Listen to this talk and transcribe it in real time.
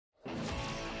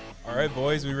All right,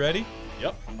 boys, we ready?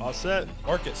 Yep, all set.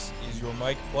 Marcus, is your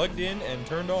mic plugged in and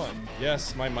turned on?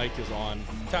 Yes, my mic is on.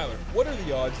 Tyler, what are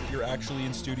the odds that you're actually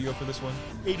in studio for this one?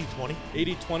 80-20.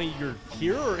 80-20 you're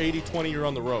here or 80-20 you're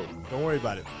on the road? Don't worry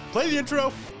about it. Play the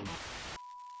intro.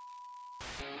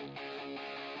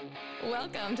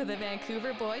 Welcome to the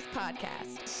Vancouver Boys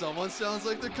Podcast. Someone sounds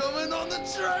like they're coming on the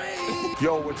train.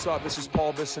 Yo, what's up? This is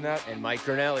Paul Bissonette. And Mike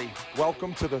Gurnelli.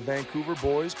 Welcome to the Vancouver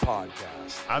Boys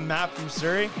Podcast. I'm Matt from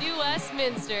Surrey. New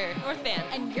Westminster, North Van,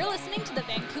 and you're listening to the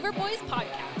Vancouver Boys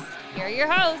Podcast. Here are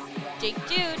your hosts, Jake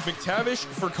Jude, McTavish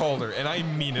for Calder, and I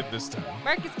mean it this time.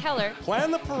 Marcus Keller,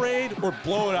 Plan the parade or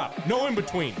blow it up. No in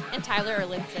between. and Tyler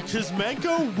Erlinson.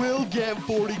 Kuzmenko will get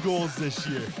 40 goals this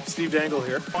year. Steve Dangle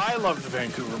here. I love the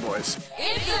Vancouver Boys.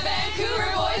 It's the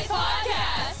Vancouver Boys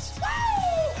Podcast.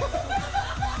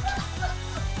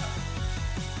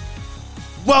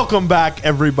 Welcome back,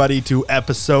 everybody, to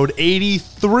episode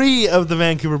 83 of the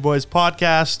Vancouver Boys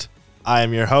Podcast. I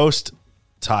am your host,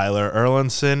 Tyler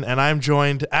Erlinson, and I'm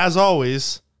joined, as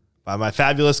always, by my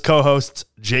fabulous co-hosts,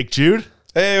 Jake Jude.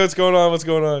 Hey, what's going on? What's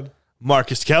going on?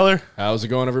 Marcus Keller. How's it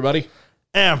going, everybody?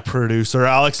 And producer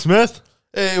Alex Smith.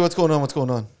 Hey, what's going on? What's going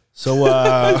on? So,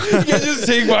 You can just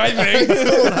take my thing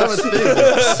Don't have a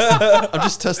thing. I'm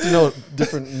just testing out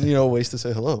different, ways to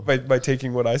say hello. by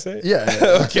taking what I say? Yeah.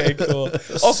 Okay, cool.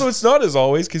 Also, it's not as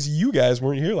always because you guys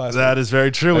weren't here last that is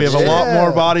very true. We have a lot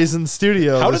more bodies in the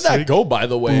studio. How did this that week. go, by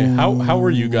the way? How were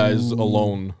you guys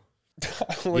alone?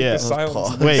 week. Like Yeah. the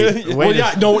silence. Wait. Well,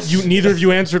 yeah, no, neither of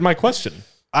you answered my question.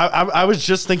 I was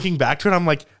just thinking back to it. I'm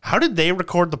like, how did they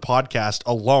record the podcast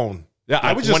alone? Yeah, I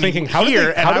Like, was just when thinking, how did here,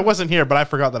 they, and how I did- wasn't here, but I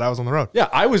forgot that I was on the road. Yeah,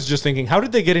 I was just thinking, how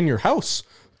did they get in your house?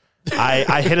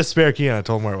 I hit a spare key and I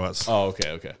told them where it was. Oh,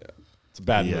 okay. It's a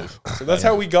bad move. So that's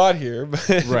how we got here.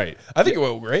 But Right. I think it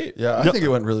went great. Yeah, I think it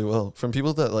went really well. From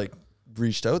people that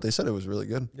reached out, they said it was really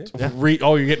good.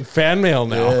 Oh, you're getting fan mail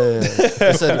now. Yeah.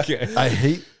 They said, Okay. I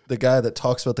hate the guy that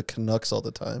talks about the Canucks all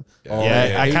the time. Oh,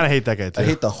 Yeah, I kind of hate that guy too. I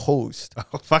hate the host.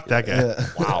 Fuck that guy. Yeah,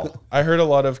 Wow. I heard a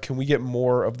lot of, can we get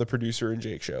more of the producer and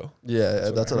Jake show? yeah,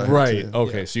 that's what I heard Right. too.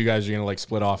 Okay. So you guys are gonna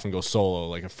split off and go solo,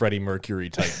 like a Freddie Mercury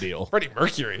type deal. Freddie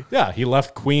Mercury. Yeah, he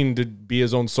left Queen to be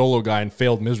his own solo guy and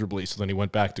failed miserably. So then he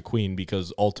went back to Queen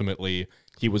because ultimately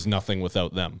he was nothing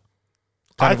without them.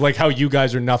 Kind of like how you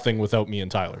guys are nothing without me and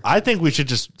Tyler. I think we should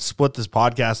just split this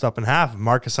podcast up in half,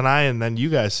 Marcus and I, and then you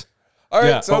guys. All right,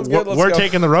 Yeah, sounds We're, good. Let's we're go.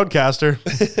 taking the roadcaster.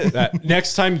 That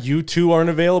next time you two aren't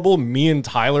available, me and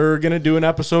Tyler are going to do an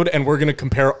episode and we're going to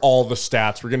compare all the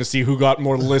stats. We're going to see who got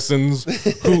more listens,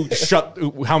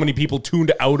 how many people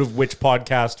tuned out of which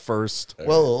podcast first.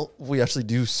 Well, we actually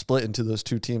do split into those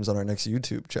two teams on our next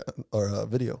YouTube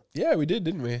video. Yeah, we did,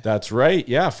 didn't we? That's right.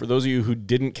 Yeah. For those of you who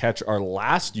didn't catch our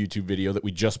last YouTube video that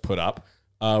we just put up,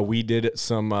 we did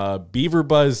some Beaver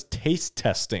Buzz taste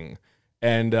testing.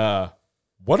 And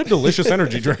what a delicious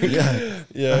energy drink.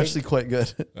 Yeah. Actually quite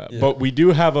good. But we do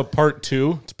have a part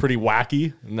 2. It's pretty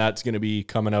wacky, and that's going to be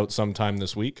coming out sometime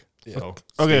this week. So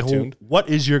Okay, stay tuned. what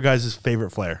is your guys' favorite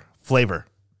flavor?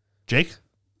 Jake?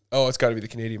 Oh, it's got to be the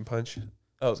Canadian Punch.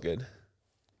 That was good.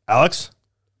 Alex?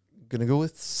 Gonna go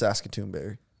with Saskatoon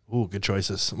Berry. Ooh, good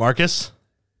choices. Marcus?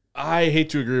 I hate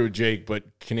to agree with Jake, but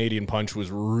Canadian Punch was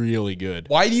really good.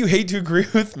 Why do you hate to agree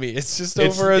with me? It's just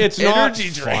over an energy not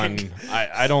drink. fun.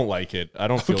 I don't like it. I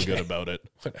don't feel good about it.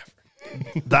 Whatever.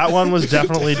 That one was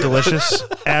definitely delicious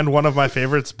and one of my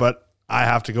favorites, but I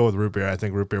have to go with root beer. I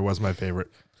think root beer was my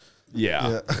favorite.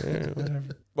 Yeah.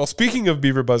 Well, speaking of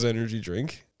Beaver Buzz energy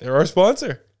drink, they're our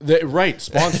sponsor. Right,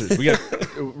 sponsors. We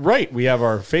have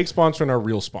our fake sponsor and our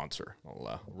real sponsor.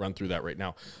 I'll run through that right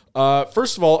now.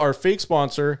 First of all, our fake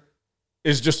sponsor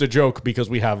is just a joke because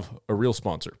we have a real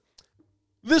sponsor.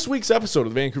 This week's episode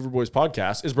of the Vancouver Boys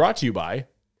Podcast is brought to you by...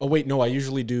 Oh, wait, no, I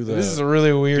usually do the... This is a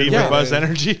really weird Beaver Buzz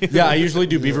Energy? Yeah, I usually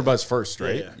do Beaver Buzz first,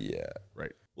 right? Yeah.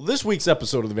 Right. Well, this week's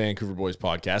episode of the Vancouver Boys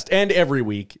Podcast, and every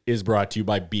week, is brought to you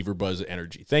by Beaver Buzz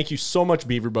Energy. Thank you so much,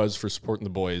 Beaver Buzz, for supporting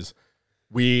the boys.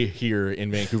 We here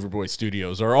in Vancouver Boys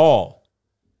Studios are all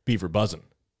Beaver Buzzing.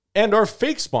 And our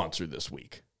fake sponsor this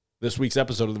week's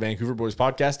episode of the Vancouver Boys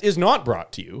Podcast is not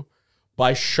brought to you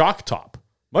by Shock Top.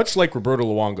 Much like Roberto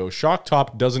Luongo, Shock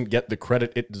Top doesn't get the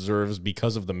credit it deserves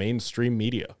because of the mainstream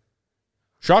media.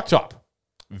 Shock Top,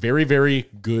 very, very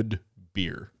good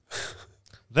beer.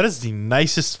 That is the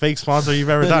nicest fake sponsor you've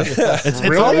ever done. It's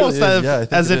Really? almost It is. Yeah, I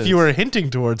think as it if is. you were hinting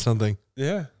towards something.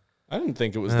 Yeah. I didn't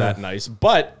think it was that nice,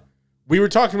 but we were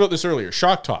talking about this earlier.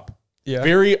 Shock Top, Yeah.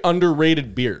 very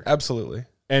underrated beer, Absolutely.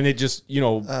 and it just I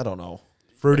don't know.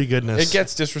 Fruity goodness. It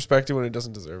gets disrespected when it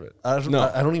doesn't deserve it. I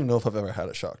don't even know if I've ever had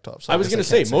a shock top. So I was guess going to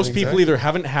say, can't most people either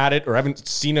haven't had it or haven't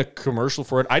seen a commercial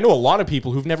for it. I know a lot of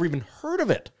people who've never even heard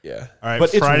of it. Yeah. All right, but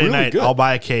it's Friday really night, good. I'll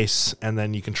buy a case, and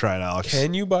then you can try it, Alex.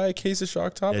 Can you buy a case of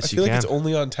Shock Top? Yes, I you feel like can. it's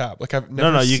only on tap. Like I've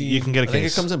never No, seen. you can get a I think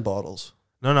case. it comes in bottles.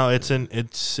 No, it's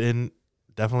in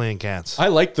definitely in cans. I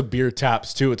like the beer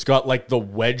taps too. It's got like the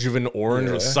wedge of an orange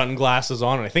with sunglasses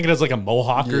on, and I think it has like a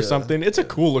mohawk or Yeah. something. It's a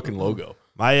cool looking logo.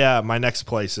 My next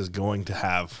place is going to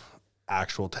have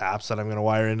actual taps that I'm going to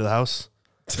wire into the house.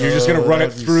 You're just gonna run it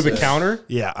that'd be through the sick. counter.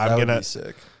 Yeah, That I'm would gonna be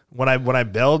sick. when I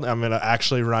build, I'm gonna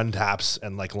actually run taps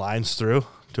and like lines through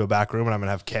to a back room, and I'm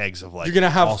gonna have kegs of like. You're gonna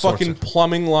all have sorts fucking of-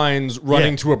 plumbing lines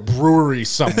running Yeah. to a brewery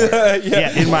somewhere.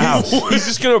 yeah in my house. He's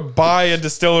just gonna buy a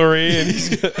distillery and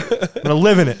he's gonna I'm gonna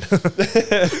live in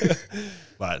it.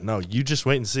 But no, you just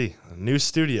wait and see. A new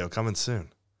studio coming soon.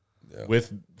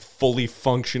 with fully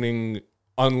functioning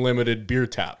unlimited beer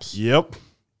taps. Yep,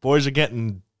 boys are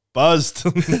getting buzzed.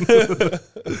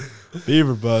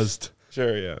 Beaver buzzed.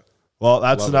 sure, yeah. Well,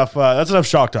 that's enough. That's enough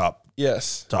shock top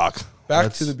Yes. talk. Back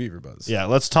Let's- to the Beaver Buzz. Yeah,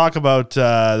 let's talk about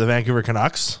the Vancouver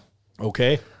Canucks,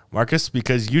 Okay. Marcus,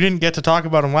 because you didn't get to talk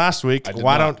about them last week. I did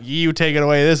Why not. don't you take it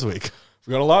away this week?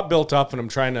 We've got a lot built up, and I'm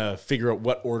trying to figure out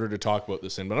what order to talk about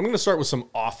this in. But I'm going to start with some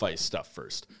off-ice stuff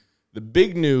first. The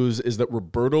big news is that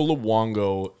Roberto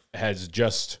Luongo has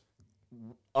just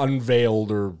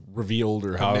unveiled or revealed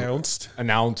or how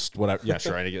announced whatever. Yeah,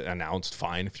 sure. I get announced.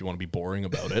 Fine, if you want to be boring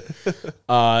about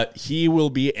it. He will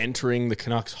be entering the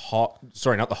Canucks.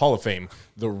 Not the Hall of Fame,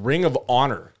 the Ring of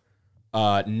Honor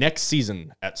next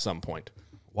season at some point.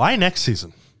 Why next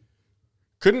season?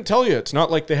 Couldn't tell you. It's not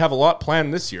like they have a lot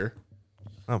planned this year.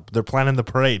 Oh, they're planning the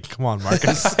parade. Come on,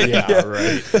 Marcus. Yeah,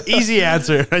 right. Easy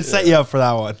answer. I set you up for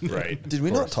that one. Right. Did we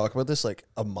not talk about this like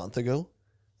a month ago?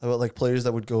 About like players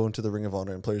that would go into the Ring of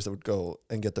Honor and players that would go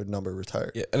and get their number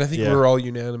retired. Yeah, and I think Yeah. we're all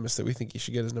unanimous that we think he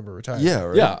should get his number retired. Yeah,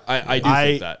 right. Yeah, I do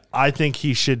think that. I think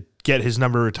he should get his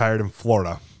number retired in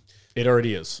Florida, It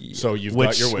already is. So you've got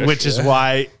which your wish. which is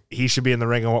why he should be in the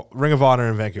Ring of Honor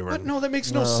in Vancouver. But no, that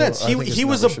makes no No, sense. I think his He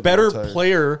was number a should be better retired.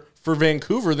 player for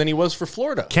Vancouver than he was for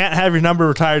Florida. Can't have your number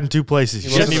retired in two places.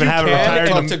 You shouldn't Yes, even you have it can. retired.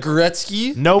 Talk In to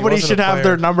Gretzky. Nobody wasn't should a have player.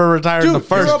 their number retired in the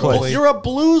 1st place. You're a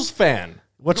Blues fan.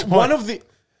 Which one one? of the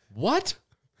what?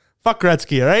 Fuck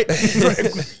Gretzky, all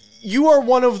right? You are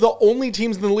one of the only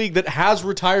teams in the league that has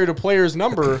retired a player's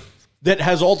number that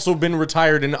has also been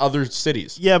retired in other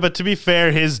cities. Yeah, but to be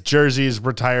fair, his jersey is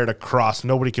retired across.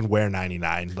 Nobody can wear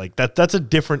 99. Like that's a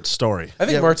different story. I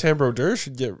think Yeah, Martin Brodeur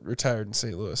should get retired in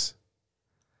St. Louis.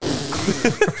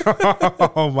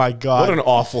 Oh my god. What an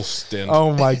awful stint.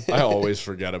 Oh my I always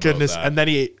forget about goodness. that. And then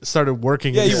he started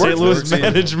working Yeah, in he St. worked Louis for them.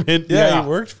 management. Yeah, he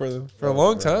worked for them for a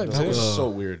long time That too. was so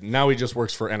weird. Now he just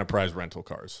works for Enterprise Rental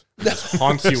Cars. Just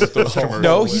haunts you with those commercials.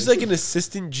 No, he's like an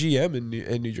assistant GM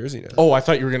in New Jersey now. Oh, I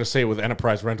thought you were going to say with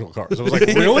Enterprise Rental Cars. I was like,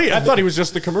 really? I thought he was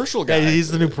just the commercial guy. Yeah,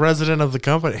 he's the new president of the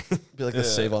company. Be like the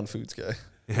Save on Foods guy.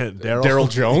 Daryl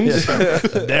Jones?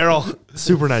 Daryl,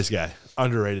 super nice guy.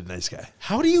 Underrated nice guy.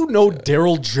 How do you know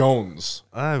Daryl Jones?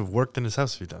 I've worked in his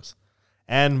house a few times.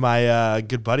 And my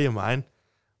good buddy of mine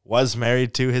was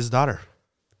married to his daughter.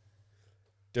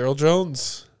 Daryl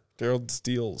Jones, Daryl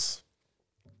Steels.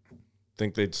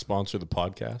 Think they'd sponsor the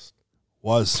podcast?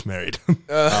 Was married.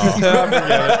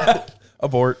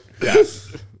 Abort. Yeah.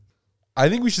 I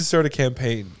think we should start a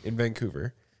campaign in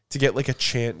Vancouver to get like a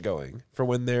chant going for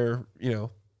when they're,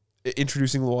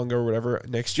 introducing Luongo or whatever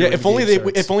next year. Yeah, if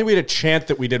only we had a chant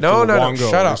that we did No, for no, no, Luongo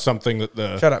shut or up. something that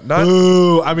the Shut up. Not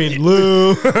Lou. I mean,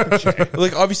 Lou.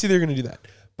 like obviously they're gonna do that.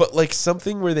 But like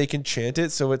something where they can chant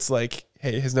it so it's like,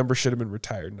 hey, his number should have been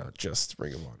retired, not just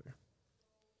Ring of Honor.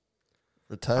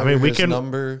 Retire I mean, we his can-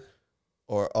 number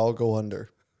or I'll go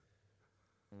under.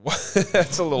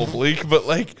 That's a little bleak, but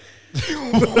like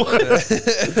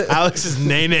Alex is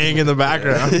nay-naying in the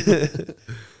background.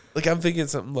 like I'm thinking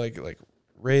something like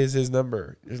raise his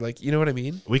number. It's like, you know what I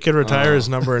mean? We could retire his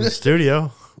number in the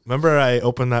studio. Remember I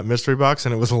opened that mystery box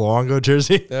and it was a Luongo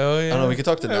jersey? Oh yeah. I don't know. We could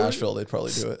talk to Nashville. They'd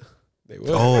probably do it. They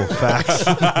will. Oh, facts.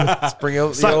 Let's bring out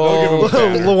the Son- old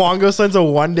Luongo signs a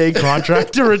 1-day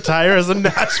contract to retire as a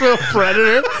Nashville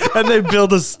Predator, and they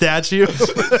build a statue.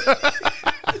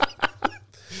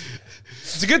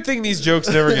 It's a good thing these jokes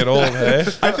never get old, hey?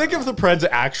 I think if the Preds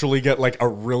actually get like a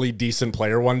really decent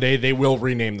player one day, they will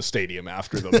rename the stadium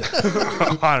after them.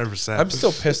 100%. I'm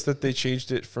still pissed that they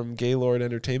changed it from Gaylord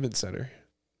Entertainment Center.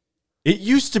 It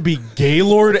used to be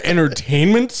Gaylord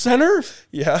Entertainment Center?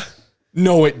 Yeah.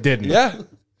 No, it didn't.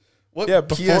 What Yeah,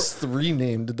 before- PS3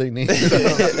 name did they name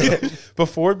it?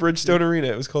 Before Bridgestone Arena,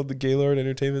 it was called the Gaylord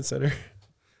Entertainment Center.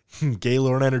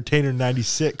 Gaylord Entertainer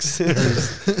 96.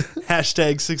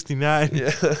 Hashtag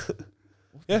 69.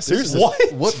 Yeah, seriously.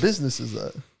 What business is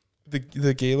that?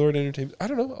 The Gaylord Entertainment. I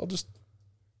don't know.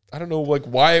 I don't know like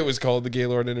why it was called the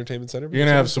Gaylord Entertainment Center. You're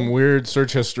gonna have some weird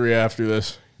search history after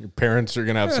this. Your parents are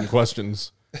gonna have some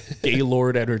questions.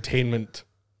 Gaylord Entertainment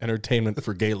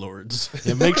for Gaylords.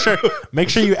 Yeah, make sure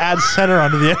you add center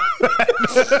onto the end.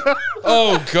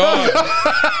 Oh God.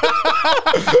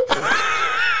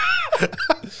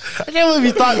 I can't believe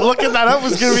you thought looking that up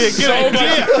was going to be a good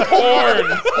idea.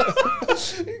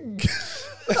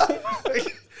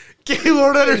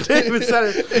 Gaylord Entertainment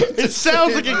Center. It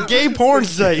sounds like a gay porn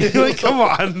site. Like, come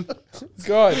on.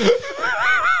 God.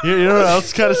 You know what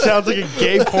else kind of sounds like a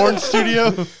gay porn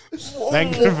studio?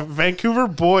 Vancouver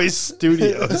Boys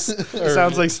Studios.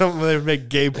 Sounds like something they would make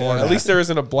gay porn. At least there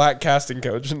isn't a black casting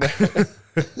couch in there.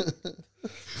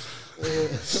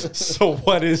 So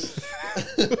what is?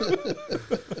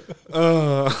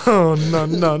 Oh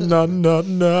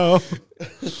no.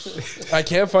 I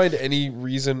can't find any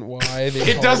reason why they.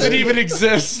 It doesn't even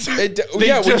exist. They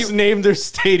when just named their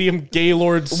stadium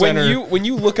Gaylord Center. When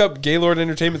you look up Gaylord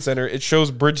Entertainment Center, it shows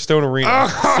Bridgestone Arena.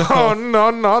 Oh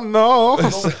no.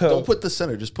 Don't put the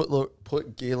center. Just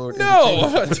put Gaylord. No,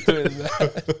 I'm not doing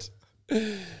that.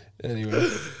 Anyway,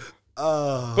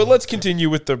 but let's continue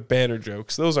with the banner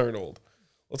jokes. Those aren't old.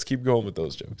 Let's keep going with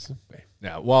those jokes.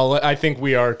 Yeah, well, I think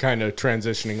we are kind of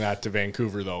transitioning that to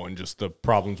Vancouver, though, and just the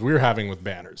problems we're having with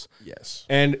banners. Yes.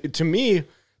 And to me,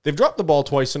 they've dropped the ball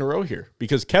twice in a row here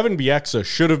because Kevin Bieksa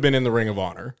should have been in the Ring of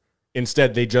Honor.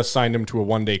 Instead, they just signed him to a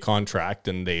one-day contract,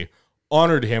 and they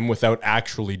honored him without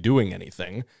actually doing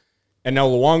anything. And now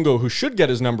Luongo, who should get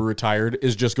his number retired,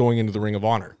 is just going into the Ring of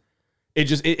Honor.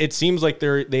 It seems like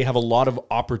they have a lot of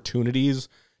opportunities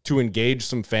to engage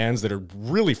some fans that are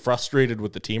really frustrated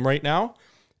with the team right now,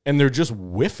 and they're just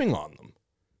whiffing on them.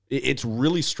 It's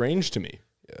really strange to me.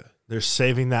 Yeah. They're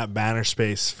saving that banner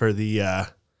space for the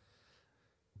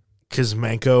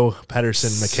Kuzmenko,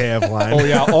 Pettersson, Mikheyev line. Oh,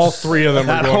 yeah, all three of them are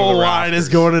that going to whole the line rafters. is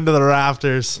going into the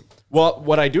rafters. Well,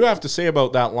 what I do have to say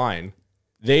about that line,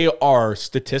 they are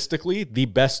statistically the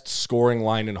best scoring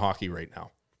line in hockey right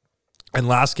now. And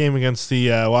last game against the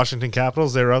Washington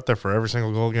Capitals, they were out there for every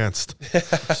single goal against.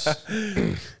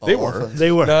 They were.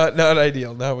 They were. Not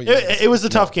ideal. Not what you It was a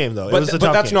tough game, though. But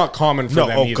that's not common for No,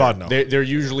 them oh, either. God, no. They're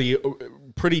usually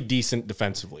pretty decent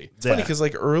defensively. It's funny because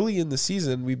like early in the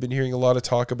season, we've been hearing a lot of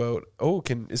talk about,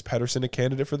 is Pettersson a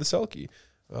candidate for the Selke?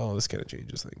 Oh, this kind of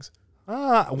changes things.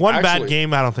 One bad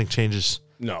game, I don't think changes.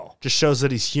 No. Just shows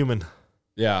that he's human.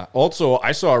 Yeah. Also,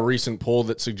 I saw a recent poll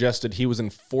that suggested he was in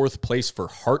 4th place for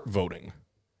Hart voting.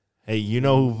 Hey, you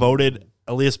know who voted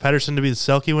Elias Pettersson to be the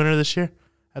Selke winner this year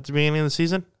at the beginning of the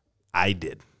season? I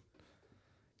did.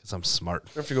 Because I'm smart.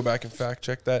 I have to go back and fact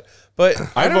check that. But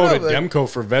I don't voted know, like- Demko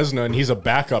for Vezina, and he's a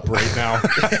backup right now.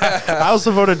 I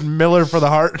also voted Miller for the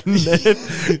Hart, and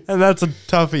that's a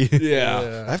toughie.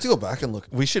 Yeah. I have to go back and look.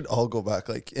 We should all go back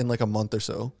like in like a month or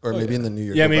so, or maybe in the new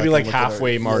year. Yeah, go maybe back like and look at our-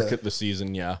 halfway mark Yeah. at the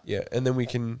season, yeah. Yeah, and then we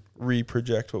can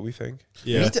re-project what we think.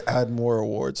 We need to add more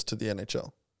awards to the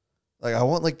NHL. Like I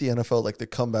want like the NFL, like the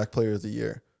comeback player of the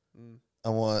year. I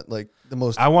want like the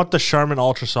most. I want the Charmin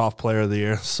Ultra Soft player of the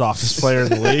year, softest player in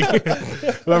the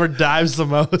league. Whoever dives the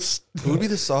most. Who would be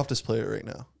the softest player right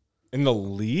now? In the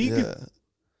league? Yeah.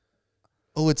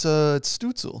 Oh, it's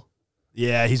Stützle.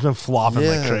 Yeah, he's been flopping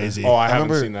like Yeah. crazy. Oh, I haven't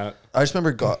remember- seen that. I just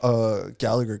remember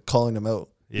Gallagher calling him out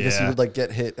because he Yeah. would like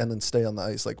get hit and then stay on the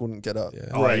ice, like wouldn't get up. Yeah.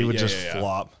 Oh, Right, he would yeah, just yeah, yeah.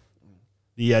 flop.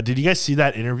 Yeah, did you guys see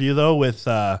that interview though with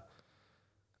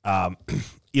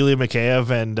Ilya Mikheyev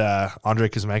and Andrei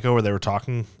Kuzmenko where they were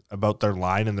talking about their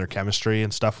line and their chemistry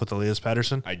and stuff with Elias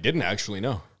Pettersson? I didn't actually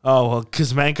know. Oh, well,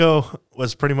 Kuzmenko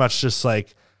was pretty much just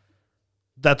like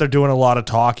that they're doing a lot of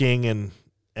talking and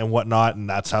whatnot, and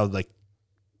that's how like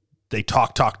they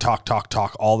talk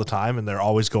all the time, and they're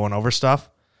always going over stuff.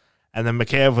 And then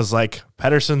Mikheyev was like,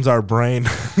 Pettersson's our brain.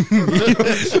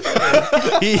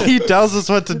 he tells us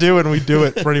what to do, and we do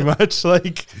it pretty much.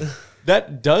 Like,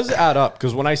 That does add up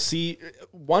because when I see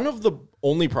one of the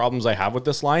only problems I have with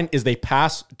this line is they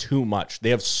pass too much. They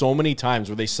have so many times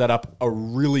where they set up a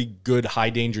really good high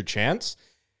danger chance,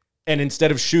 and instead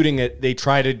of shooting it, they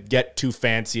try to get too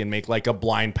fancy and make like a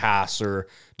blind pass or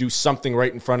do something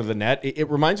right in front of the net. It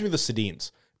reminds me of the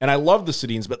Sedins. And I love the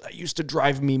Sedins, but that used to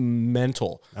drive me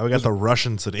mental. now we got the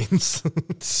Russian Sedins.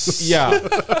 Yeah.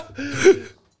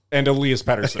 And Elias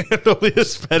Pettersson.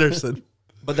 Elias Pettersson.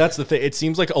 But that's the thing. It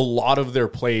seems like a lot of their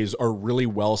plays are really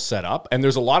well set up. And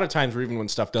there's a lot of times where even when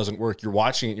stuff doesn't work, you're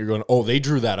watching it and you're going, oh, they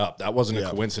drew that up. That wasn't a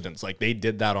coincidence. Like they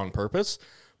did that on purpose.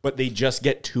 but they just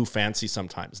get too fancy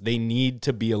sometimes. They need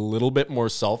to be a little bit more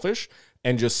selfish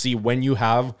and just see when you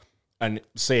have an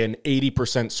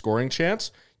 80% scoring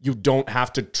chance, you don't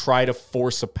have to try to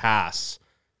force a pass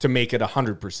to make it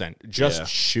 100%. Just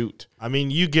shoot. I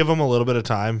mean, you give them a little bit of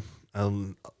time,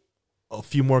 a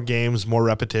few more games, more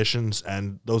repetitions,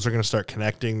 and those are going to start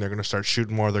connecting. They're going to start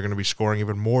shooting more. They're going to be scoring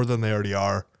even more than they already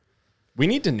are. We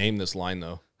need to name this line,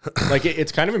 though. Like,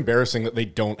 it's kind of embarrassing that they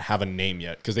don't have a name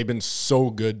yet because they've been so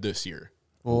good this year.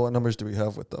 Well, what numbers do we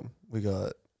have with them? We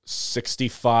got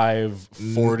 65,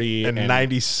 40, and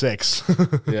 96.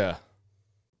 Yeah.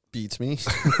 beats me.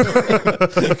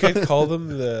 You could call them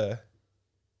the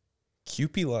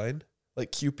Kewpie line,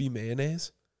 like Kewpie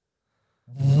mayonnaise.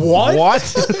 What?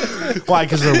 Why?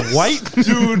 Because they're white?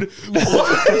 Dude,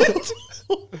 what?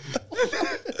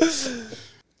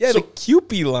 Yeah, the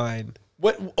Kewpie line.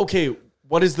 What? Okay,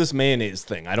 what is this mayonnaise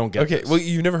thing? I don't get Okay, this. well,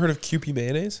 you've never heard of Kewpie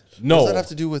mayonnaise? What No. does that have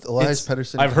to do with Elias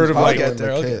Pettersson? I've heard of, I'll like- get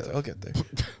there. I'll get there.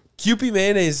 Kewpie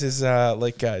mayonnaise is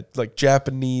like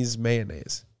Japanese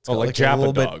mayonnaise. It's Oh, got like a Japa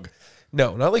little bit- Dog.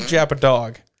 No, not like Japa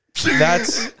Dog.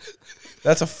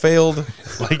 That's a failed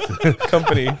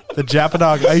company. The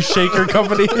Japadog Ice Shaker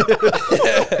Company.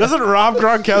 Doesn't Rob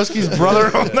Gronkowski's brother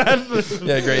own that?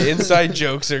 Yeah, great. Inside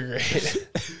jokes are great.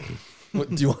 What,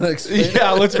 do you want to explain?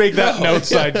 Yeah, let's make that an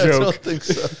outside I don't joke. think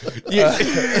so.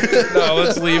 No,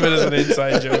 let's leave it as an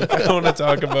inside joke. I don't want to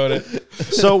talk about it.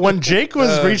 So when Jake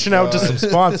was reaching out to some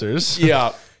sponsors,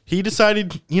 Yeah. he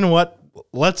decided, you know what?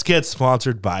 Let's get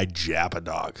sponsored by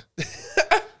Japadog.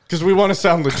 Because we want to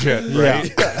sound legit,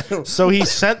 right? Yeah. So he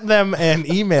sent them an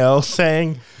email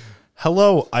saying,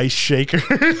 "Hello, Ice Shaker."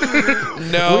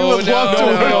 No, would love to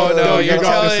know. No, You're you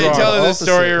got this wrong. telling the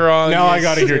story wrong. Now I Yes.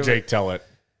 got to hear Jake tell it.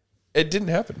 It didn't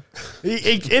happen.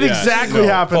 It exactly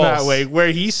happened false. that way, where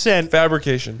he sent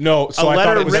Fabrication. No, so A I thought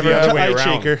letter it was written the other to way Ice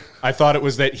around. Shaker. I thought it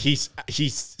was that he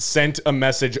sent a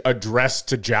message addressed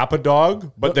to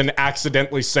Japadog, but then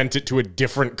accidentally sent it to a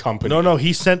different company. No,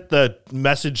 he sent the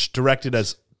message directed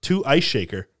as to Ice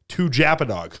Shaker to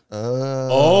Japadog.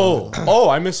 Oh,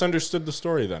 I misunderstood the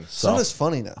story then. It's not as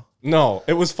funny now. No,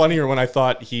 it was funnier when I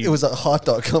thought he. It was a hot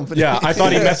dog company. Yeah, I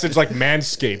thought he messaged like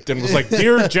Manscaped and was like,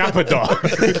 "Dear Japadog."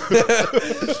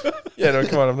 Yeah, no,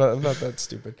 come on. I'm not that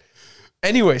stupid.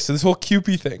 Anyway, so this whole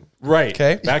Kewpie thing. Right.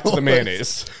 Okay. Back to the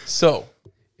mayonnaise. So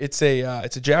it's a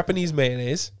Japanese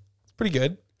mayonnaise. It's pretty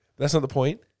good. That's not the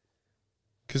point.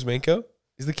 Kuzmenko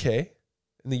is the K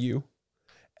and the U.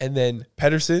 And then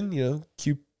Pettersson,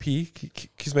 QP,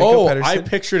 Kuzmenko Oh, Pettersson. I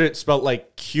pictured it spelled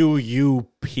like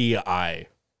QUPI.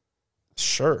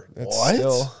 Sure. That's What?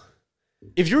 still.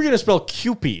 If you were going to spell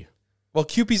Kewpie, Well,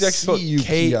 Kewpie's actually spelled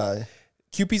K. CUPI.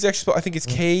 Kewpie's actually spelled, I think it's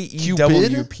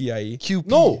KEWPIE. Cupid?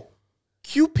 no,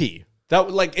 Kewpie. That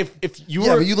would like if you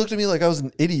Yeah, were. but you looked at me like I was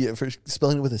an idiot for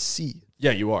spelling it with a C.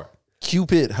 Yeah, you are.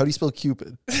 Cupid. How do you spell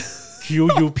Cupid? This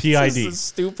QUPID. is the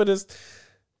stupidest.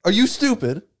 Are you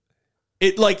stupid?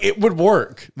 It would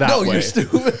work that No, way. you're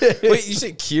stupid. Wait, you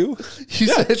say Q? You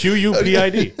Yeah, said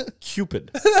QUPID.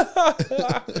 Cupid.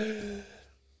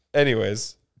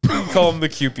 Anyways, you can call him the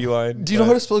Kewpie line. Do you know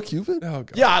how to spell Cupid? Oh,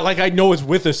 God. Yeah, like I know it's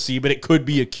with a C, but it could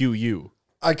be a QU.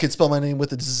 I could spell my name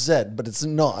with a Z, but it's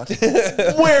not.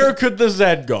 Where could the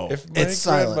Z go? If my It's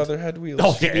silent. grandmother had wheels,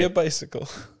 Okay. she'd be a bicycle.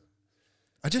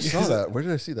 I just saw that. Where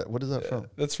did I see that? What is that from?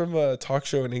 That's from a talk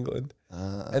show in England.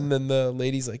 And then the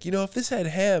lady's like, if this had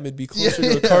ham, it'd be closer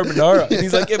to a carbonara. And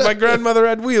he's like, if my grandmother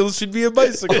had wheels, she'd be a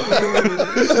bicycle.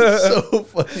 So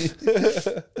funny.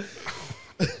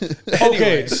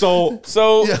 Okay, so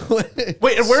So, Yeah,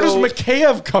 wait, and where does So-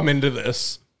 Mikheyev come into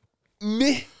this?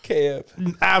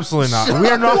 Mikheyev. Absolutely not. We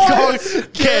are not going.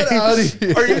 Get out of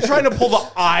here. Are you trying to pull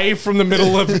the I from the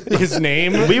middle of his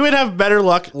name? We would have better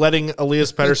luck letting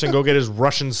Elias Pettersson go get his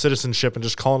Russian citizenship and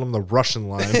just calling him the Russian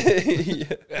line.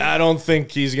 I don't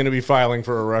think he's going to be filing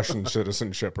for a Russian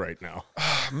citizenship right now.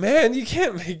 Man, you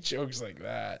can't make jokes like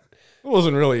that. It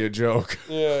wasn't really a joke.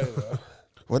 Yeah, I know.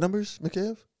 What numbers,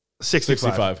 Mikheyev?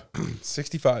 65.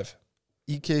 65.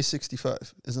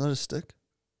 EK65. Isn't that a stick?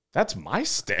 That's my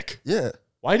stick. Yeah.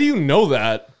 Why do you know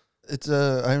that? It's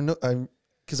I'm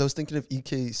because I was thinking of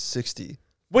EK60.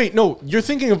 Wait, no, you're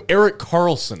thinking of Eric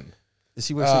Carlson. Is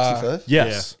he wear 65?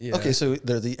 Yes. Yeah. Okay, so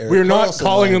they're the Eric We're not Carlson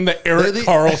calling line. him the Eric They're the-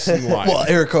 Carlson line. Well,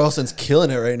 Eric Carlson's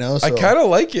killing it right now. So I kind of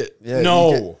like it. yeah,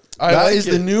 No. I that like is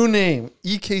it. the new name,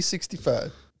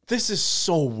 EK65. This is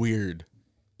so weird.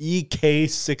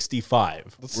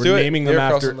 EK65. Let's We're do it. naming them Eric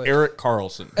after Carlson line. Eric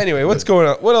Carlson. Anyway, what's going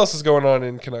on? What else is going on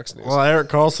in Canucks news? Well, Eric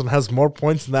Carlson has more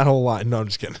points than that whole line. No, I'm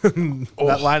just kidding.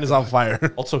 That line is on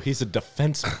fire. Also, he's a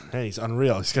defenseman. Hey, he's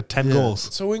unreal. He's got 10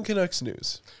 goals. So in Canucks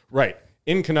news, Right.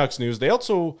 In Canucks news, they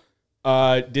also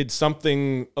did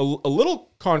something a little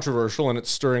controversial, and it's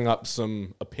stirring up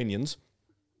some opinions.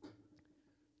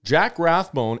 Jack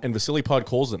Rathbone and Vasily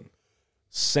Podkolzin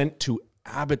sent to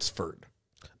Abbotsford.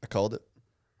 I called it.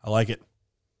 I like it.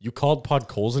 You called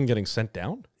Podkolzin getting sent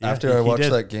down? Yeah, After he I watched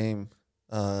did. that game,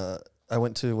 I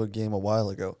went to a game a while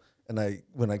ago, and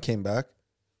when I came back,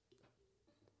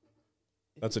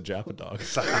 That's a Japa dog.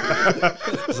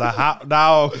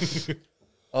 Now,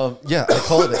 yeah, I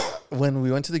called it. When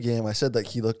we went to the game, I said that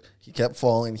he kept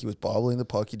falling, he was bobbling the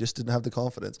puck, he just didn't have the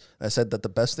confidence. And I said that the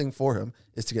best thing for him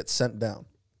is to get sent down.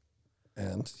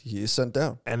 And he is sent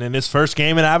down. and in his first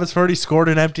game in Abbotsford, he scored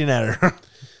an empty netter.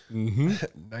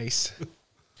 Nice.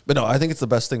 But no, I think it's the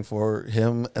best thing for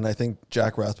him, and I think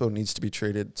Jack Rathbone needs to be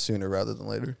traded sooner rather than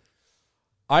later.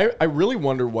 I really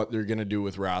wonder what they're going to do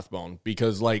with Rathbone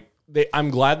because, like, I'm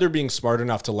glad they're being smart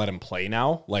enough to let him play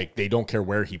now. Like, they don't care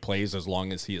where he plays as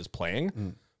long as he is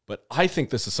playing. But I think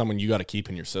this is someone you got to keep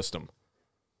in your system.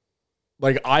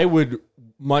 Like, I would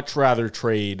much rather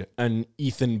trade an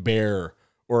Ethan Bear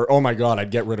or, oh my God,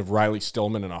 I'd get rid of Riley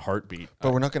Stillman in a heartbeat.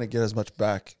 But we're not going to get as much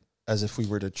back as if we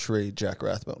were to trade Jack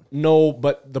Rathbone. No,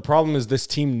 but the problem is this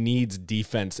team needs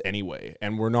defense anyway.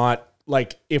 And we're not,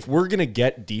 like, if we're going to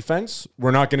get defense,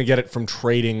 we're not going to get it from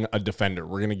trading a defender.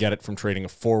 We're going to get it from trading a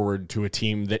forward to a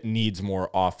team that needs more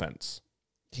offense.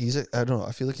 I don't know,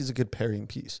 I feel like he's a good pairing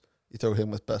piece. You throw him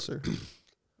with Besser,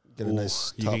 get a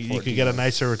nice top you 4 could get a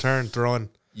nicer return throwing.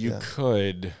 You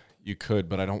could,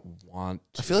 but I don't want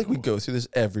to. I feel like we go through this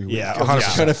every week. Yeah, I'm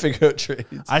just 100%. trying to figure out trades.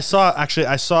 I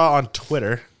saw on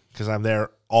Twitter, because I'm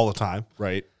there all the time.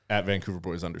 Right, at Vancouver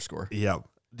Boys _ Yeah.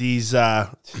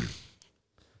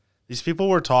 These people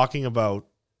were talking about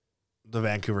the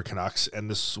Vancouver Canucks, and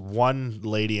this one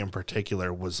lady in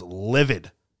particular was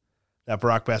livid that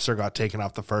Brock Besser got taken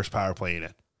off the first power play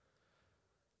unit.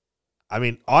 I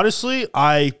mean, honestly,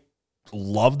 I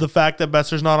love the fact that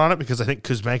Besser's not on it because I think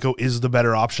Kuzmenko is the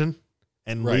better option,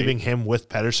 and Right. leaving him with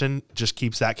Pettersson just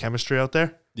keeps that chemistry out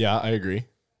there. Yeah, I agree.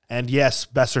 And yes,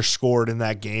 Besser scored in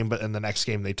that game, but in the next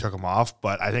game they took him off.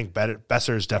 But I think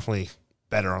Besser is definitely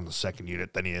better on the second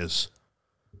unit than he is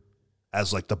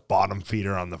as like the bottom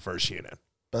feeder on the first unit.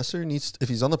 Besser needs, if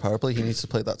he's on the power play, he needs to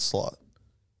play that slot.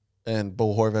 And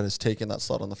Bo Horvat has taken that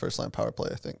slot on the first line power play,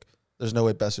 I think. There's no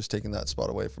way Besser's taking that spot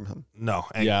away from him. No,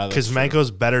 and Yeah, that's Kuzmenko's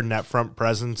better net front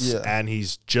presence, Yeah. and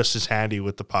he's just as handy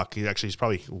with the puck. He's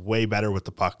probably way better with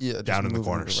the puck Yeah, just down in the moving it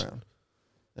corners. around.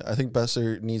 Yeah, I think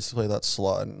Besser needs to play that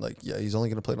slot. And, he's only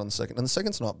going to play it on the second. And the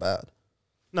second's not bad.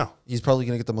 No, He's probably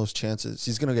going to get the most chances.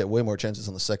 He's going to get way more chances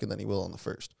on the second than he will on the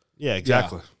first. yeah,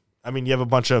 exactly. I mean, you have a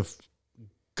bunch of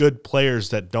good players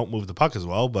that don't move the puck as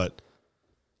well, but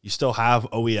you still have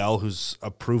OEL, who's a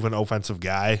proven offensive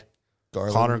guy.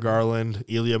 Garland. Connor Garland,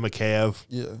 Ilya Mikheyev,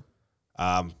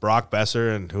 Yeah. Brock Besser,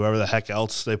 and whoever the heck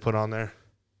else they put on there.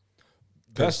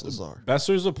 Lazar.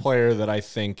 Besser's a player that I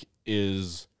think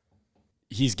he's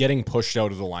getting pushed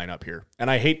out of the lineup here.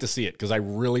 And I hate to see it because I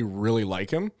really, really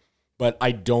like him, but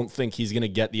I don't think he's going to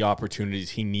get the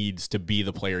opportunities he needs to be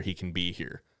the player he can be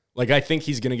here. Like, I think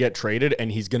he's going to get traded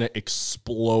and he's going to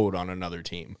explode on another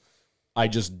team. I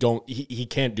just don't, he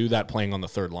can't do that playing on the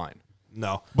third line.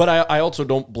 No. But I also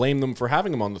don't blame them for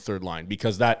having him on the third line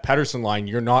because that Pettersson line,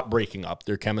 you're not breaking up.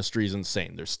 Their chemistry is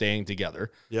insane. They're staying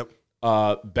together. Yep.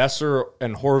 Besser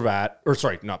and Horvat, or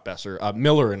sorry, not Besser,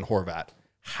 Miller and Horvat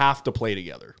have to play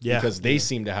together because they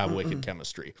seem to have wicked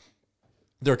chemistry.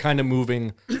 They're kind of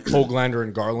moving Höglander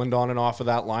and Garland on and off of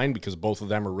that line because both of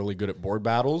them are really good at board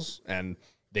battles and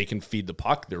they can feed the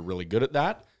puck. They're really good at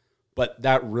that. But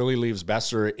that really leaves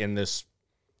Besser in this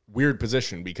weird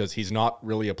position because he's not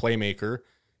really a playmaker.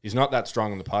 He's not that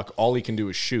strong on the puck. All he can do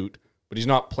is shoot, but he's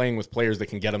not playing with players that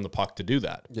can get him the puck to do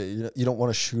that. Yeah, you don't want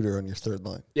a shooter on your third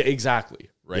line. Yeah, exactly.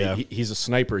 Right. Yeah. He's a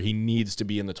sniper. He needs to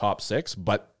be in the top 6,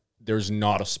 but there's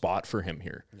not a spot for him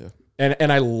here. Yeah.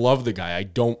 And I love the guy. I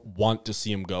don't want to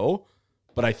see him go,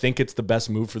 but I think it's the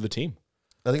best move for the team.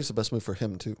 I think it's the best move for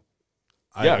him, too.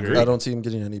 I Yeah, agree. agreed. I don't see him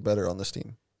getting any better on this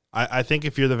team. I think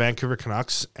if you're the Vancouver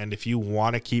Canucks and if you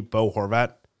want to keep Bo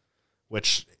Horvat,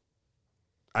 which,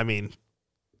 I mean,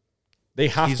 They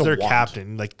have he's to their want.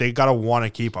 captain. Like, they got to want to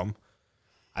keep him.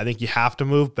 I think you have to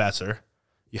move Besser.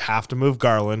 You have to move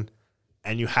Garland.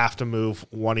 And you have to move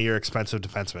one of your expensive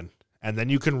defensemen. And then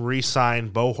you can re-sign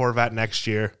Bo Horvat next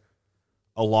year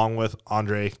along with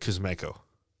Andrei Kuzmenko.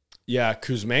 Yeah,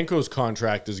 Kuzmenko's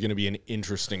contract is going to be an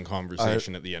interesting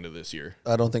conversation at the end of this year.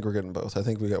 I don't think we're getting both. I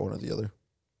think we got one or the other.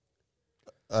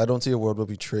 I don't see a world where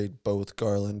we trade both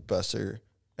Garland, Besser,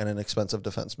 and an expensive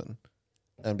defenseman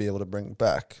and be able to bring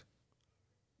back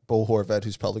Bo Horvat,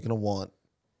 who's probably going to want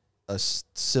a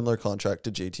similar contract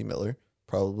to JT Miller,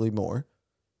 probably more,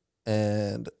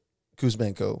 and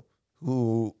Kuzmenko,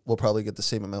 who will probably get the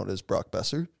same amount as Brock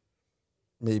Besser,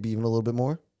 maybe even a little bit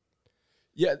more.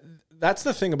 Yeah, that's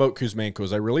the thing about Kuzmenko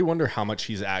is I really wonder how much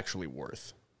he's actually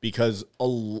worth because,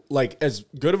 like, as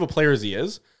good of a player as he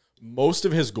is, most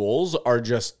of his goals are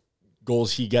just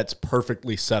goals he gets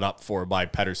perfectly set up for by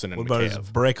Pettersson and What about his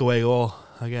Mikheyev. breakaway goal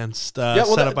against set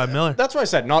up by Miller? That's why I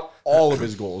said not all of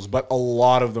his goals, but a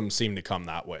lot of them seem to come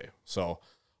that way. So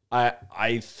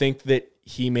I think that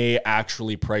he may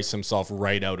actually price himself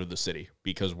right out of the city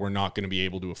because we're not going to be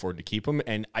able to afford to keep him.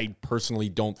 And I personally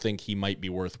don't think he might be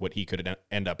worth what he could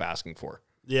end up asking for.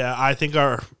 Yeah, I think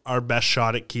our best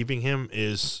shot at keeping him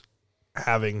is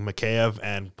having Mikheyev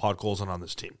and Podkolzin on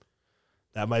this team.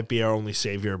 That might be our only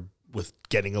savior with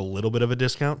getting a little bit of a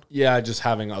discount. Yeah, just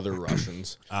having other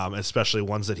Russians. Especially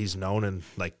ones that he's known and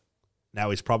like now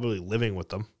he's probably living with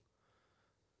them.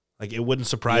 Like it wouldn't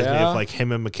surprise me if like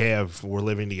him and Mikheyev were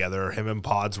living together or him and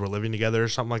Pods were living together or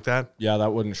something like that. Yeah,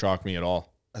 that wouldn't shock me at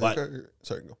all. Sorry,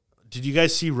 go. Did you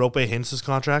guys see Rope Hintz's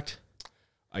contract?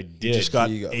 I He did. just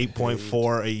got He got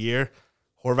 8.4 a year.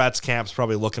 Horvat's camp's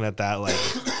probably looking at that like,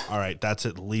 all right, that's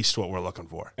at least what we're looking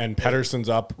for. And Pettersson's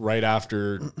up right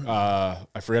after,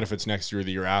 I forget if it's next year or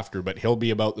the year after, but he'll be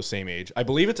about the same age. I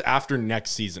believe it's after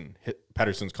next season.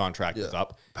 Pettersson's contract is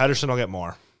up. Pettersson will get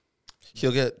more.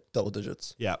 He'll get double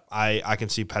digits. Yeah, I can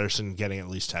see Pettersson getting at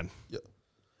least 10. Yeah.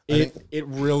 It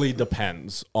really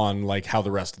depends on like how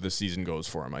the rest of the season goes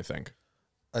for him, I think.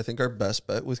 I think our best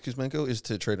bet with Kuzmenko is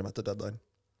to trade him at the deadline.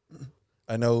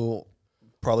 I know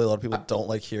probably a lot of people don't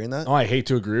like hearing that. Oh, I hate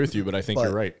to agree with you, but I think But-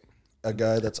 you're right. A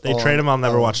guy that's They trade him, I'll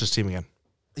never watch this team again.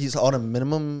 He's on a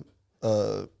minimum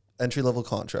entry level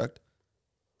contract.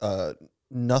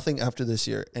 Nothing after this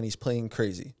year, and he's playing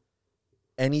crazy.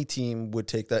 Any team would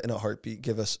take that in a heartbeat.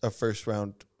 Give us a first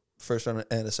round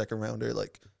and a second rounder.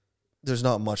 Like, there's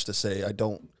not much to say. I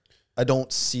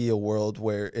don't see a world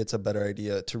where it's a better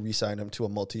idea to re-sign him to a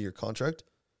multi-year contract,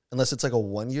 unless it's like a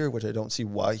 1 year, which I don't see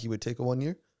why he would take a 1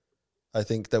 year. I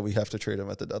think that we have to trade him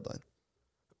at the deadline.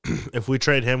 If we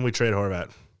trade him, we trade Horvat.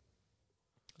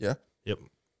 Yeah. Yep.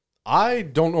 I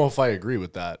don't know if I agree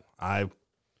with that.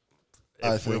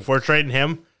 If we're trading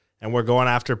him and we're going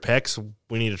after picks,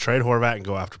 we need to trade Horvat and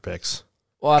go after picks.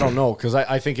 Well, I don't know, because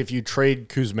I think if you trade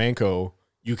Kuzmenko,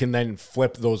 you can then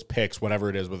flip those picks, whatever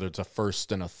it is, whether it's a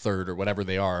first and a third or whatever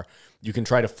they are. You can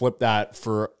try to flip that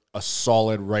for a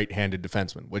solid right-handed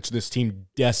defenseman, which this team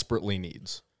desperately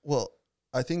needs. Well,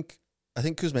 I think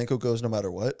Kuzmenko goes no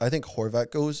matter what. I think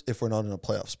Horvat goes if we're not in a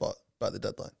playoff spot by the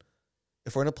deadline.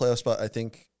 If we're in a playoff spot, I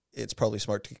think it's probably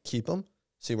smart to keep him,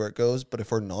 see where it goes. But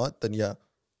if we're not, then yeah,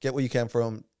 get what you can for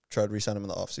him, try to re-sign him in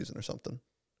the offseason or something.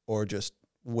 Or just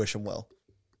wish him well.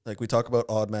 Like we talk about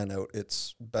odd man out,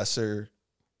 it's Besser,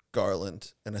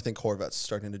 Garland, and I think Horvat's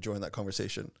starting to join that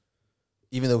conversation.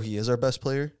 Even though he is our best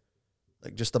player,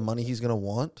 like just the money he's going to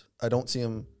want, I don't see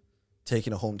him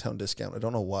taking a hometown discount. I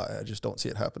don't know why. I just don't see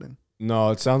it happening.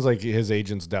 No, it sounds like his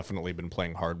agent's definitely been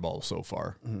playing hardball so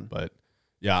far. Mm-hmm. But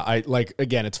yeah,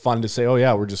 again, it's fun to say, oh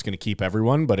yeah, we're just going to keep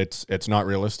everyone, but it's not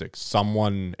realistic.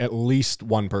 At least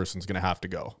one person's going to have to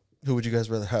go. Who would you guys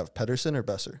rather have, Pettersson or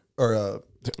Besser? Or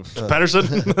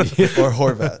Pettersson? or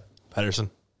Horvat, Pettersson.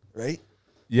 right?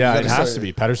 Yeah, You it gotta has start- to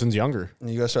be. Pettersson's younger. And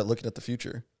you got to start looking at the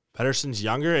future. Pettersson's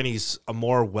younger and he's a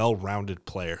more well-rounded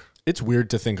player. It's weird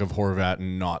to think of Horvat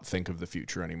and not think of the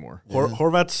future anymore.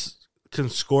 Horvat's can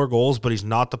score goals, but he's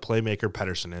not the playmaker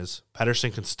Pettersson is.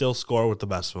 Pettersson can still score with the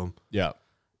best of them. Yeah.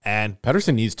 And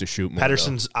Pettersson needs to shoot more.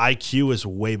 Pettersson's IQ is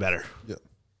way better. Yeah.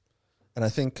 And I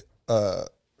think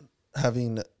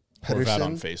having Horvat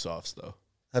on Pettersson, face-offs, though.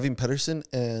 having Pettersson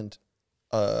and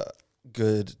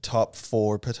good top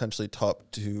 4, potentially top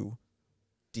 2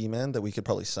 D-man that we could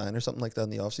probably sign or something like that in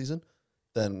the offseason,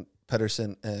 then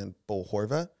Pettersson and Bo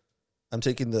Horvat, I'm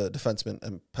taking the defenseman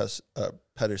and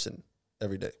Pettersson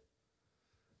every day.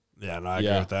 Yeah, no, I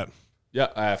agree with that. Yeah,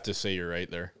 I have to say you're right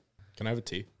there. Can I have a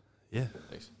tea? Yeah.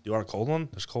 Thanks. Do you want a cold one?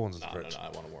 There's cold ones in the No, fridge. I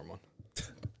want a warm one.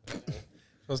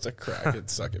 Supposed to crack it,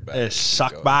 suck it back. Hey,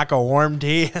 suck back a warm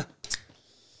tea.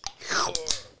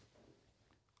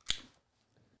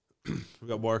 We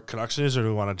got more Canucks news, or do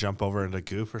we want to jump over into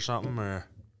Goof or something? Or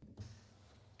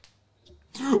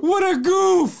What a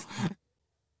goof!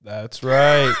 That's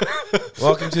right.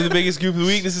 Welcome to the biggest goof of the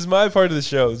week. This is my part of the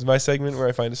show. This is my segment where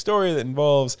I find a story that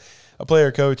involves a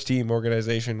player, coach, team,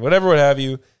 organization, whatever, what have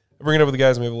you. I bring it up with the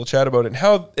guys and we have a little chat about it.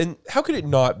 And how could it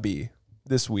not be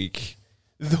this week?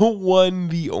 The one,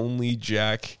 the only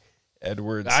Jack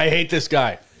Edwards. I hate this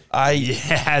guy.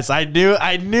 yes, I knew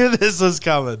this was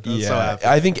coming. I'm so happy.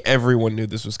 I think everyone knew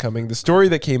this was coming. The story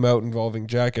that came out involving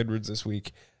Jack Edwards this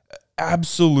week,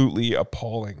 absolutely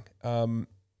appalling.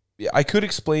 I could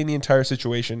explain the entire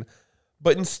situation,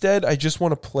 but instead I just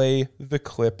want to play the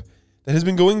clip that has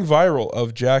been going viral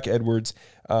of Jack Edwards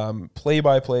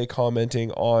play-by-play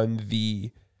commenting on the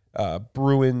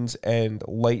Bruins and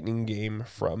Lightning game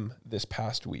from this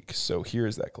past week. So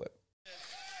here's that clip.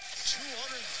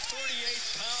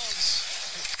 238 pounds.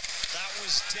 That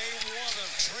was day one of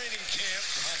training camp.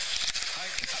 I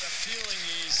got a feeling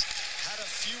he's had a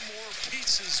few more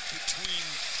pieces between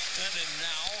then and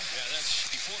now. Yeah, that's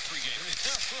before pregame.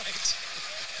 Yeah, right.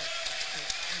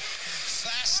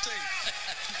 Fasting.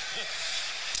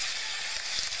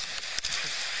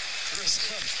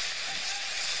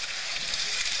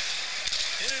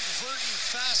 Inadvertent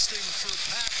fasting for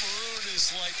Pat Maroon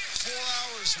is like 4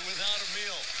 hours without a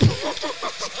meal.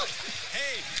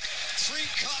 Hey, 3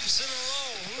 cups in a row.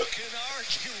 Who can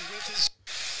argue with his...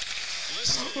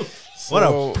 Listen. What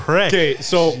a prick. Okay,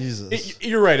 so Jesus.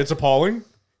 you're right. It's appalling.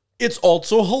 It's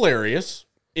also hilarious.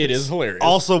 It is hilarious.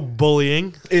 Also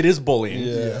bullying. It is bullying.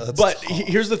 Yeah, that's But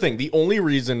here's the thing. The only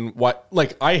reason why,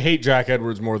 like, I hate Jack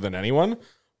Edwards more than anyone,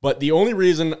 but the only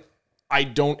reason I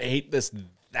don't hate this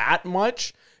that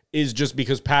much is just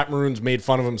because Pat Maroon's made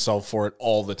fun of himself for it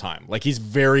all the time. Like, he's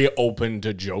very open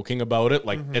to joking about it.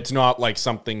 Like, it's not like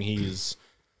something he's,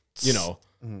 you know.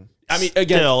 I mean,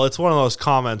 again, Still, it's one of those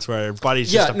comments where your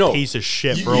buddy's just a piece of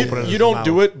shit for opening his you don't mouth.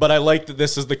 do it, but I like that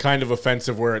this is the kind of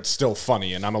offensive where it's still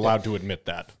funny, and I'm allowed to admit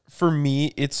that. For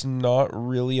me, it's not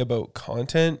really about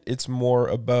content. It's more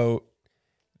about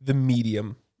the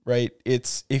medium, right?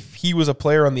 It's if he was a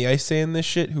player on the ice saying this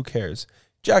shit, who cares?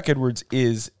 Jack Edwards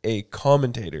is a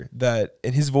commentator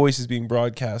and his voice is being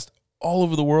broadcast all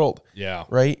over the world. Yeah.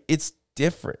 Right? It's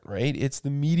different, right? It's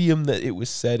the medium that it was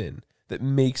said in that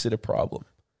makes it a problem.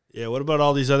 Yeah, what about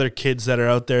all these other kids that are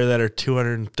out there that are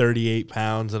 238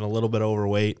 pounds and a little bit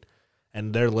overweight,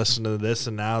 and they're listening to this,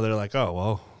 and now they're like, oh,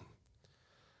 well,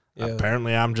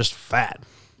 apparently I'm just fat.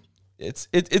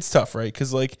 It's tough, right?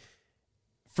 Because, like,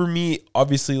 for me,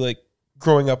 obviously, like,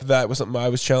 growing up, that was something I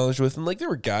was challenged with. And, like, there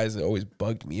were guys that always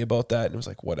bugged me about that. And it was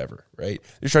like, whatever, right?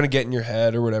 They're trying to get in your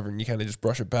head or whatever, and you kind of just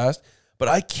brush it past. But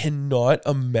I cannot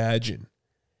imagine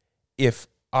if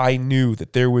I knew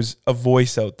that there was a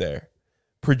voice out there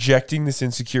projecting this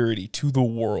insecurity to the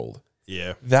world.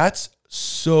 Yeah. That's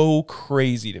so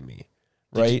crazy to me,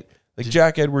 right?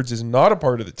 Jack Edwards is not a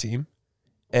part of the team,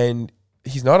 and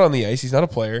he's not on the ice. He's not a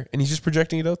player, and he's just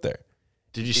projecting it out there.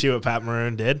 Did you see what Pat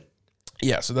Maroon did?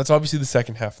 Yeah, so that's obviously the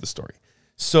second half of the story.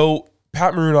 So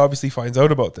Pat Maroon obviously finds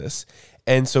out about this,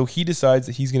 and so he decides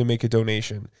that he's going to make a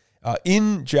donation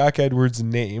in Jack Edwards'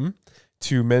 name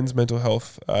to men's mental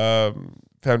health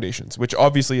foundations, which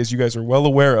obviously, as you guys are well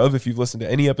aware of, if you've listened to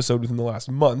any episode within the last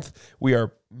month, we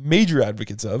are major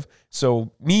advocates of.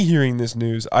 So me hearing this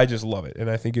news, I just love it, and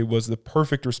I think it was the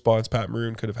perfect response Pat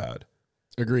Maroon could have had.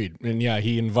 Agreed. And yeah,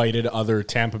 he invited other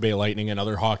Tampa Bay Lightning and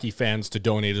other hockey fans to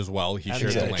donate as well. He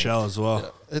shared the link. NHL as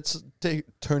well. Yeah, it's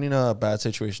turning a bad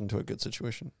situation to a good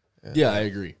situation. Yeah, I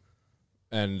agree.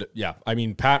 And yeah, I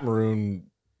mean, Pat Maroon,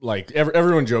 like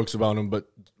everyone jokes about him, but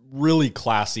really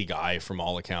classy guy from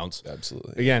all accounts.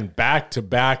 Absolutely. Again, back to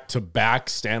back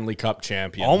Stanley Cup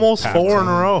champion. Almost Pat 4 in a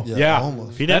Maroon. row. Yeah.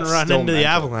 almost. If he didn't That's run still into the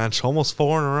mental. Avalanche, almost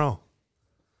 4 in a row.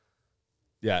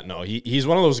 Yeah, no, he's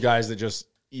one of those guys that just,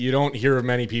 you don't hear of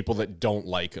many people that don't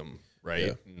like him,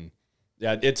 right?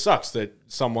 Yeah, it sucks that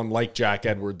someone like Jack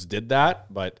Edwards did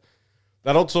that, but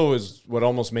that also is what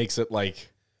almost makes it like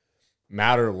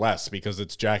matter less because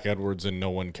it's Jack Edwards and no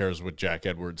one cares what Jack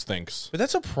Edwards thinks. But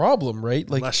that's a problem, right?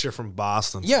 Like, Unless you're from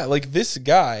Boston. yeah, like this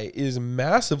guy is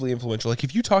massively influential. Like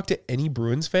if you talk to any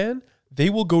Bruins fan, they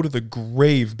will go to the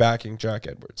grave backing Jack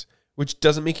Edwards, which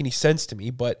doesn't make any sense to me,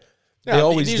 but Yeah, they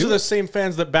always these do. are the same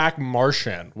fans that back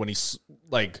Marchand when he's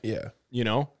like, Yeah. you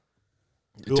know,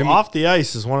 Who to me- off the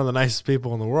ice is one of the nicest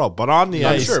people in the world, but on the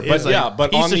I'm ice, sure, is but a yeah,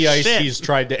 but piece on the of ice, shit. he's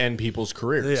tried to end people's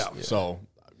careers. Yeah. So,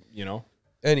 you know,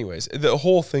 Anyways, the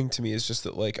whole thing to me is just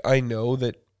that, like, I know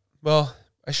that, well,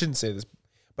 I shouldn't say this,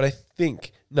 but I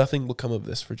think nothing will come of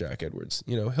this for Jack Edwards.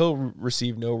 You know, he'll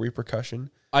receive no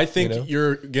repercussion. I think You know?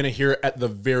 you're going to hear at the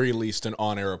very least an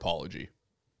on-air apology.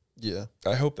 Yeah.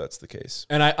 I hope that's the case.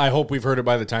 And I hope we've heard it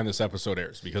by the time this episode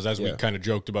airs, because as we Yeah. kind of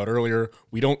joked about earlier,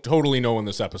 we don't totally know when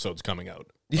this episode's coming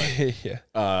out.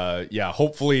 Yeah. Yeah,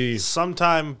 hopefully.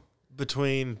 sometime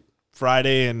between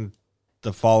Friday and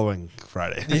the following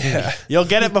Friday. Yeah. You'll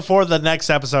get it before the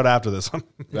next episode after this one.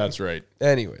 That's right.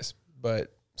 Anyways,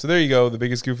 but so there you go. The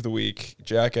biggest goof of the week.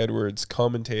 Jack Edwards,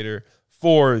 commentator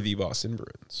for the Boston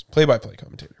Bruins. Play-by-play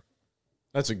commentator.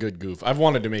 That's a good goof. I've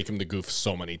wanted to make him the goof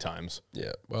so many times.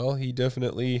 Yeah. Well, he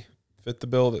definitely fit the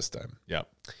bill this time. Yeah.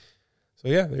 So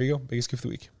yeah, there you go. Biggest goof of the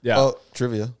week. Yeah. Oh,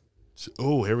 trivia.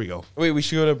 Oh, here we go. Wait, we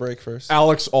should go to break first.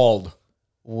 Alex Ald.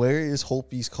 Where is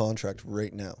Holtby's contract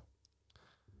right now?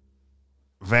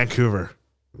 Vancouver.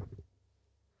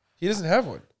 He doesn't have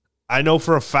one. I know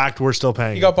for a fact we're still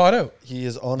paying. He got bought out. He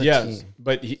is on a Yes, team.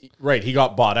 but he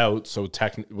got bought out. So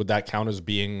would that count as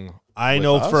being? I with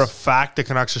know us? for a fact the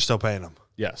Canucks are still paying him.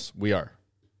 Yes, we are.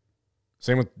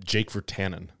 Same with Jake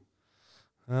Virtanen.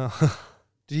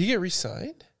 Did he get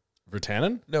re-signed?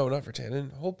 Virtanen? No, not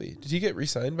Virtanen. Holtby. Did he get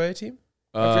re-signed by a team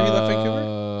after he left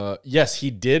Vancouver? Yes, he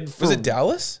did. Was it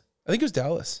Dallas? I think it was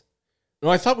Dallas. No,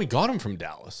 I thought we got him from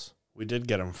Dallas. We did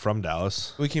get him from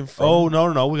Dallas. We came from. Oh,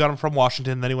 no. We got him from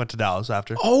Washington. Then he went to Dallas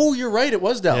after. Oh, you're right. It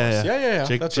was Dallas. Yeah.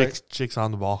 That's right. Jake's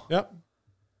on the ball. Yep.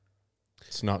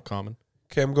 It's not common.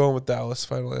 Okay, I'm going with Dallas.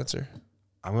 Final answer.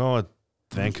 I'm going with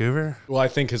Vancouver. Well, I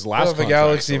think his I last. don't think contract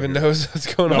Alex over even here. knows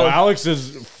what's going No, on. Alex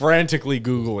is frantically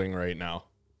Googling right now.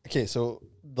 Okay, so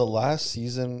the last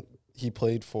season he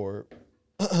played for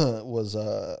was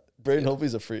Braden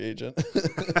Holtby's a free agent.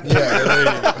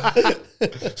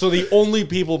 So the only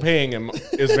people paying him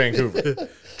is Vancouver.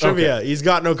 Trivia. He's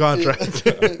got no contract.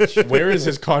 Where is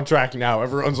his contract now?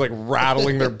 Everyone's like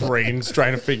rattling their brains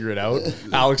trying to figure it out.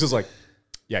 Alex is like,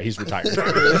 yeah, he's retired.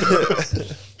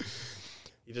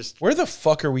 Where the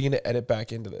fuck are we going to edit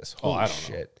back into this? Holy I don't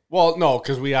know. shit. Well, no,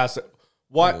 because we asked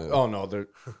what? Oh no, they're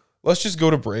Let's just go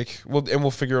to break.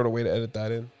 We'll figure out a way to edit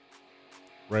that in.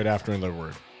 right after another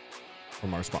word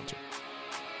from our sponsor.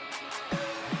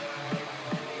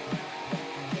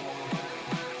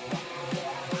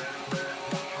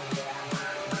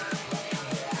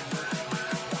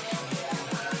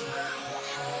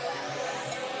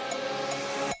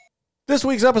 This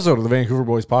week's episode of the Vancouver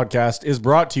Boys Podcast is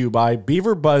brought to you by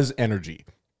Beaver Buzz Energy.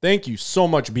 Thank you so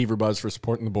much, Beaver Buzz, for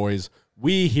supporting the boys.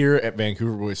 We here at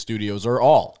Vancouver Boys Studios are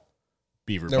all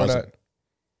Beaver No, we're Buzz. not.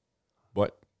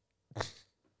 What?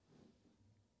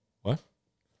 What? Did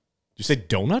you say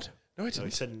donut? No, I So he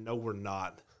didn't. said, no, we're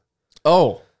not.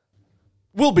 Oh.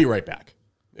 We'll be right back.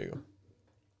 There you go.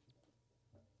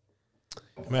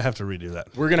 I might have to redo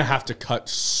that. We're going to have to cut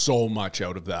so much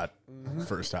out of that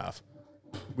first half.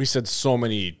 We said so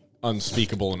many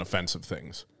unspeakable and offensive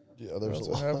things. Yeah, there's That's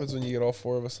a what lot. happens when you get all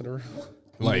four of us in a room.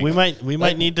 Like, we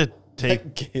might need to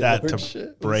take that Gaylord to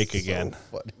shit break was again. So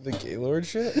funny. The Gaylord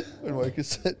shit? When Marcus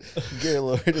said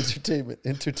Gaylord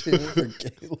Entertainment for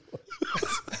Gaylord.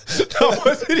 that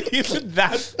wasn't even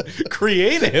that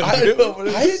creative. I know, but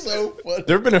it's so funny.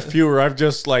 There have been a few where I've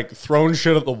just like thrown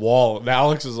shit at the wall, and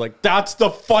Alex is like, "That's the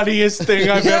funniest thing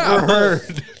I've ever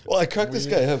heard." Well, I cracked this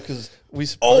guy up because we.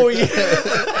 Oh sparked-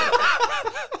 yeah.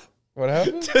 What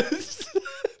happened?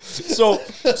 So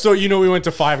we went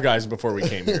to Five Guys before we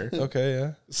came here. Okay,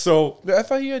 yeah. So I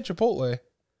thought you had Chipotle.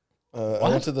 I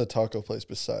went to the taco place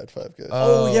beside Five Guys.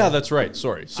 oh yeah, that's right.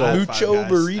 Sorry. So Lucho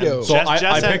Guys. burrito. And So Jess I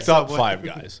had picked up Subway. Five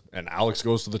Guys, and Alex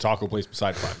goes to the taco place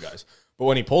beside Five Guys. But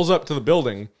when he pulls up to the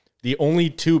building, the only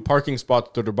two parking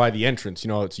spots that are by the entrance,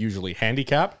 it's usually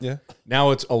handicap. Yeah.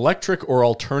 Now it's electric or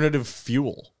alternative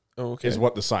fuel Oh, okay. is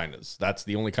what the sign is. That's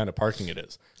the only kind of parking it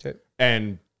is. Okay.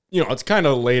 And, it's kind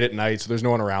of late at night, so there's no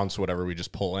one around, so whatever, we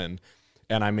just pull in.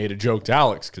 And I made a joke to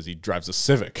Alex because he drives a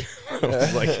Civic. I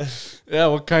was like, yeah,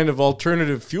 what kind of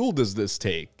alternative fuel does this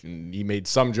take? And he made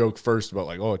some joke first about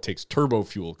it takes turbo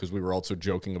fuel, because we were also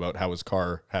joking about how his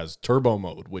car has turbo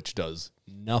mode, which does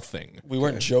nothing. We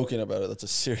weren't joking about it. That's a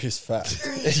serious fact.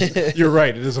 You're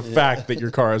right. It is a fact that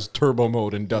your car has turbo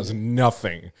mode and does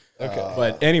nothing. Okay.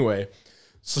 But anyway,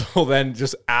 so then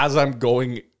just as I'm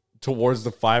going towards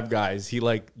the Five Guys, he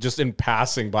just in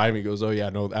passing by me goes, "Oh yeah,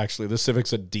 no, actually the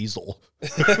Civic's a diesel."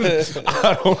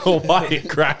 I don't know why it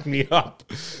cracked me up.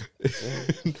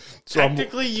 So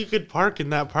Technically, you could park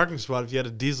in that parking spot if you had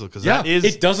a diesel, because yeah, that is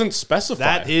it doesn't specify.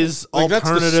 that is that's the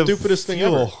alternative stupidest thing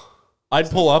fuel. ever. I'd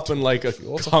pull up in like a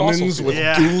It's a Cummins fossil with fuel.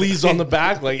 Yeah. dualies on the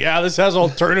back. This has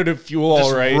alternative fuel,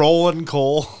 all right. Rolling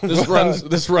coal. This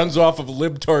runs off of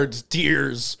libtards'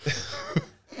 tears.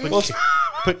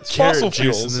 Put fossil carrot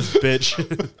juice in fuels. this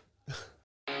bitch.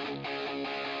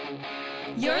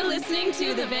 You're listening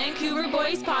to the Vancouver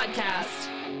Boys Podcast.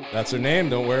 That's her name.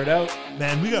 Don't wear it out.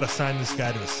 Man, we got to sign this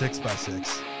guy to a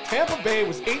 6x6. Tampa Bay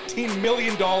was $18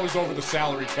 million over the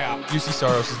salary cap. UC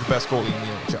Saros is the best goalie in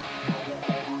the NHL.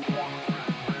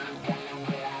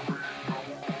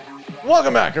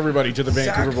 Welcome back, everybody, to the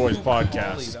Vancouver Boys Fucali,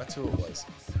 podcast. That's who it was.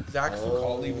 Zach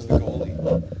Fucali was the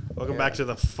goalie. Welcome back to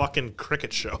the fucking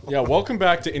cricket show. Yeah, welcome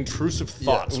back to Intrusive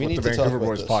Thoughts we with the need to talk Vancouver about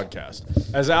Boys this.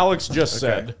 podcast. As Alex just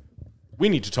said, we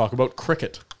need to talk about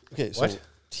cricket. Okay, so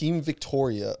Team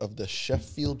Victoria of the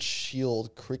Sheffield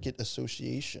Shield Cricket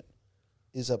Association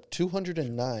is up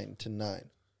 209-9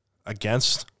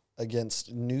 Against?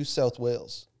 New South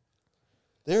Wales.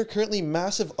 They are currently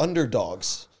massive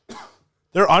underdogs.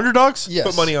 They're underdogs? Yes.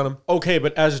 Put money on them. Okay,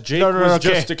 but as Jake No, was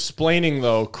okay. just explaining,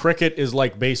 though, cricket is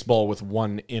like baseball with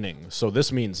one inning, so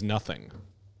this means nothing.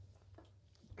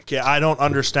 Okay, I don't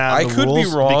understand I the could rules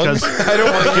be wrong. because I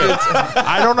don't want you to.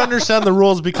 I don't understand the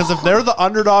rules because if they're the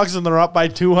underdogs and they're up by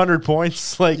 200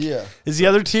 points, like, Yeah. is the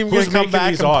other team going Who's to come making back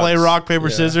these and play odds? rock, paper,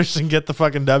 scissors and get the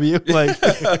fucking W? Like,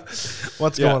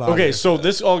 what's going on? Okay, here? so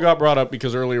this all got brought up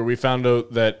because earlier we found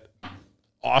out that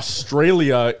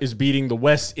Australia is beating the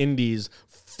West Indies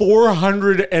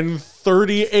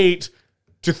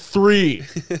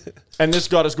 438-3. And this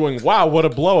got us going, wow, what a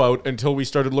blowout, until we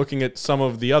started looking at some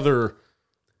of the other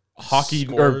hockey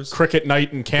Scores. or cricket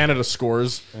night in Canada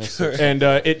scores. And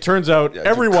it turns out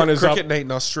everyone is cricket up. night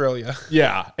in Australia.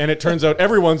 Yeah, and it turns out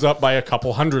everyone's up by a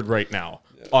couple hundred right now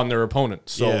on their opponent.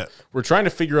 So Yeah. we're trying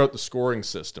to figure out the scoring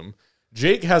system.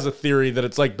 Jake has a theory that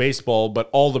it's like baseball, but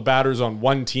all the batters on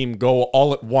one team go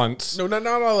all at once. No, not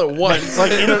all at once.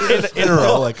 like in a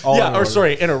row, like all in Yeah, or order.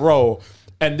 sorry, in a row,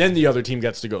 and then the other team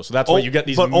gets to go. So that's why you get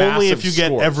these but massive only if you get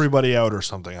scores. everybody out or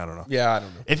something. I don't know. Yeah, I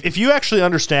don't know. If you actually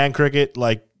understand cricket,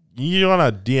 like, you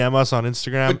want to DM us on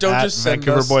Instagram But don't at just send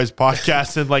Vancouver us- Boys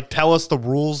Podcast and like tell us the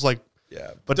rules, like.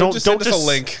 Yeah, But don't just send us a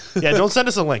link. Yeah, don't send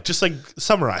us a link. Just like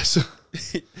summarize,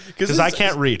 because I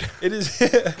can't read. It is.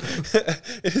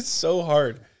 It is so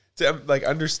hard to like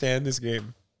understand this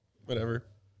game. Whatever.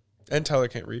 And Tyler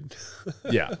can't read.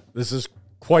 Yeah, this is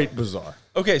quite bizarre.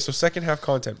 Okay, so second half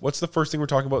content. What's the first thing we're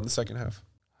talking about in the second half?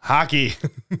 Hockey,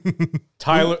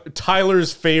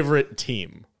 Tyler's favorite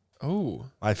team. Oh,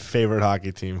 my favorite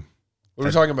hockey team. what are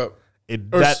we talking about?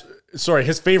 Sorry,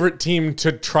 his favorite team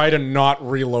to try to not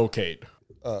relocate.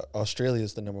 Australia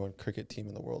is the number one cricket team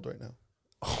in the world right now.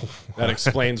 That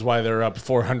explains why they're up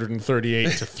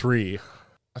 438-3.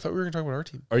 I thought we were going to talk about our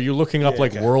team. Are you looking up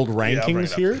like world rankings bring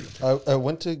it here? I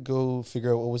went to go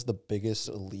figure out what was the biggest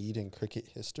lead in cricket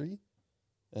history,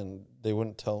 and they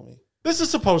wouldn't tell me. This is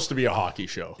supposed to be a hockey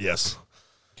show. Yes.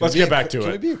 Let's get back to Can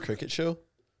it. it be a cricket show?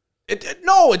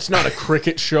 No, it's not a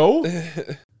cricket show.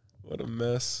 What a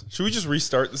mess. Should we just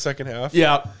restart the second half?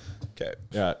 Yeah. Okay.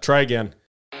 Yeah. Try again.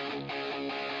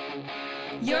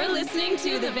 You're listening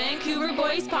to the Vancouver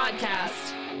Boys Podcast.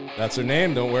 That's her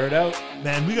name. Don't wear it out.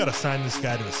 Man, we got to sign this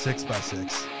guy to a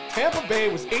 6x6. Tampa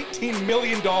Bay was $18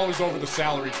 million over the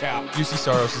salary cap. UC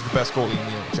Saros is the best goalie in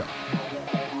the NHL.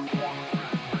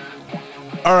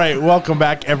 All right, welcome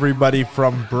back, everybody,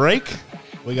 from break.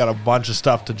 We got a bunch of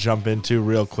stuff to jump into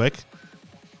real quick.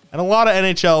 And a lot of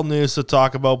NHL news to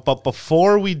talk about. But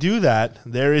before we do that,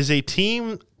 there is a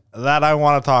team that I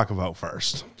want to talk about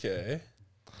first. Okay.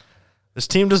 This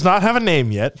team does not have a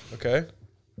name yet. Okay.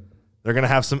 They're going to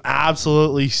have some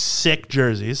absolutely sick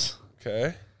jerseys.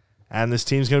 Okay. And this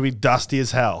team's going to be dusty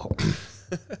as hell.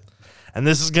 And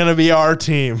this is going to be our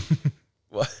team.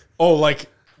 What? Oh, like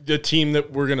the team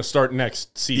that we're going to start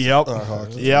next season. Yep.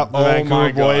 Yep. The Oh Vancouver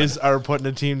my God. Boys are putting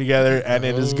a team together, and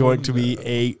it is going to be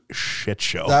a shit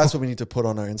show. That's what we need to put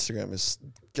on our Instagram is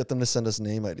get them to send us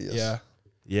name ideas. Yeah.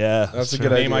 Yeah. That's a sure.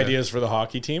 good Name idea. ideas for the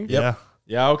hockey team? Yeah.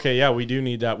 Yeah, okay, yeah, we do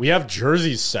need that. We have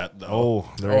jerseys set, though.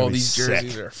 Oh, they're gonna Oh, be these sick.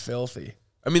 jerseys are filthy.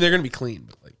 I mean, they're going to be clean,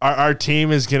 but like, Our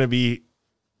team is going to be.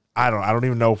 I don't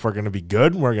even know if we're going to be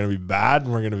good. We're going to be bad.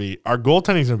 We're going to be. Our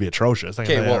goaltending is going to be atrocious. I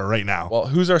can tell you that right now. Well,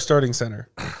 who's our starting center?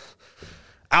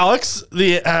 Alex,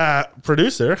 the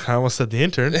producer, I almost said the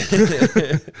intern.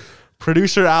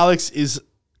 Producer Alex is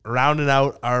rounding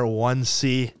out our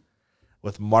 1C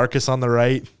with Marcus on the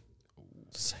right.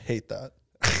 Just hate that.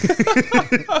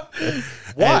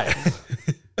 Why?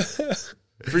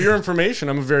 For your information,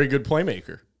 I'm a very good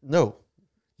playmaker. No.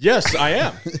 Yes, I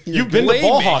am. You've been to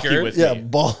ball hockey with Yeah, me.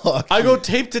 ball hockey. I go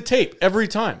tape to tape every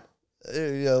time.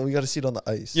 Yeah, we got to see it on the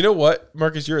ice. You know what,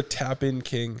 Marcus? You're a tap-in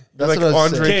king. You're That's like what I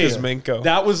was Andre saying. Kuzmenko.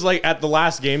 That was like at the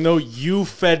last game, though. You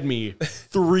fed me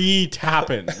 3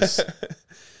 tap-ins.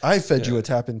 I fed you a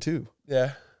tap in too.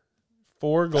 Yeah.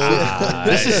 4 goals.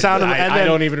 This is sounding. and I then,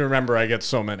 don't even remember. I get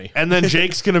so many. and then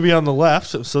Jake's going to be on the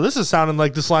left. So this is sounding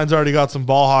like this line's already got some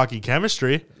ball hockey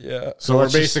chemistry. Yeah. So we're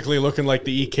let's just- basically looking like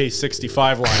the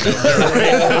EK65 line.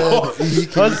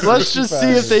 Let's just see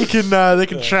if they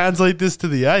can translate this to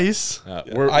the ice.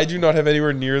 I do not have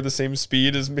anywhere near the same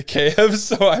speed as Mikheyev,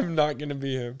 so I'm not going to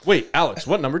be him. Wait, Alex,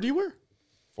 what number do you wear?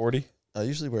 40. I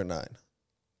usually wear 9,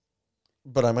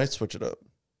 but I might switch it up.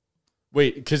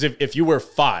 Wait, because if you wear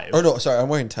 5, Oh no, sorry, I'm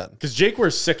wearing 10. because Jake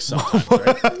wears 6 sometimes,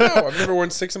 right? No, I've never worn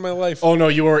 6 in my life. Oh no,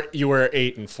 you wear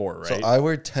 8 and 4, right? So I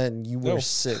wear 10, you wear No.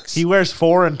 6. He wears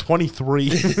 4 and 23.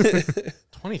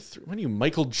 23. When are you,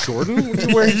 Michael Jordan? When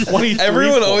you wearing 23?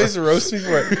 Everyone always roasts me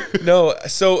for it. No,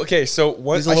 so okay, so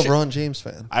what? He's a LeBron James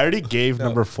fan. I already gave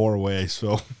number 4 away,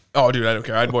 so Oh, dude, I don't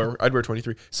care. I'd wear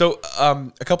 23. So,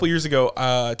 a couple years ago,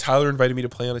 Tyler invited me to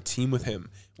play on a team with him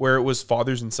where it was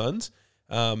fathers and sons,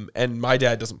 and my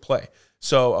dad doesn't play.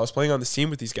 So I was playing on this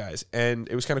team with these guys, and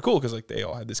it was kind of cool because like they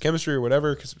all had this chemistry or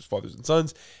whatever because it was fathers and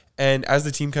sons. And as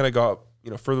the team kind of got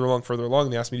further along,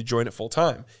 they asked me to join it full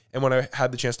time. And when I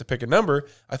had the chance to pick a number,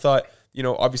 I thought,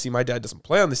 obviously my dad doesn't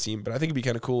play on this team, but I think it'd be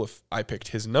kind of cool if I picked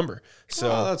his number. So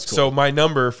that's cool. So my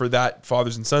number for that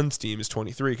fathers and sons team is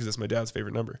 23 because that's my dad's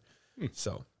favorite number.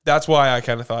 So that's why I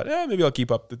kind of thought, maybe I'll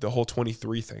keep up the whole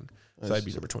 23 thing. So I'd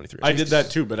be number 23. I did that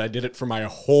too, but I did it for my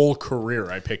whole career.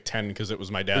 I picked 10 because it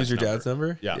was my dad's Is your dad's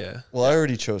number? Yeah. Well, I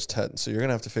already chose 10, so you're going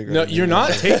to have to figure No, out. you're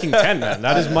not taking 10, man.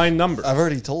 That is my number. I've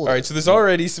already told All right, so there's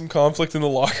already some conflict in the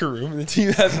locker room. The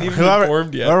team hasn't even been whoever,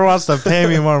 formed yet. whoever wants to pay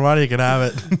me more money can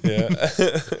have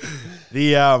it.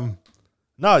 Yeah.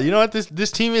 No, you know what?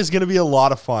 This team is going to be a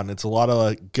lot of fun. It's a lot of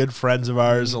like, good friends of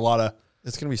ours, a lot of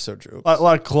jokes. a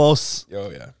lot of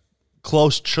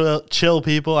close, chill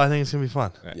people. I think it's going to be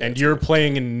fun. And you're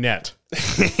playing in net.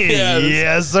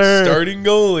 Yes, sir. Starting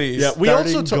goalies. Yeah,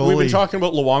 we've been talking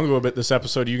about Luongo a bit this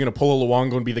episode. Are you going to pull a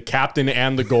Luongo and be the captain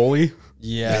and the goalie?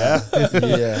 Yeah.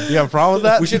 You have a problem with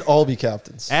that? We should all be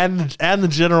captains. And the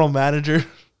general manager.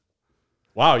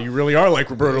 Wow, you really are like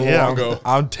Roberto Luongo.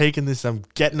 I'm taking this. I'm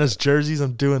getting us jerseys.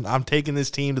 I'm taking this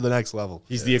team to the next level.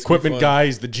 He's the equipment guy.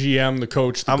 He's the GM, the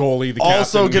coach, the goalie, the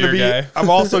also captain. gonna be. guy. I'm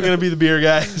also going to be the beer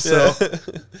guy. So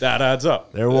That adds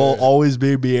up. there will always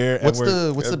be beer. What's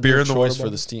the beer beer of in the water choice for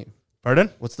bottle? this team? Pardon?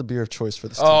 What's the beer of choice for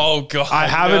this team? Oh god. I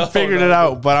haven't figured it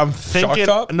out, but I'm thinking.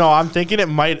 Top? No, I'm thinking it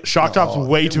might. Shock Top's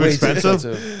way too expensive.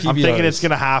 I'm PBRs. thinking it's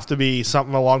going to have to be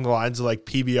something along the lines of like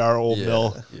PBR Old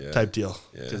Mill Yeah. type deal.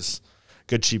 Just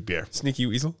good cheap beer. Sneaky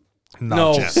Weasel.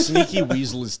 No, Jeff. Sneaky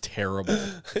Weasel is terrible.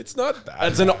 It's not bad.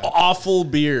 That's an awful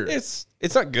beer. It's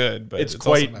not good, but It's also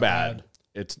quite not bad.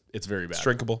 It's very bad. It's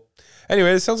drinkable.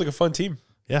 Anyway, it sounds like a fun team.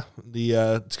 Yeah,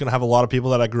 it's going to have a lot of people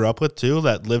that I grew up with too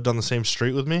that lived on the same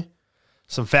street with me.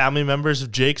 Some family members of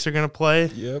Jake's are going to play.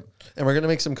 Yep. And we're going to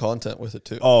make some content with it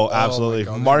too. Oh, absolutely.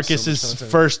 God, there's Marcus's so much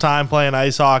content. first time playing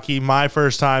ice hockey, my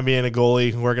first time being a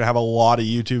goalie. We're going to have a lot of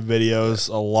YouTube videos,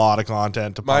 a lot of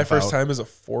content to My pump first out. time as a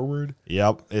forward.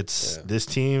 Yep, this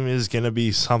team is going to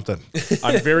be something.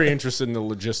 I'm very interested in the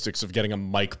logistics of getting a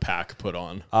mic pack put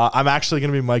on. I'm actually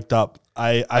going to be mic'd up.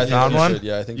 I think found you one. should.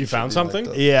 Yeah, I think You should found be something?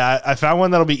 mic'd up. Yeah, I found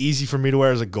one that'll be easy for me to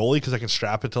wear as a goalie because I can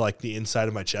strap it to like the inside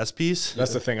of my chest piece.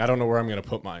 That's the thing. I don't know where I'm going to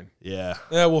put mine. Yeah,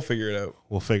 Yeah, we'll figure it out.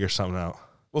 we'll figure something out.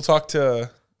 We'll talk to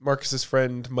Marcus's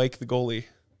friend Mike the goalie.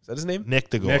 Is that his name? Nick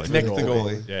the goalie. Nick the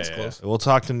goalie. Yeah, That's yeah, close. We'll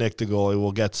talk to Nick the goalie.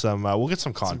 We'll get some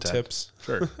Some content. tips.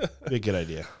 Sure. Be a good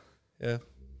idea. Yeah.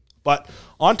 But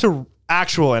on to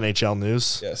actual NHL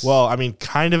news. Yes. Well, I mean,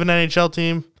 kind of an NHL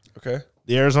team. Okay.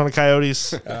 The Arizona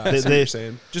Coyotes. I see what you're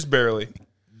saying. Just barely.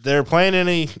 They're playing in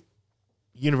a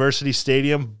university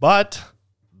stadium, but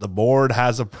the board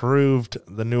has approved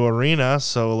the new arena.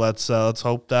 So let's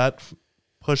hope that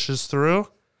pushes through.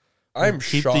 I'm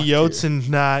Keep shocked the Yotes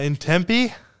here. in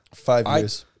Tempe. 5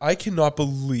 years. I cannot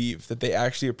believe that they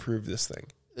actually approved this thing.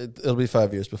 It'll be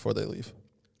 5 years before they leave.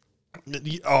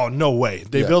 Oh, no way.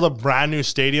 They Yeah. build a brand new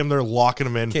stadium. They're locking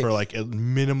them in Okay. for like a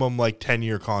minimum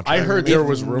 10-year contract. I heard there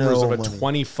was no rumors of a money.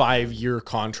 25-year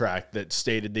contract that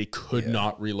stated they could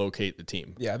not relocate the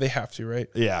team. Yeah, they have to, right?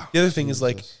 Yeah. The other thing is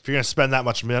like, If you're going to spend that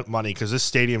much money, because this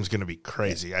stadium's going to be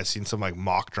crazy. I've seen some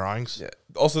mock drawings. yeah.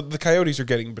 Also, the Coyotes are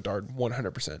getting Bedard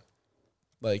 100%.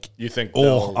 Like, You think? Oh,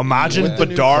 they'll- imagine With the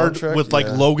new Bedard contract, with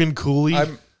yeah. Logan Cooley.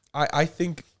 I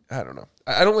think, I don't know.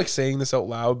 I don't like saying this out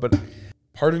loud, but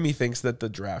part of me thinks that the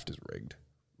draft is rigged.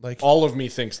 Like, all of me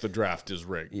thinks the draft is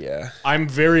rigged. yeah. I'm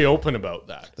very open about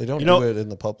that. They don't You know, do it in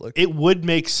the public. It would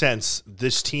make sense.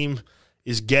 This team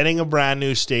is getting a brand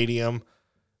new stadium.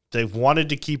 They've wanted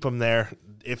to keep him there.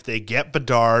 If they get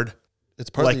Bedard, It's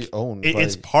partly owned.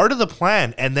 it's part of the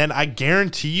plan. And then I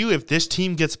guarantee you, if this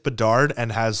team gets Bedard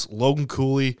and has Logan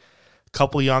Cooley, a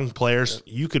couple young players,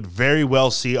 you could very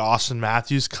well see Austin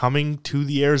Matthews coming to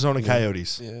the Arizona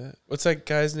Coyotes. Yeah. What's that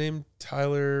guy's name?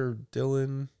 Tyler or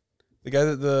Dylan? The guy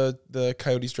that the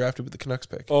Coyotes drafted with the Canucks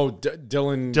pick. Oh,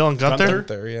 Dylan Gunther?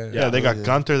 There, yeah. Yeah, they got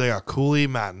Gunther, they got Cooley.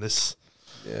 Man, this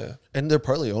Yeah. and they're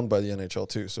partly owned by the NHL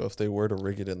too. So if they were to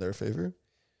rig it in their favor,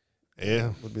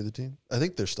 yeah, would be the team. I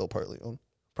think they're still partly owned.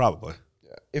 probably.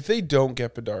 Yeah. If they don't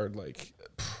get Bedard, like,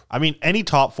 I mean, any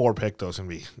top 4 pick though is gonna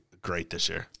be great this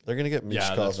year. They're gonna get Yeah,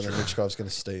 Michkov, that's and then true. Michkov's gonna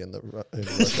stay in the. In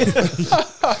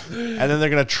Russia. And then they're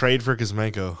gonna trade for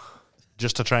Kuzmenko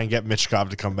just to try and get Michkov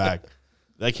to come back.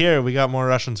 Like, here, we got more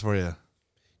Russians for you.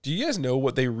 Do you guys know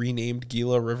what they renamed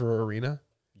Gila River Arena?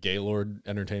 Gaylord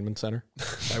Entertainment Center.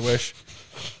 I wish.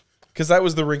 Because that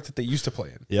was the rink that they used to play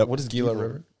in. Yep. What is Gila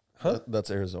River? Huh?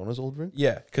 That's Arizona's old rink?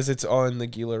 Yeah, because it's on the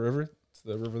Gila River. It's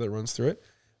the river that runs through it.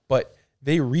 But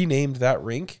they renamed that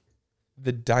rink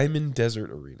the Diamond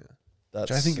Desert Arena. That's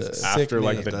Which I think is sick. sick After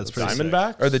like name. the That's pretty sick.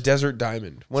 Diamondbacks? Or the Desert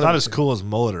Diamond. It's One not of as the two. cool as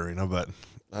Mullet Arena, but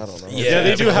I don't know. Yeah,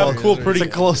 they do have cool, pretty. it's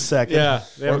a close second. Yeah,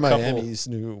 they Or have a couple. Miami's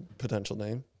new potential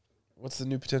name, What's the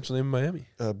new potential name of Miami?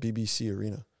 BBC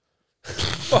Arena.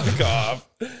 Fuck off.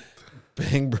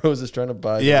 Bang Bros is trying to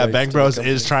buy. the Yeah, rights Bang to the Bros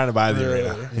company. is trying to buy the Really?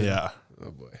 arena. Yeah.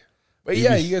 Oh, boy. But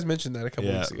yeah, you guys mentioned that a couple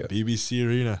Yeah, weeks ago. BBC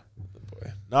Arena.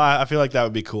 Boy. No, I feel like that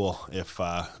would be cool if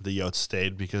the Yotes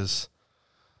stayed because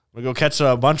we'll go catch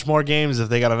a bunch more games if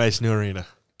they got a nice new arena.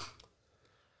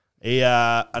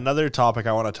 Another topic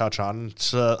I want to touch on,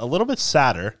 it's a little bit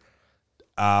sadder.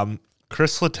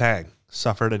 Chris Letang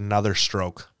suffered another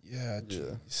stroke. Yeah,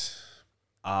 jeez.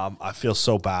 I feel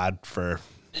so bad for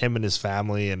him and his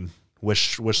family and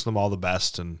wish them all the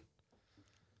best and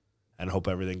hope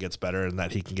everything gets better and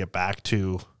that he can get back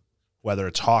to whether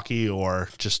it's hockey or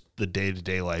just the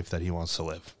day-to-day life that he wants to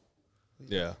live.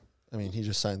 Yeah. I mean, he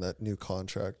just signed that new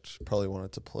contract. Probably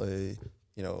wanted to play,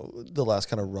 the last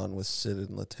kind of run with Sid and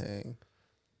Letang.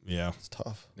 Yeah. It's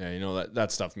tough. Yeah,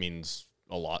 that stuff means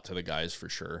a lot to the guys for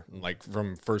sure. And like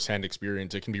from firsthand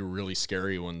experience, it can be really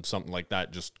scary when something like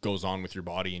that just goes on with your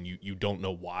body and you don't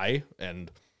know why.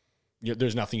 And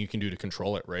there's nothing you can do to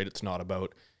control it, right? It's not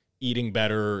about eating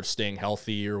better or staying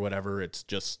healthy or whatever. It's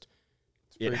just,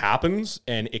 it happens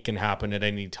and it can happen at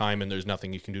any time and there's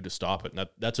nothing you can do to stop it. And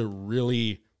that's a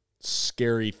really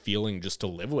scary feeling just to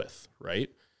live with, right?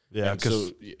 Yeah. And so,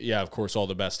 yeah, of course, all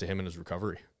the best to him in his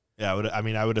recovery. Yeah,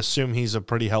 I would assume he's a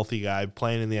pretty healthy guy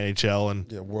playing in the NHL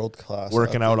and World class.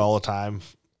 working out all the time.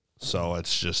 So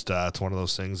it's just it's one of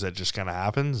those things that just kind of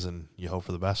happens and you hope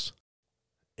for the best.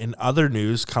 In other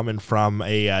news coming from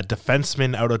a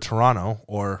defenseman out of Toronto,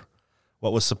 or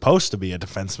what was supposed to be a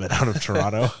defenseman out of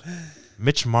Toronto,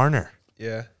 Mitch Marner,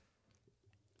 Yeah.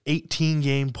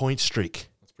 18-game point streak.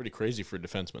 That's pretty crazy for a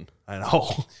defenseman. I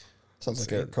know. Sounds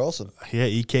like Eric Carlson. Yeah,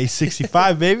 EK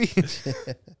 65, baby.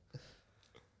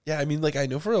 Yeah, I mean, like, I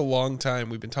know for a long time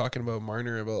we've been talking about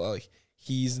Marner, about, like,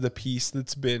 he's the piece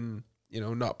that's been,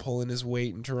 not pulling his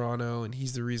weight in Toronto, and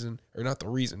he's the reason, or not the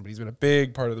reason, but he's been a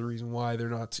big part of the reason why they're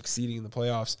not succeeding in the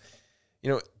playoffs.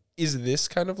 Is this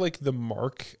kind of, like, the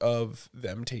mark of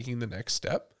them taking the next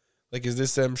step? Like, is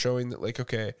this them showing that, like,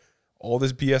 okay, all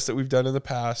this BS that we've done in the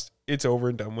past, it's over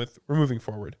and done with, we're moving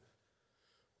forward?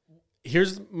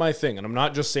 Here's my thing, and I'm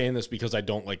not just saying this because I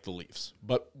don't like the Leafs,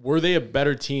 but were they a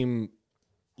better team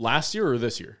last year or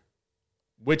this year?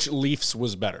 Which Leafs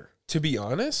was better? To be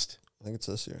honest, I think it's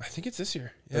this year. I think it's this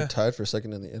year. Yeah. They're tied for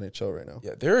second in the NHL right now.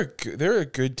 Yeah, they're a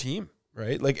good team,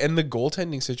 right? Like, and the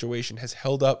goaltending situation has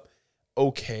held up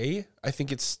okay. I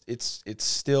think it's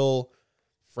still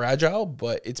fragile,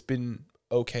 but it's been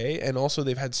okay. And also,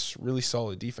 they've had really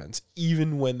solid defense,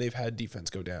 even when they've had defense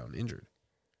go down injured.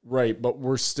 Right, but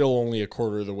we're still only a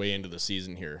quarter of the way into the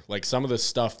season here. Like some of the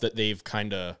stuff that they've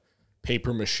kind of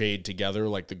paper-machéd together,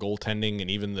 like the goaltending and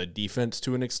even the defense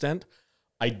to an extent,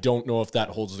 I don't know if that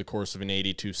holds the course of an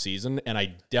 82 season, and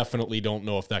I definitely don't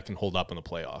know if that can hold up in the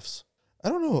playoffs. I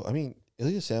don't know. I mean,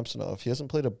 Ilya Samsonov, he hasn't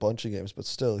played a bunch of games, but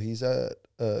still, he's at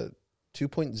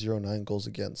 2.09 goals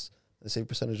against, a save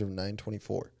percentage of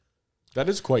 .924. That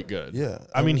is quite good. Yeah.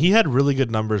 I mean, he had really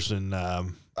good numbers in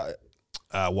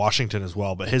Washington as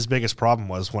well, but his biggest problem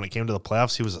was when it came to the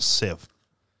playoffs, he was a sieve.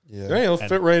 Yeah. Hey, he'll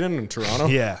fit right in Toronto.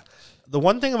 Yeah. The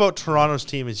one thing about Toronto's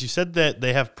team is you said that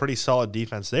they have pretty solid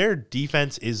defense. Their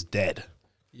defense is dead.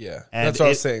 Yeah, And that's what I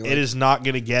was saying. It is not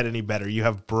going to get any better. You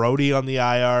have Brody on the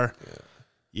IR. Yeah.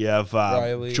 You have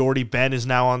Riley. Jordy Ben is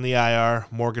now on the IR.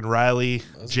 Morgan Riley,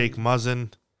 Jake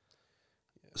Muzzin.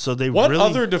 So they What really,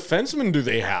 other defensemen do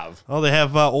they have? Oh, they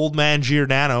have old man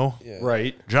Giordano. Yeah.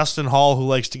 Right. Justin Hall, who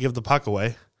likes to give the puck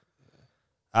away.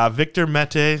 Victor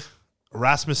Mete,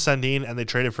 Rasmus Sandin, and they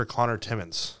traded for Connor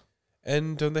Timmins.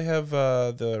 And don't they have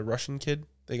the Russian kid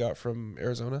they got from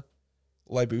Arizona,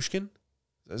 Lyubushkin?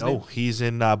 No, he's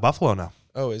in Buffalo now.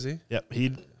 Oh, is he? Yep,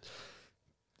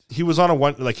 he was on a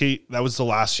one that was the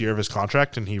last year of his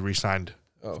contract, and he re-signed.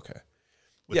 Oh, okay.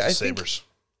 With Yeah, the I think- Sabres.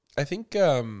 I think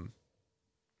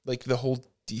like the whole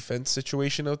defense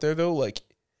situation out there though, like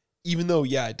even though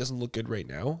it doesn't look good right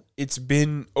now, it's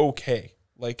been okay.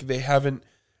 Like they haven't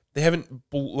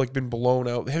like been blown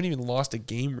out. They haven't even lost a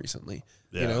game recently.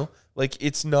 Yeah. Like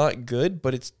it's not good,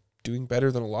 but it's doing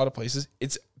better than a lot of places.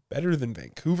 It's better than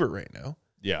Vancouver right now.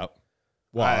 Yeah.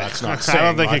 Well, that's not I saying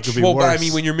don't think much. it could be Well, worse. but I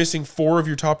mean, when you're missing 4 of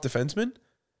your top defensemen,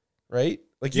 right?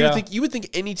 Like Yeah. you would think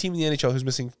any team in the NHL who's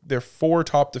missing their 4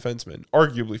 top defensemen,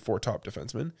 arguably 4 top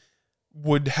defensemen,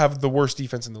 would have the worst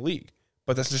defense in the league.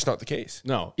 But that's just not the case.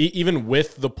 No, even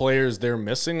with the players they're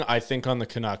missing, I think on the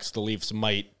Canucks, the Leafs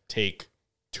might take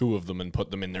 2 of them and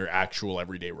put them in their actual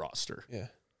everyday roster. Yeah.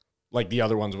 Like the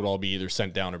other ones would all be either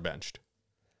sent down or benched.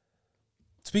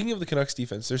 Speaking of the Canucks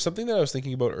defense, there's something that I was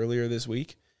thinking about earlier this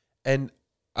week, and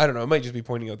I don't know, I might just be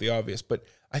pointing out the obvious, but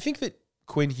I think that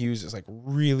Quinn Hughes is like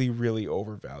really, really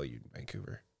overvalued in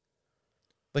Vancouver.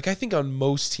 Like I think on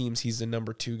most teams he's the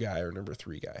number 2 guy or number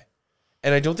 3 guy.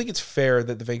 And I don't think it's fair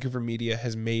that the Vancouver media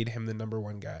has made him the number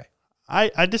 1 guy.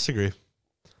 I disagree.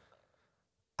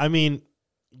 I mean,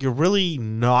 you're really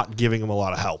not giving him a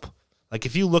lot of help. Like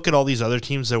if you look at all these other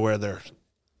teams that where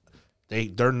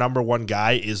their number 1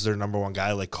 guy is their number 1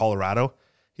 guy, like Colorado,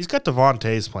 he's got Devon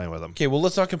Toews playing with him. Okay, well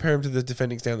let's not compare him to the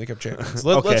defending Stanley Cup champions.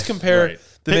 Okay, Let's compare right.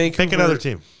 the Pick Vancouver another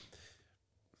team.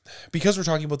 because we're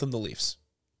talking about them, the Leafs.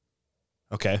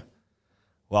 Okay.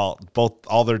 Well,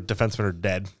 all their defensemen are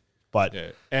dead, but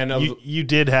Yeah. And you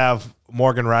did have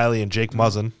Morgan Riley and Jake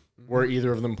Muzzin. were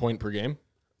either of them point per game?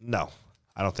 No,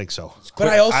 I don't think so. But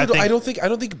I also think- I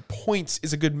don't think points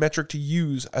is a good metric to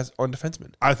use as on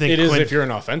defensemen. I think It is Quinn, if you're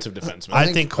an offensive defenseman.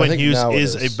 I think Quinn Hughes now it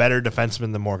is is. a better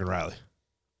defenseman than Morgan Riley.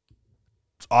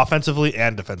 Offensively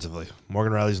and defensively.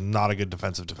 Morgan Riley's not a good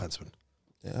defensive defenseman.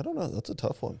 Yeah, I don't know. That's a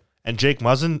tough one. And Jake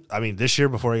Muzzin, I mean, this year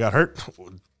before he got hurt,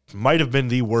 might have been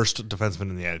the worst defenseman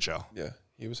in the NHL. Yeah,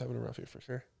 he was having a rough year for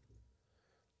sure.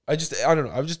 I don't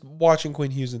know. I was just watching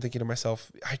Quinn Hughes and thinking to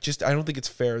myself, I don't think it's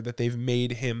fair that they've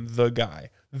made him the guy,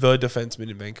 the defenseman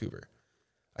in Vancouver.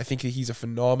 I think that he's a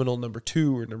phenomenal number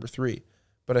 2 or number 3,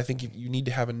 but I think you need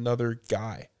to have another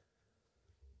guy.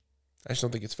 I just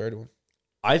don't think it's fair to him.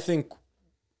 I think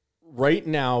right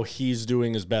now he's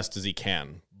doing as best as he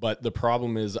can. But the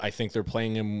problem is I think they're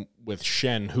playing him with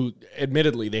Shen, who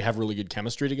admittedly they have really good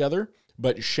chemistry together,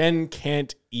 but Shen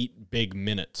can't eat big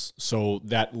minutes. So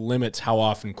that limits how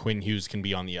often Quinn Hughes can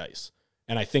be on the ice.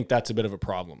 And I think that's a bit of a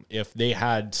problem. If they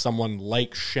had someone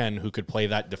like Shen who could play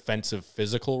that defensive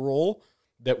physical role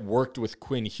that worked with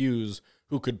Quinn Hughes,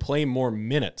 who could play more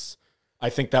minutes, I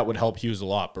think that would help Hughes a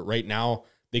lot. But right now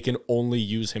they can only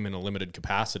use him in a limited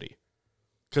capacity.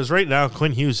 Because right now,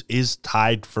 Quinn Hughes is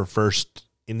tied for first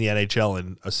in the NHL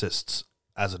in assists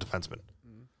as a defenseman.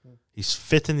 He's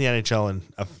 5th in the NHL in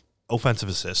offensive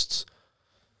assists.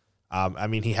 I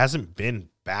mean, he hasn't been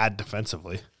bad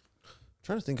defensively. I'm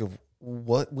trying to think of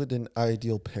what would an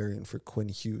ideal pairing for Quinn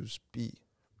Hughes be.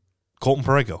 Colton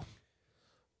Parayko.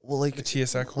 Well, like The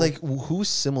TSA core. like who's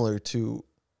similar to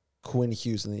Quinn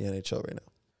Hughes in the NHL right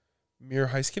now? Miro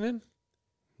Heiskanen?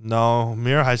 No,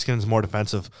 Miro Heiskanen's more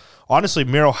defensive. Honestly,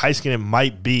 Miro Heiskanen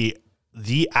might be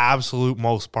the absolute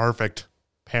most perfect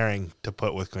pairing to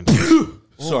put with Quinn Hughes.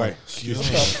 Sorry.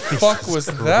 Fuck was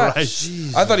that?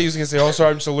 Christ. I thought he was going to say, oh,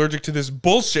 sorry, I'm just allergic to this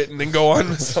bullshit, and then go on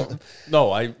with something.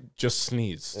 No, I just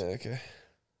sneezed. Okay.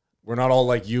 We're not all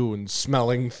like you and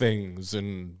smelling things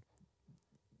and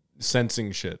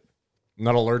sensing shit. I'm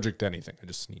not allergic to anything. I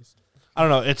just sneezed. I don't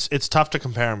know. It's tough to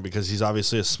compare him because he's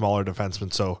obviously a smaller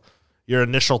defenseman. So your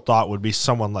initial thought would be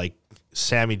someone like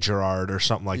Sammy Girard or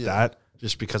something like that,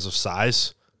 just because of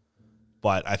size.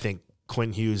 But I think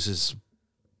Quinn Hughes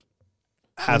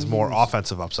has more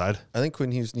offensive upside. I think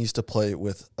Quinn Hughes needs to play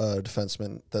with a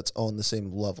defenseman that's on the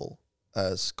same level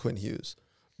as Quinn Hughes.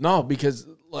 No, because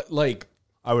like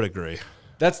I would agree.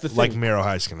 that's the thing. Like Miro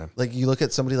Heiskanen. Like you look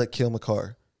at somebody like Cale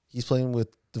Makar. He's playing with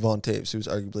Devon Toews, who's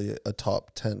arguably a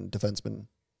top 10 defenseman.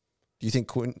 Do you think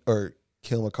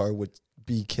Cale Makar would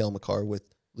be Cale Makar with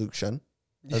Luke Shen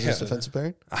as his defensive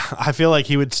pairing? I feel like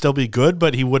he would still be good,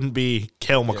 but he wouldn't be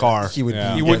Cale Makar. He would Yeah.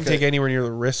 be He wouldn't like take anywhere near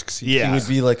the risks. he would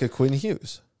be like a Quinn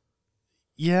Hughes.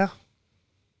 Yeah.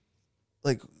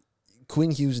 Like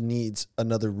Quinn Hughes needs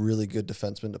another really good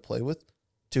defenseman to play with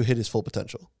to hit his full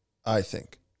potential, I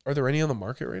think. Are there any on the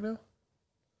market right now?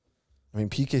 I mean,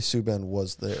 PK Subban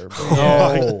was there. But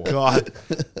Oh, my God.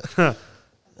 I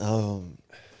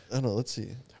don't know. Let's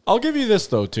see. I'll give you this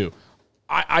though too.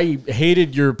 I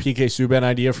hated your PK Subban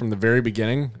idea from the very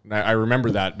beginning. I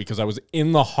remember that because I was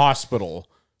in the hospital,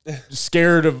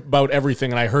 scared about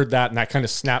everything, and I heard that, and that kind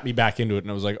of snapped me back into it.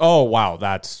 And I was like, "Oh wow,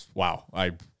 wow!"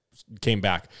 I came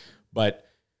back, but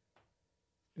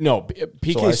no,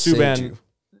 PK So I saved Subban. you.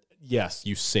 Yes,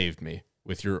 you saved me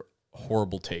with your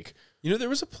horrible take. You know, there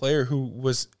was a player who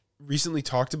was recently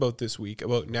talked about this week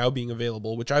about now being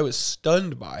available, which I was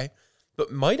stunned by,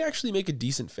 but might actually make a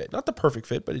decent fit. Not the perfect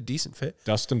fit, but a decent fit.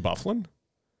 Dustin Byfuglien.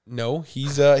 No,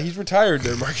 he's retired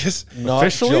there, Marcus. Not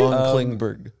Officially? John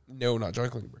Klingberg. No, not John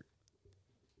Klingberg.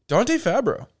 Dante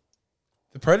Fabro.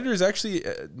 The Predators actually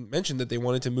mentioned that they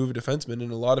wanted to move a defenseman,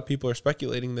 and a lot of people are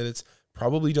speculating that it's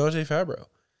probably Dante Fabro.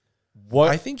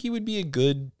 I think he would be a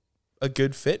good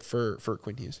fit for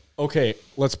Quinn Hughes. Okay,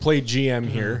 let's play GM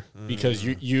here because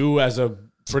you as a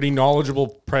pretty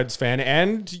knowledgeable Preds fan,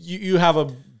 and you have a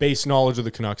base knowledge of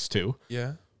the Canucks too.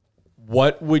 Yeah.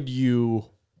 What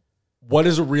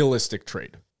is a realistic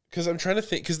trade? Because I'm trying to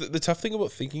think, because the tough thing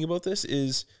about thinking about this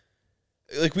is,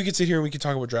 like, we could sit here and we could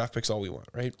talk about draft picks all we want,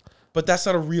 right? But that's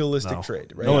not a realistic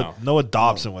trade, right? Noah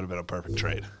Dobson would have been a perfect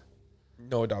trade.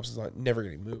 Noah Dobson's never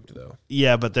getting moved, though.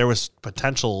 Yeah, but there was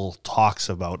potential talks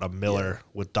about a Miller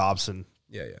with Dobson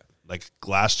Yeah. like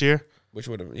last year. Which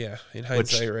would have, in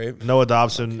hindsight, right? Noah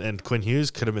Dobson and Quinn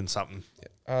Hughes could have been something.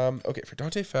 Yeah. Okay, for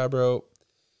Dante Fabro,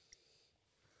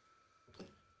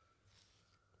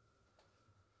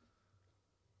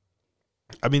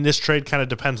 I mean, this trade kind of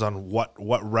depends on what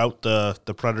route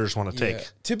the Predators want to take.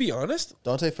 To be honest,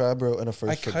 Dante Fabro and a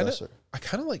first for Besser. I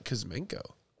kind of like Kuzmenko.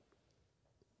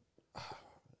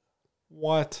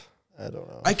 What? I don't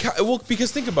know. Well,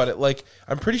 because think about it. Like,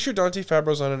 I'm pretty sure Dante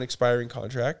Fabro's on an expiring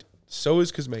contract. So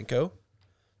is Kuzmenko.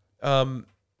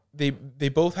 They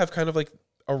both have kind of like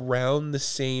around the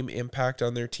same impact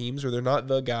on their teams, where they're not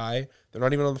the guy. They're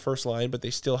not even on the first line, but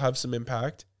they still have some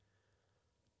impact.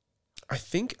 I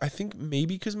think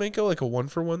maybe Kuzmenko, like a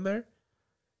 1-for-1 there.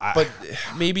 But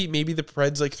maybe the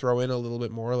Preds like throw in a little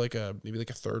bit more, like maybe a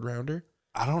third rounder.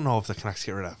 I don't know if the Canucks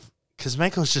get rid of.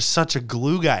 Kuzmenko's just such a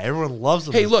glue guy. Everyone loves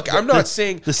him. Hey, look, I'm not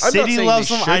saying the city loves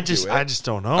him. I just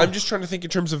don't know. I'm just trying to think in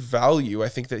terms of value. I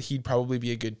think that he'd probably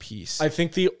be a good piece. I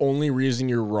think the only reason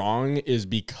you're wrong is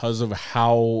because of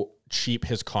how cheap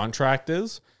his contract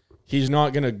is. He's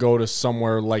not going to go to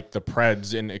somewhere like the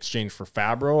Preds in exchange for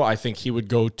Fabro. I think he would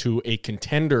go to a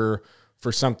contender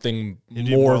for something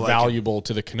more valuable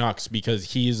to the Canucks,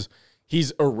 because he's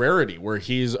a rarity, where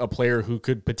he's a player who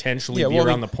could potentially be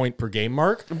around the point per game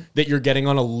mark that you're getting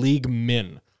on a league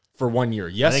min for 1 year.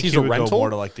 Yes, he's a rental. Go more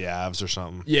to like the Avs or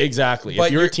something. Yeah, exactly. But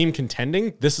if you're a team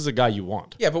contending, this is a guy you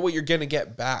want. Yeah, but what you're going to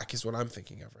get back is what I'm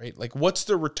thinking of, right? Like, what's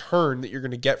the return that you're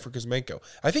going to get for Kuzmenko?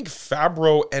 I think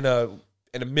Fabro and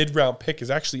a mid-round pick is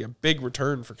actually a big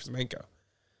return for Kuzmenko,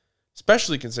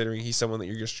 especially considering he's someone that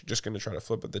you're just going to try to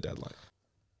flip at the deadline.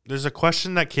 There's a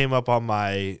question that came up on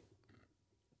my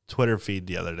Twitter feed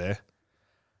the other day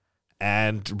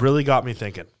and really got me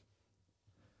thinking.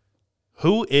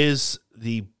 Who is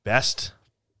the best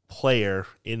player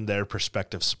in their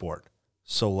respective sport?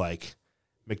 So, like,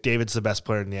 McDavid's the best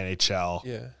player in the NHL.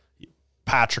 Yeah.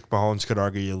 Patrick Mahomes could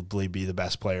arguably be the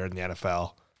best player in the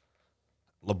NFL.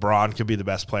 LeBron could be the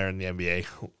best player in the NBA.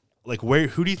 Like,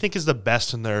 who do you think is the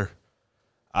best in their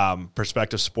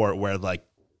respective sport, where, like,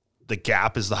 the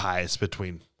gap is the highest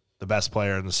between the best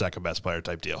player and the second best player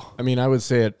type deal? I mean, I would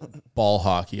say at ball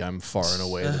hockey, I'm far and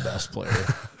away the best player.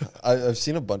 I've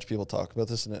seen a bunch of people talk about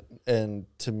this, and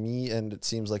to me, and it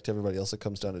seems like to everybody else, it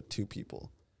comes down to two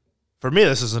people. For me,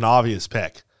 this is an obvious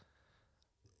pick.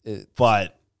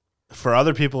 But for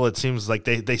other people, it seems like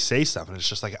they say stuff, and it's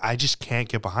just like, I just can't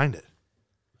get behind it.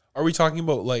 Are we talking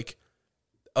about, like,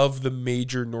 of the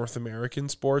major North American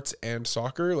sports and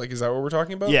soccer? Like, is that what we're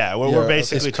talking about? Yeah, we're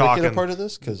basically is talking. cricket a part of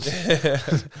this?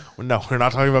 Because No, we're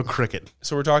not talking about cricket.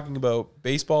 So we're talking about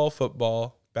baseball,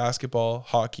 football, basketball,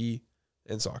 hockey,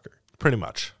 and soccer. Pretty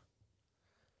much.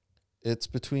 it's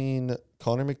between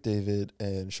Connor McDavid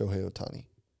and Shohei Ohtani.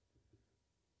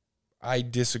 I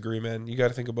disagree, man. You got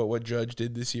to think about what Judge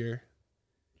did this year.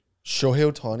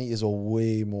 Shohei Ohtani is a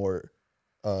way more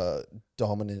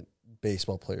dominant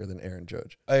baseball player than Aaron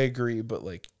Judge. I agree, but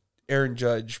like Aaron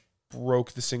Judge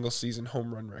broke the single season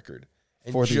home run record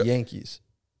For the Yankees.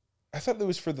 I thought that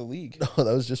was for the league. No,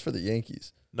 that was just for the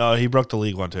Yankees. No, he broke the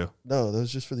league one too. No, that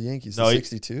was just for the Yankees. No, the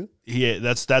 62?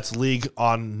 That's league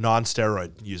on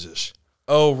non-steroid usage.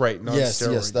 Oh, right. Yes,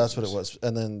 that's what it was.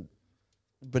 And then,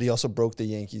 but he also broke the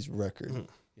Yankees record. Mm-hmm.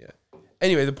 Yeah.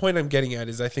 Anyway, the point I'm getting at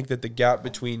is I think that the gap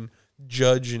between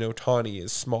Judge and Ohtani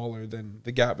is smaller than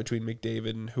the gap between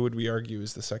McDavid and who would we argue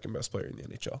is the second best player in the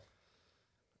NHL.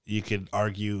 You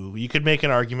could make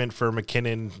an argument for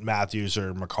McKinnon, Matthews,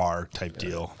 or Makar type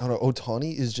deal. I don't know.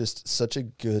 Ohtani is just such a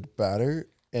good batter,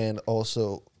 and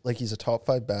also like he's a top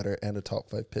 5 batter and a top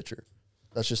 5 pitcher.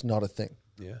 That's just not a thing.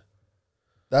 Yeah.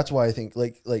 That's why I think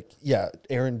yeah,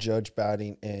 Aaron Judge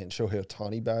batting and Shohei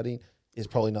Ohtani batting is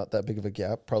probably not that big of a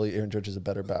gap. Probably Aaron Judge is a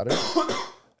better batter.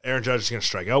 Aaron Judge is going to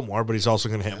strike out more, but he's also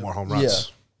going to hit more home runs.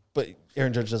 Yeah, but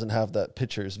Aaron Judge doesn't have that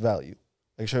pitcher's value.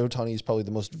 Like Shohei Ohtani is probably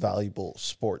the most valuable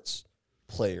sports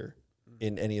player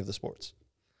in any of the sports.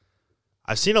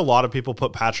 I've seen a lot of people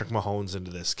put Patrick Mahomes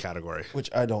into this category. Which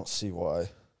I don't see why.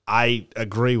 I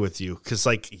agree with you because,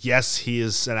 like, yes, he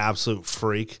is an absolute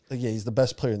freak. Like, yeah, he's the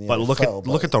best player in the But NFL.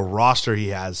 look at the roster he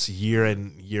has year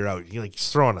in, year out. He's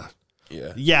throwing a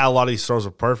Yeah. a lot of these throws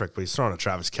are perfect, but he's throwing a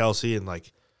Travis Kelce and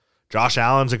like Josh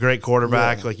Allen's a great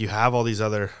quarterback. Yeah. Like you have all these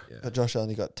other But Josh Allen,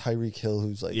 you got Tyreek Hill,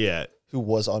 who's like who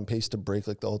was on pace to break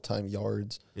like the all-time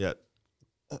yards. Yeah.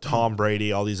 Tom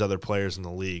Brady, all these other players in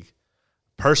the league.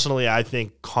 Personally, I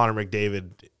think Connor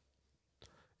McDavid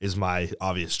is my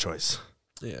obvious choice.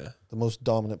 Yeah. The most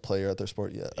dominant player at their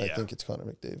sport yet. I think it's Connor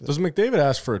McDavid. Does McDavid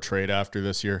ask for a trade after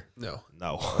this year? No.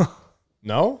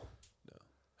 No?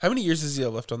 How many years does he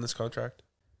have left on this contract?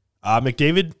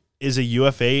 McDavid is a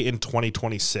UFA in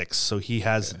 2026, so he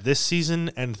has this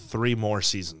season and 3 more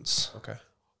seasons. Okay.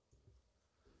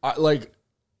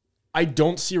 I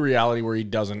don't see a reality where he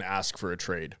doesn't ask for a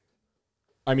trade.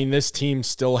 I mean, this team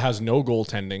still has no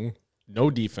goaltending, no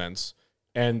defense,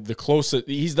 and the closest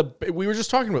we were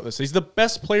just talking about this. He's the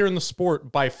best player in the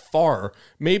sport by far,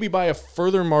 maybe by a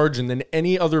further margin than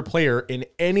any other player in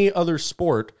any other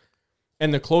sport.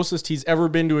 And the closest he's ever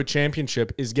been to a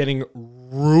championship is getting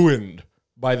ruined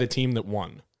by the team that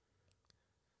won.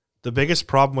 The biggest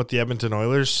problem with the Edmonton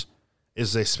Oilers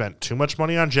is they spent too much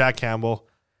money on Jack Campbell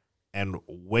and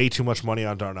way too much money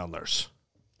on Darnell Nurse.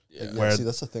 Yeah, see,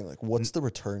 that's the thing. Like, what's the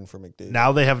return for McDavid?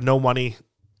 Now they have no money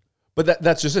But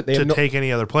that's just it. They to have no, take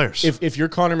any other players. if you're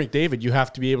Connor McDavid, you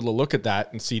have to be able to look at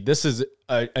that and see this is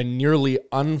a nearly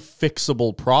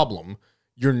unfixable problem.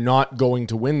 You're not going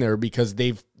to win there because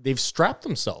they've strapped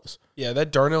themselves. Yeah,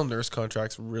 that Darnell Nurse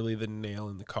contract's really the nail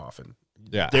in the coffin.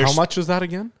 Yeah. There's- How much is that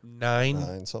again?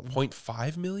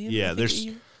 9.5 million? yeah, I think, a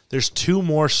year? there's 2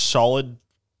 more solid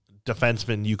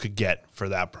defensemen you could get for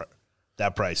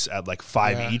that price at like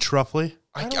 5 each roughly.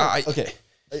 Okay,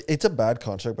 it's a bad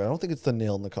contract, but I don't think it's the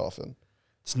nail in the coffin.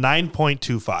 It's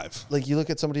 9.25. Like, you look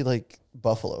at somebody like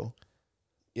Buffalo.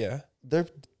 Yeah.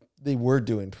 They were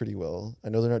doing pretty well. I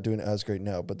know they're not doing as great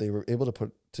now, but they were able to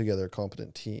put together a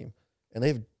competent team. And they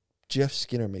have Jeff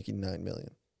Skinner making $9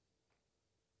 million.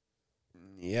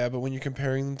 Yeah, but when you're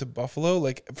comparing them to Buffalo,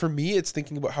 like, for me, it's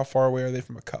thinking about how far away are they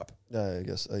from a cup, I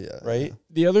guess, yeah. right?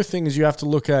 The other thing is you have to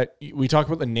look at, we talk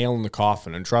about the nail in the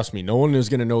coffin, and trust me, no one is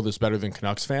going to know this better than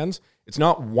Canucks fans. It's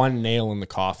not one nail in the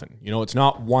coffin. You know, it's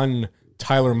not one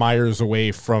Tyler Myers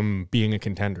away from being a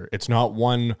contender. It's not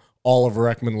one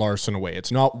Oliver Ekman-Larsson away.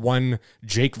 It's not one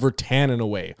Jake Virtanen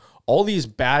away. All these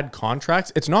bad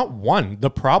contracts, it's not one. The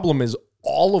problem is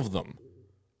all of them.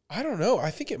 I don't know.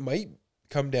 I think it might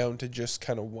come down to just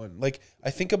kind of one. Like, I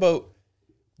think about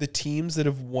the teams that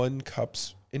have won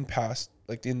cups in past,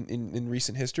 like in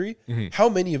recent history. How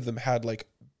many of them had like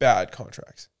bad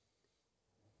contracts?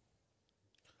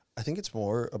 I think it's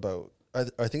more about,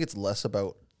 I think it's less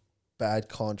about bad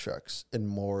contracts and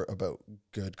more about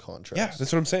good contracts. Yeah,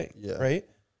 that's what I'm saying. Yeah. Right?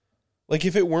 Like,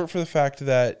 if it weren't for the fact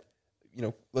that, you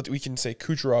know, we can say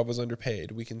Kucherov was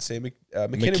underpaid. We can say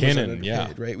McKinnon was underpaid,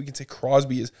 yeah. right? We can say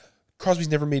Crosby's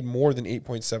never made more than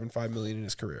 $8.75 million in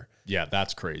his career, Yeah,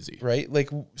 that's crazy. right? Like,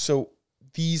 so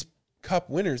these cup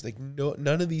winners, like,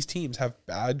 none of these teams have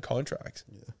bad contracts.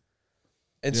 Yeah.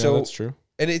 And Yeah, so that's true.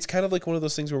 And it's kind of like one of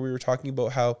those things where we were talking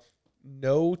about how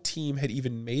no team had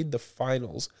even made the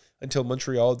finals until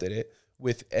Montreal did it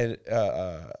with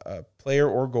a player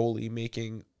or goalie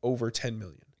making over $10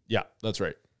 million. Yeah, that's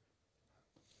right.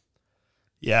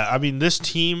 Yeah, I mean, this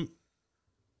team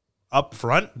up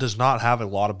front does not have a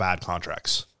lot of bad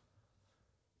contracts.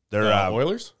 They're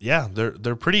Oilers? Yeah,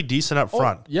 they're pretty decent up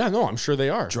front. Yeah, no, I'm sure they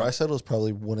are. Draisaitl is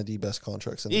probably one of the best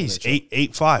contracts in the He's NHL.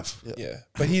 8.5. Yeah.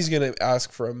 But he's going to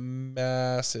ask for a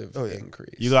massive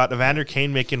increase. You got Evander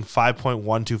Kane making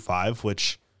 5.125,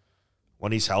 which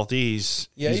when he's healthy, he's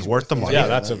worth the money. Yeah,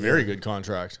 that's a very good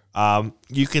contract.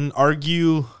 You can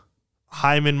argue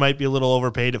Hyman might be a little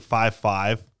overpaid at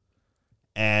 5.5,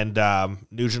 and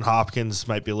Nugent Hopkins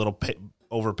might be a little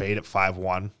overpaid at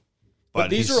 5.1. But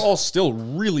these are all still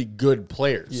really good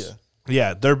players. Yeah.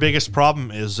 Yeah, their biggest problem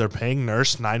is they're paying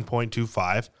Nurse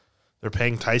 9.25. They're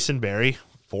paying Tyson Barrie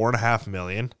 $4.5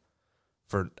 million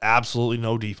for absolutely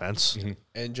no defense. Mm-hmm.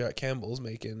 And Jack Campbell's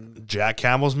making... Jack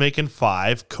Campbell's making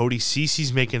 5. Cody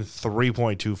Cece's making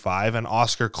 3.25, and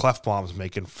Oscar Klefbom's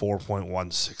making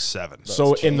 4.167.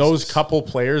 So in those couple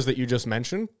players that you just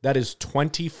mentioned, that is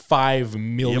 $25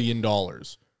 million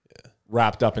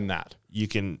wrapped up in that. You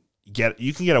can get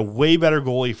a way better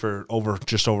goalie for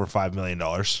just over $5 million.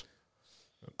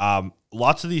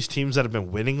 Lots of these teams that have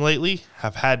been winning lately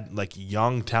have had like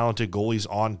young, talented goalies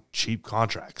on cheap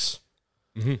contracts.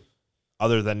 Mm-hmm.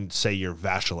 Other than say your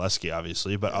Vasilevsky,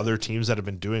 obviously, but other teams that have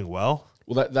been doing well.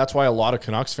 Well, that's why a lot of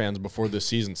Canucks fans before this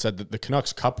season said that the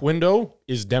Canucks Cup window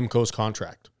is Demko's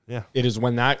contract. Yeah. It is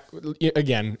when that,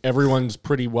 again, everyone's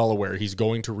pretty well aware he's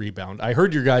going to rebound. I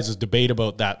heard your guys' debate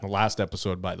about that in the last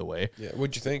episode, by the way. Yeah,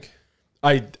 what'd you think?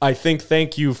 I think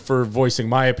thank you for voicing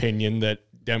my opinion that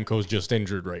Demko's just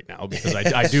injured right now, because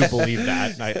I do believe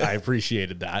that, and I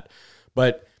appreciated that.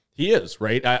 But he is,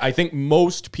 right? I think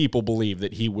most people believe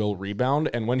that he will rebound,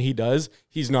 and when he does,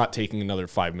 he's not taking another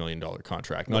 $5 million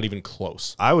contract, not even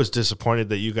close. I was disappointed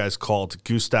that you guys called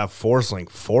Gustav Forsling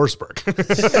Forsberg.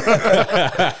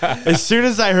 As soon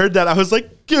as I heard that, I was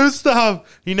like,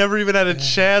 Gustav! He never even had a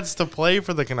chance to play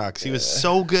for the Canucks. He was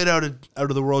so good out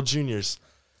of the World Juniors.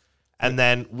 And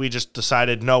then we just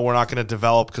decided, no, we're not going to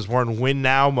develop because we're in win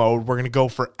now mode. We're going to go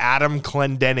for Adam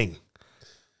Clendenning.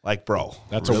 Like, bro.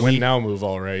 That's really? a win now move,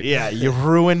 all right. Yeah, you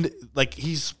ruined, like,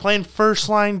 he's playing first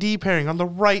line D pairing on the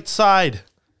right side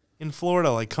in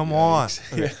Florida. Like, come on.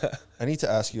 I need to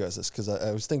ask you guys this because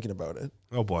I was thinking about it.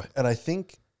 Oh, boy. And I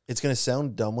think it's going to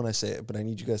sound dumb when I say it, but I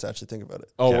need you guys to actually think about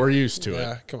it. Oh, we're used to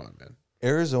Yeah, it. come on, man.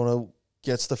 Arizona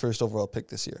gets the first overall pick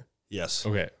this year, Yes.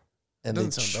 Okay. and they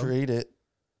Doesn't sound dumb. trade it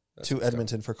That's to what's dumb.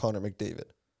 Edmonton for Connor McDavid.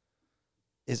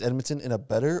 Is Edmonton in a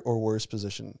better or worse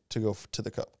position to go to the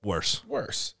Cup? Worse.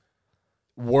 Worse.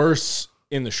 Worse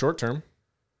in the short term.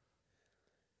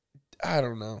 I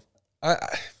don't know.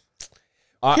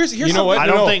 Here's you know what? I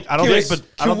something-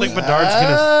 don't think Bedard's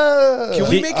gonna. Can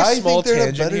we make a I small think they're in a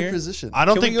tangent better here? position. I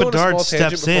don't Can think we go on a Bedard small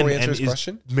tangent steps before in we answer and this is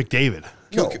question?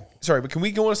 McDavid. Sorry, but can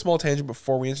we go on a small tangent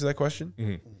before we answer that question?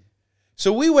 Mm-hmm.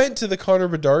 So we went to the Connor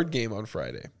Bedard game on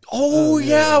Friday. Oh,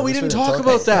 yeah, we didn't talk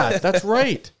about that. That's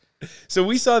right. So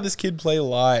we saw this kid play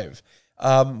live.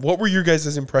 What were your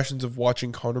guys' impressions of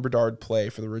watching Connor Bedard play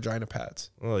for the Regina Pats?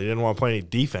 Well, you didn't want to play any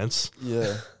defense.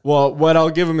 Yeah. Well, what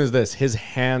I'll give him is this. His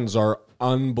hands are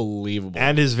unbelievable.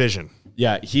 And his vision.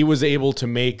 Yeah, he was able to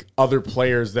make other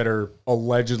players that are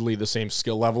allegedly the same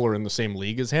skill level or in the same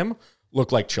league as him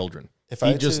look like children. If I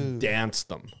He had just to- danced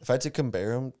them. If I had to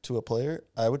compare him to a player,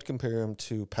 I would compare him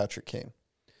to Patrick Kane.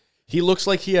 He looks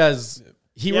like he has...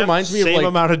 He reminds me of same like...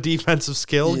 amount of defensive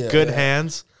skill, Yeah. good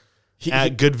hands, He,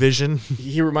 good vision.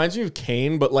 he reminds me of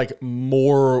Kane, but like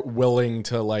more willing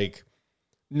to like...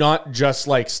 Not just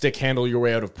like stick handle your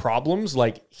way out of problems.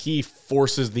 Like he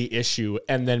forces the issue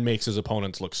and then makes his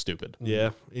opponents look stupid. Yeah,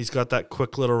 he's got that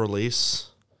quick little release.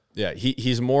 Yeah,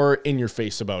 he's more in your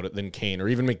face about it than Kane or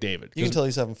even McDavid. You can tell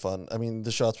he's having fun. I mean,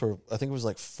 the shots were, I think it was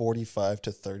like 45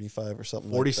 to 35 or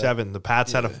something 47. The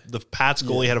Pats the Pats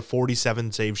goalie had a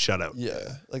 47 save shutout. like that.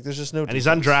 Yeah. Like there's just no. And he's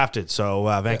defense. undrafted, so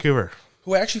Vancouver.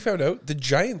 Who I actually found out, the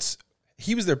Giants,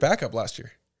 he was their backup last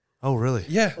year. Oh, really?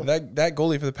 Yeah, that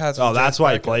goalie for the Pats. Oh, was the that's Giants'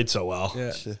 why he backup. played so well.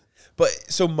 Yeah. Shit. But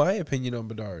so my opinion on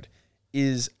Bedard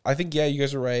is I think, yeah, you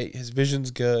guys are right. His vision's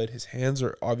good. His hands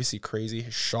are obviously crazy.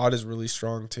 His shot is really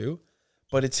strong too.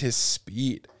 But it's his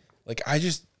speed. Like I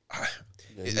just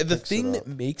he the picks thing it that up.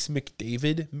 makes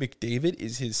McDavid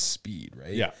is his speed,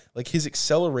 right? Yeah. Like his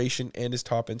acceleration and his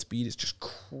top end speed is just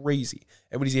crazy.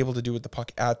 And what he's able to do with the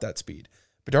puck at that speed.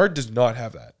 Bedard does not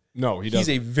have that. No, he He's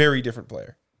doesn't. a very different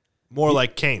player. More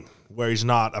like Kane, where he's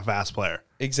not a fast player.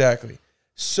 Exactly.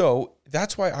 So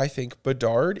that's why I think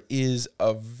Bedard is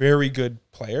a very good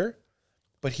player,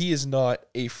 but he is not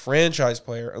a franchise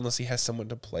player unless he has someone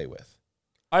to play with.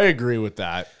 I agree with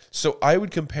that. So I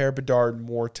would compare Bedard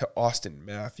more to Austin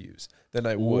Matthews than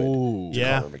I would Ooh. to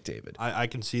Yeah. Connor McDavid. I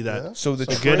can see that. Yeah. So the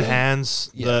The trade- good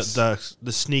hands, Yes.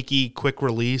 the sneaky quick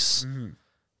release,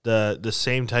 the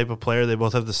same type of player. They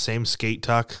both have the same skate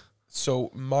tuck. So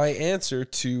my answer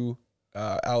to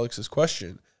Alex's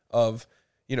question of,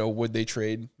 would they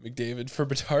trade McDavid for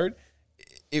Bedard?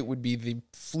 It would be the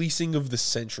fleecing of the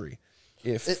century.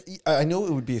 I know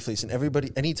it would be a fleece, and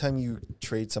everybody, anytime you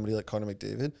trade somebody like Connor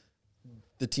McDavid,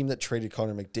 the team that traded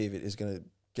Connor McDavid is going to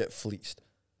get fleeced.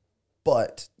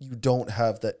 But you don't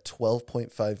have that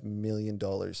 $12.5 million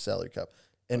salary cap.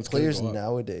 And players go up.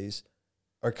 nowadays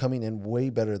are coming in way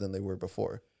better than they were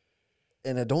before.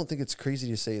 And I don't think it's crazy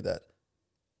to say that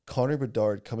Connor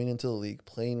Bedard coming into the league,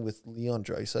 playing with Leon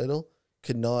Draisaitl,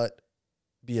 could not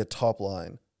be a top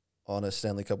line on a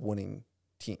Stanley Cup winning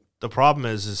team. The problem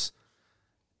is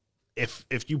if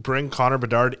you bring Connor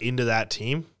Bedard into that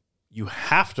team, you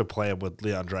have to play him with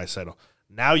Leon Draisaitl.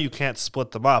 Now you can't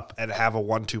split them up and have a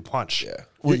 1-2 punch. Yeah.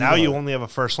 Well, Now you you know- only have a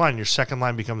first line. Your second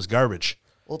line becomes garbage.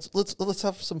 Well, let's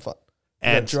have some fun.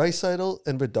 And You got Draisaitl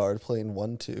and Bedard playing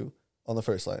 1-2 on the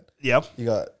first line. yep. You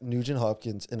got Nugent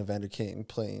Hopkins and Evander Kane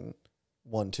playing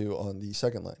 1-2 on the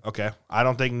second line. Okay. I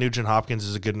don't think Nugent Hopkins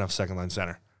is a good enough second line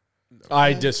center.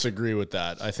 I disagree with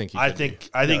that. I think he I could think be.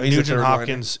 No, he's a Nugent third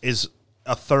Hopkins is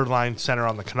a third line center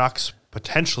on the Canucks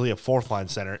potentially a fourth line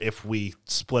center if we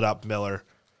split up Miller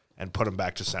and put him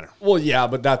back to center. Well, yeah,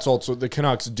 but that's also the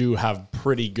Canucks do have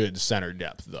pretty good center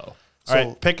depth, though. All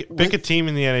right, pick a team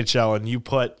in the NHL, and you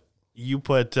put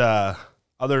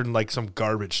other than like some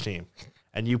garbage team,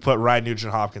 and you put Ryan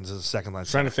Nugent-Hopkins as a second line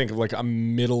Trying center. to think of like a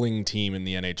middling team in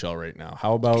the NHL right now.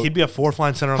 How about He'd be a fourth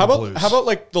line center on how the about Blues. how about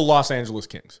like the Los Angeles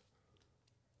Kings?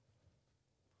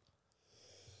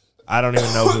 I don't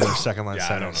even know who their second line Yeah,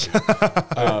 center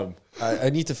I don't is. I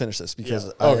need to finish this because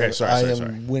Yeah. Okay, I am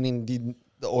sorry. winning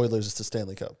the Oilers to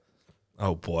Stanley Cup.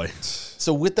 Oh boy.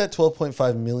 So with that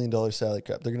 $12.5 million salary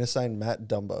cap, they're going to sign Matt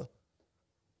Dumba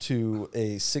to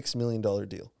a $6 million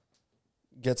deal.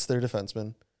 Gets their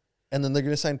defenseman. And then they're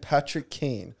going to sign Patrick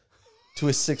Kane to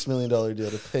a $6 million deal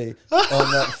to pay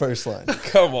on that first line.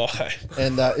 Come on.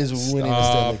 And that is winning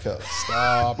the Stanley Cup.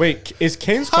 Stop. Wait, is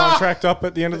Kane's contract up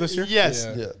at the end of this year? Yes.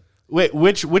 Yeah. Yeah. Wait,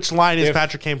 which line is If-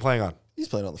 Patrick Kane playing on? He's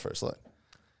playing on the first line.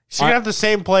 So you're gonna have the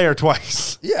same player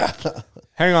twice. Yeah.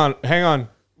 Hang on.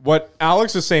 What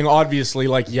Alex is saying, obviously,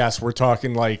 like, yes, we're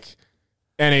talking like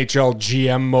NHL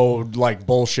GM mode, like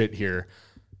bullshit here.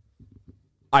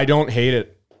 I don't hate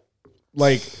it.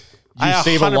 Like, you I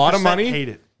save a lot of 100% money. hate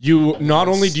it. You not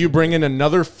only do you bring in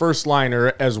another first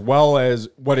liner, as well as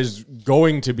what is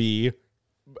going to be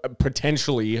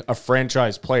potentially a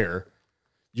franchise player.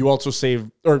 You also save,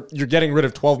 or you're getting rid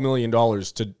of $12 million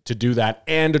to do that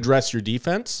and address your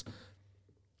defense.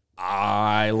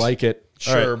 I like it.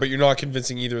 Sure, but you're not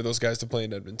convincing either of those guys to play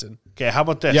in Edmonton. Okay, how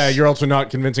about this? Yeah, you're also not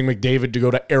convincing McDavid to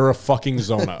go to Era fucking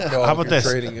Zona. No, How about you're this?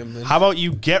 Trading him, then. How about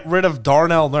you get rid of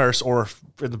Darnell Nurse, or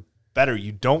for the better,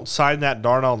 you don't sign that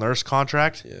Darnell Nurse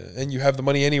contract. Yeah, and you have the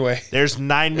money anyway. There's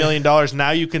 $9 million.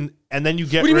 Now you can, and then you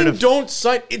get What do you rid mean of. don't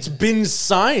sign? It's been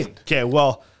signed. Okay,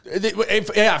 well,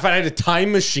 If I had a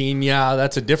time machine, yeah,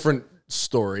 that's a different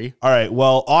story. all right.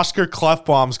 Well, Oscar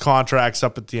Klefbom's contract's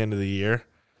up at the end of the year.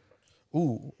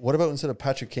 Ooh, what about instead of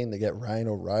Patrick Kane, they get Ryan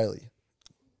O'Reilly?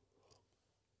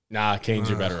 Nah, Kane's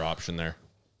your better option there.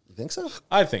 You think so?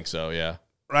 I think so, yeah.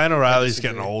 Ryan O'Reilly's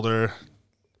getting older.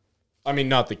 I mean,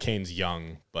 not that Kane's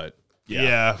young, but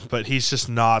Yeah. But he's just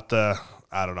not the.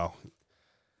 I don't know.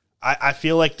 I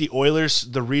feel like the Oilers.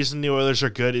 The reason the Oilers are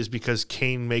good is because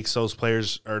Kane makes those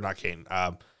players, or not Kane.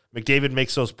 McDavid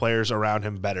makes those players around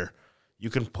him better. You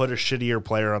can put a shittier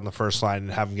player on the first line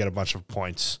and have him get a bunch of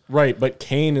points. right. But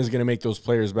Kane is going to make those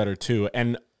players better too,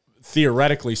 and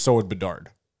theoretically, so would Bedard.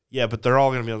 Yeah, but they're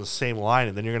all going to be on the same line,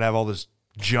 and then you're going to have all this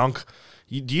junk.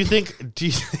 Do you think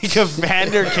of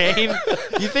Vander Kane?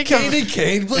 You think Kane and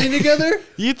Kane playing together?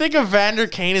 You think of Vander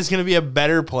Kane is going to be a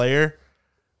better player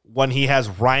when he has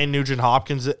Ryan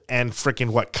Nugent-Hopkins and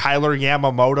freaking Kyler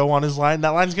Yamamoto on his line? That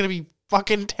line's going to be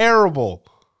fucking terrible.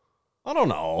 I don't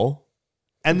know.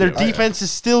 And their defense is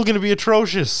still going to be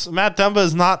atrocious. Matt Dumba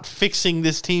is not fixing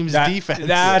this team's defense.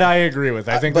 That I agree with.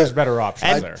 I think there's better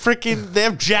options and there. freaking, they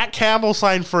have Jack Campbell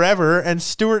signed forever, and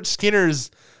Stuart Skinner's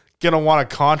going to want a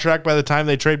contract by the time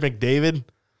they trade McDavid.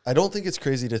 I don't think it's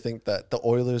crazy to think that the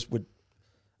Oilers would,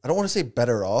 I don't want to say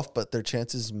better off, but their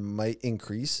chances might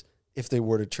increase if they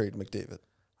were to trade McDavid.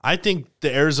 I think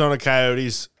the Arizona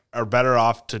Coyotes are better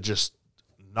off to just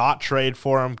not trade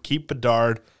for him, keep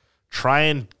Bedard, try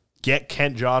and get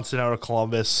Kent Johnson out of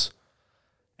Columbus,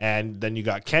 and then you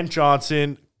got Kent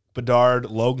Johnson, Bedard,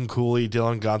 Logan Cooley,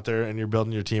 Dylan Gunther, and you're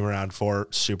building your team around 4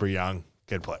 super young,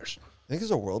 good players. I think there's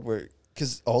a world where,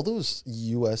 because all those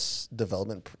U.S.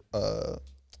 development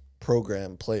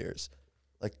program players,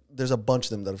 like there's a bunch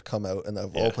of them that have come out and that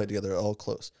have all played together, all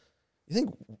close. You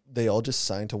think they all just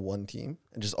sign to one team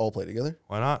and just all play together?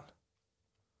 Why not?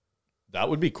 That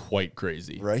would be quite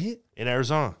crazy. Right? In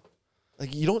Arizona.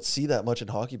 Like you don't see that much in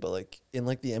hockey, but like in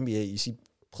like the NBA, you see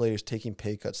players taking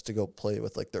pay cuts to go play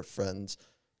with like their friends,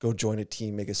 go join a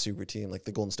team, make a super team, like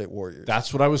the Golden State Warriors.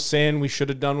 That's what I was saying we should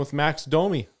have done with Max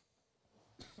Domi.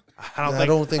 I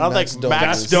don't think Max Domi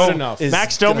Max is- good enough. is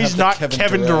Max gonna Domi's have the not Kevin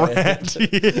Kevin Durant.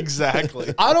 Durant.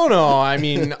 Exactly. I don't know. I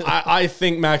mean, I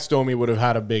think Max Domi would have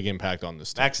had a big impact on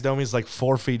this team. Max Domi's like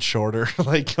 4 feet shorter.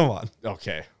 Like, come on.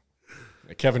 Okay.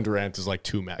 Kevin Durant is like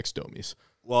 2 Max Domis.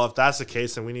 Well, if that's the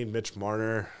case, then we need Mitch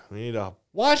Marner. We need a...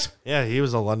 What? Yeah, he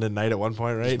was a London Knight at one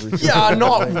point, right? Yeah,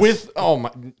 not with... Oh, my...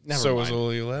 Never So mind. was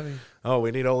Oli Levy. Oh, we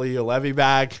need Oli Levy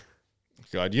back.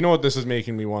 God, you know what this is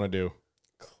making me want to do?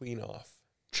 Clean off.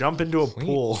 Jump into a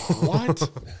pool. What?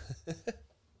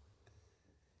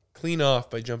 Clean off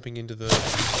by jumping into the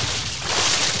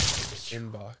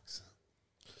inbox.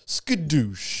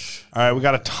 Skadoosh. All right, we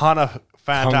got a ton of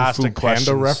fantastic Kung Fu questions.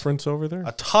 Panda reference over there?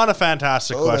 A ton of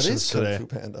fantastic Oh, that questions is Kung today. Fu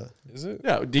Panda. Is it?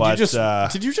 Yeah. But,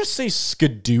 Did you just say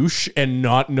skadoosh and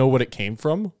not know what it came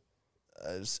from?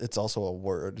 It's also a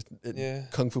word. Yeah.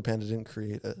 Kung Fu Panda didn't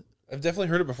create it. I've definitely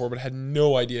heard it before, but I had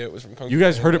no idea it was from Kung Fu You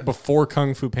guys Panda. heard it before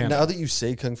Kung Fu Panda. Now that you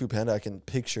say Kung Fu Panda, I can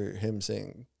picture him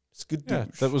saying "skadoosh." Yeah,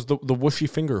 that was the whooshy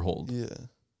finger hold. Yeah.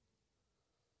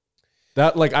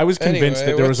 That I was convinced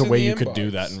Anyway, that there was a what's in way the you could do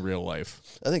inbox? that in real life.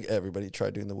 I think everybody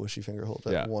tried doing the whooshy finger hold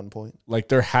at Yeah. one point. Like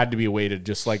there had to be a way to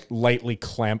just lightly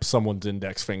clamp someone's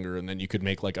index finger, and then you could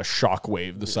make a shock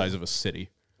wave the size of a city.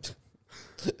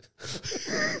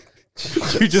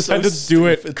 You just had to do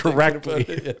it correctly.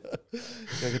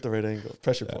 Gotta get the right angle.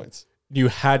 Pressure points. You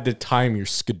had to time your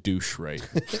skadoosh right.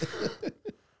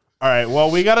 All right. Well,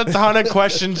 we got a ton of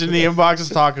questions in the inbox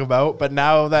to talk about, but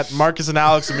now that Marcus and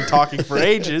Alex have been talking for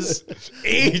ages,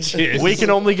 we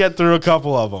can only get through a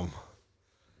couple of them.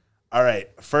 All right.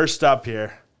 First up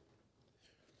here.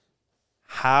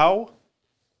 How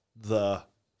the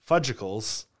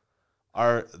Fudgicles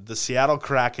are the Seattle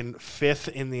Kraken 5th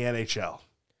in the NHL?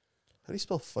 How do you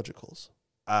spell fudgicles?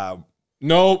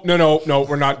 No,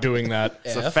 we're not doing that.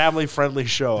 It's a family-friendly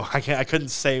show. I couldn't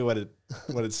say what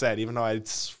it said, even though I'd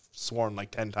sworn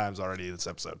 10 times already this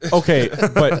episode. Okay,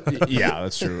 but yeah,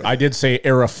 that's true. I did say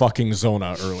era fucking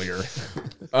Zona earlier.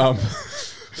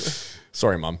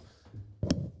 Sorry, Mom.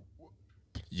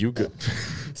 You good?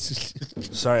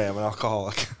 Sorry, I'm an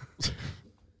alcoholic.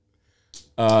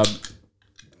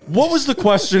 What was the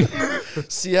question?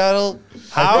 Seattle,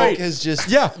 How- I think, is just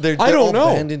they're I don't all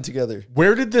know. banded together.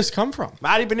 Where did this come from?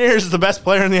 Matty Beniers is the best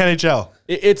player in the NHL.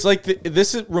 It's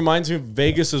reminds me of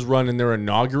Vegas's run in their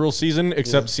inaugural season,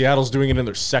 except Seattle's doing it in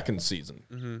their second season.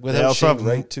 They Without also Shane have-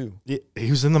 Wright too. He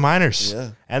was in the minors.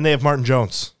 Yeah. And they have Martin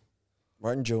Jones.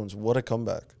 Martin Jones, what a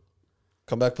comeback!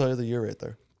 Comeback player of the year right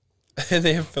there. And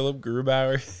they have Philip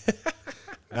Grubauer.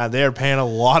 They are paying a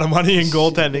lot of money in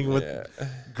goaltending with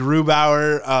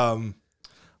Grubauer,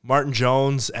 Martin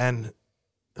Jones, and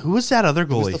who was that other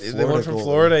goalie? The one from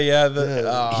Florida,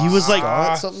 yeah. He was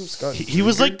like Scott he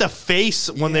was like the face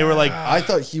when they were like I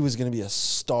thought he was going to be a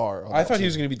star. on I that thought he team.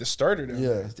 was going to be the starter. Down Yeah.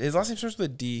 there. His last name starts with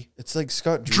a D. It's like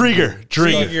Scott Drieger.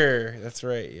 Drieger. That's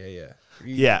right. Yeah.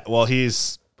 Yeah, well,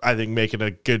 he's I think making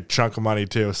a good chunk of money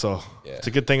too. So Yeah. it's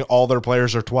a good thing all their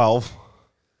players are 12.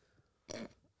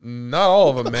 Not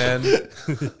all of them, man.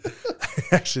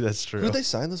 Actually, that's true. Who did they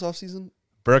sign this offseason?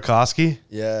 Burakovsky,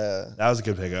 Yeah. that was a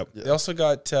good pickup. They also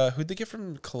got who'd they get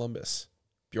from Columbus?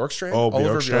 Bjorkstrand. Oh,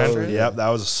 Oliver Bjorkstrand. Yep, that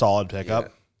was a solid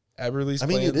pickup. Aberley's I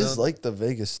mean, it playing is now. like the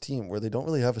Vegas team where they don't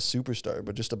really have a superstar,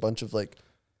 but just a bunch of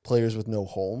players with no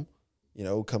home.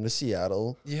 Come to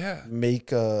Seattle, Yeah.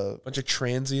 make a. Bunch of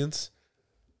transients.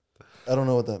 I don't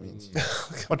know what that means.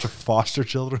 Bunch of foster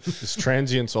children. Is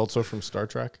Transients also from Star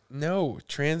Trek? No,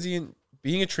 transient.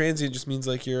 Being a transient just means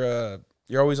you're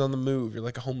always on the move. You're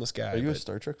like a homeless guy. Are you a but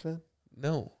Star Trek fan?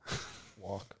 No.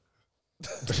 Walk.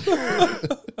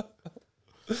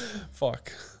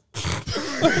 Fuck.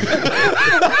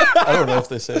 I don't know if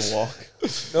they say walk.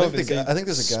 No, I think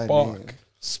there's a guy Spock. named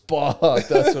Spock.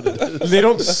 That's what it is. They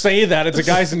don't say that. It's a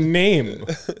guy's name.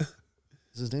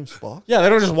 Is his name Spock? Yeah, they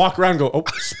don't just walk around and go, oh,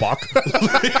 Spock.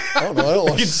 I don't know. I don't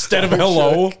watch Instead of Star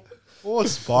hello. Trek. Oh,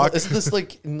 Spock. Isn't this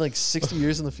in 60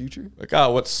 years in the future?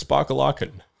 What's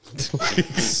Spock-a-lockin'?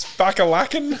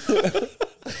 Spock-a-lockin'?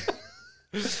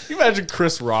 Can you imagine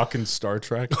Chris Rock in Star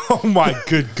Trek? Oh my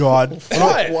good God.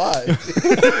 Why?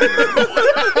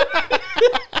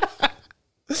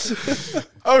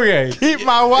 Okay. Keep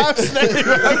my wife's name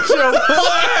out your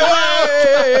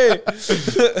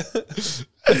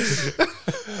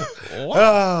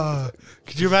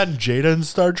Could you imagine Jada in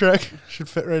Star Trek? Should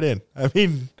fit right in. I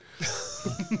mean,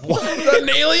 An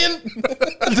alien?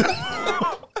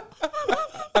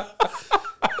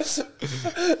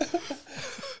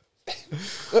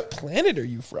 What planet are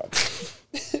you from?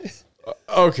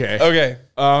 Okay. Okay.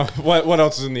 What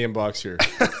else is in the inbox here?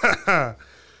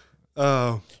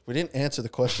 We didn't answer the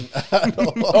question at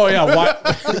all. Oh, yeah. Why?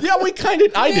 Yeah, we kind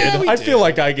of. I did. I feel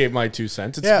like I gave my 2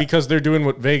 cents. It's Yeah. because they're doing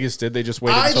what Vegas did. They just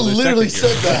waited I until their literally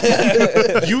second said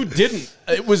year. that. You didn't.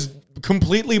 It was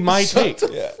completely my take.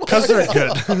 because they're good.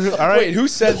 All right. Wait, who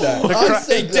said that? I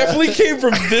said It that. definitely came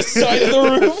from this side of the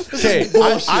room. Okay,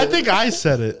 I think I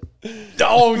said it.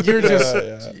 Oh, you're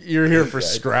just you're here for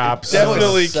scraps.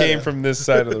 Definitely said came it. from this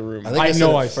side of the room. think I said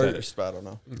know it I said it. first, but I don't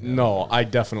know. No, I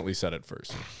definitely said it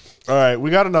first. All right, we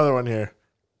got another one here.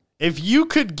 If you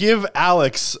could give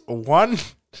Alex one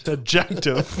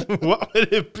objective, what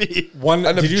would it be?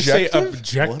 Did you say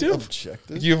objective? What objective?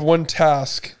 objective? You have one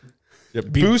task. Yeah,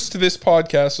 Boost this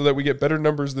podcast so that we get better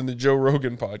numbers than the Joe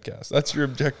Rogan podcast. That's your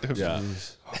objective. Yeah.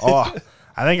 Oh,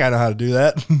 I think I know how to do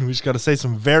that. We just got to say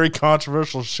some very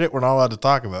controversial shit we're not allowed to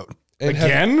talk about. And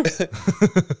Again?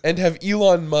 and have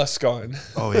Elon Musk on.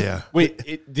 Oh, yeah. Wait,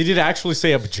 did it actually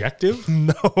say objective?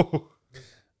 No.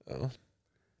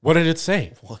 What did it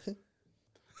say? What?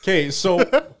 Okay, so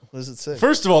What does it say?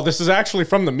 first of all, this is actually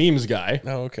from the memes guy.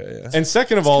 Oh, okay. Yeah. And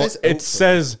second of all, guy's it out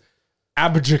says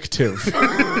adjective.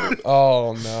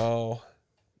 Oh no.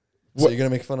 So you're gonna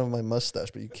make fun of my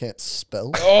mustache, but you can't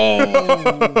spell?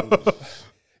 Oh.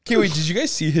 Okay, wait. Did you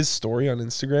guys see his story on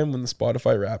Instagram when the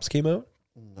Spotify Wraps came out?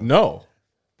 No.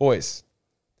 Boys,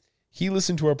 he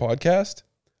listened to our podcast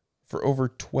for over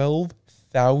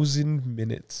 12,000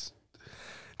 minutes.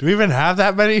 Do we even have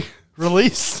that many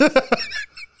released?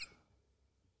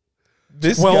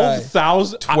 This guy,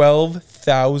 12,000.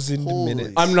 12,000 Holy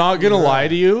minutes. I'm not going to lie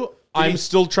to you. I'm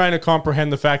still trying to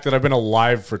comprehend the fact that I've been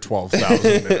alive for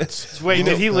 12,000 minutes. Wait,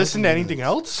 did he listen to anything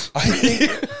else?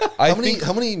 How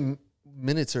many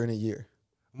minutes are in a year?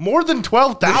 More than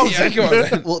 12,000. Yeah,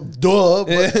 come on. Well, duh.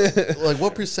 But, like,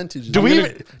 what percentage? Do I'm we gonna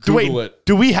even, Google it.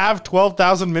 do we have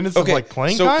 12,000 minutes of like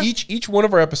playing so time? each one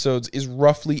of our episodes is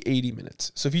roughly 80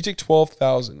 minutes. So if you take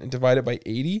 12,000 and divide it by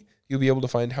 80, you'll be able to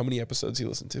find how many episodes he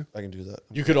listened to. I can do that.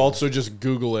 You could also just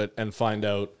Google it and find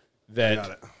out got that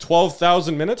it.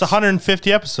 12,000 minutes. It's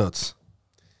 150 episodes.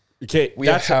 Okay, We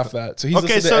have that's half that. So he's Okay,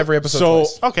 listened so- to every episode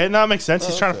so- twice. Okay, now it makes sense.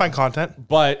 He's trying to find content.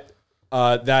 But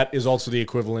that is also the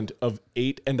equivalent of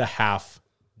 8.5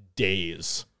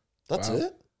 days. That's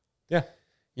it? Yeah.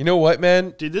 You know what,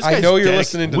 man? Dude, this I guy's know you're dedic-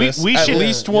 listening to we- this we at should-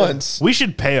 least Yeah. once. We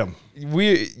should pay him.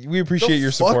 We appreciate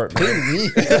your support. Fuck, man. pay me.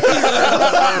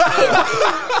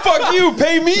 Fuck you,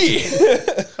 pay me.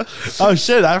 Oh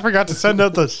shit! I forgot to send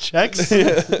out those checks.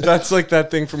 That's like that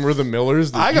thing from We're the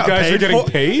Millers. That I got you guys paid are getting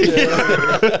for- paid.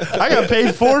 I got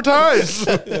paid 4 times.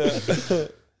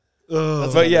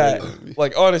 But yeah,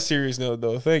 like on a serious note,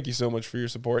 though, thank you so much for your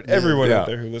support. Everyone Yeah. out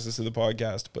there who listens to the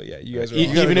podcast. But yeah, you guys are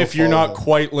Even awesome. if you're follow not them.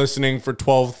 quite listening for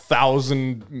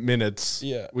 12,000 minutes,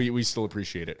 Yeah. we still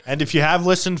appreciate it. And if you have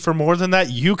listened for more than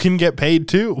that, you can get paid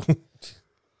too.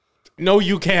 No,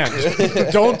 you can't.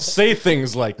 Don't say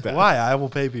things like that. Why? I will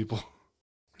pay people.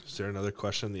 Is there another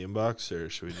question in the inbox, or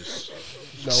should we just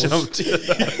jump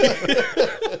to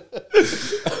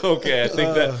Okay, I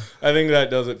think that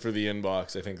does it for the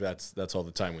inbox. I think that's all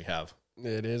the time we have.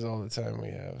 It is all the time we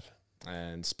have.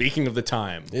 And speaking of the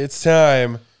time, It's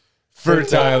time for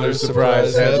Tyler's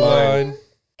surprise headline.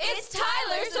 It's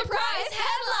Tyler's surprise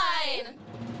headline.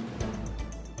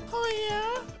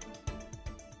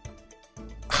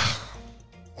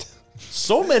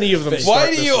 so many of them. Why start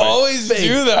do this you way. always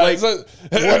do that? Like, It's like-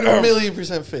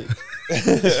 1,000,000% fake.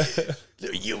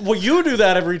 You do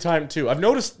that every time too. I've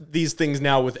noticed these things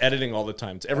now with editing all the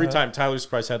time. It's every time Tyler's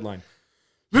surprise headline.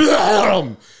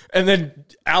 And then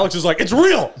Alex is like, "It's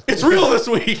real. It's real this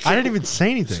week." I didn't even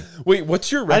say anything. Wait, what's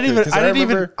your I record? didn't even. 'Cause I didn't even.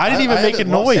 remember- I didn't even I make a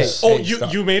haven't lost noise. it. Oh, Hey, you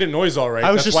stop. you made a noise all right.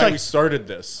 I was That's just why like- we started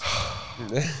this.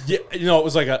 Yeah, it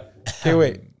was like a. Okay,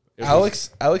 wait. Alex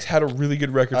had a really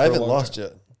good record. I for a haven't long lost time.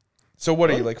 yet. So what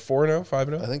are you like 4-0,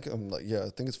 5-0? I think I'm like, I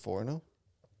think it's 4-0.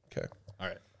 Okay. All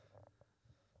right.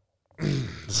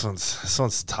 This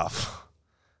one's tough.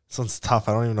 This one's tough.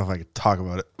 I don't even know if I could talk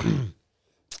about it.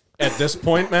 At this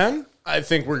point, man, I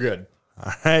think we're good.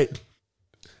 All right.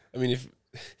 I mean, if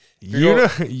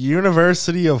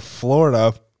University of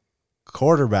Florida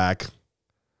quarterback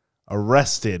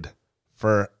arrested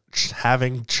for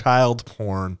having child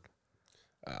porn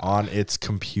on its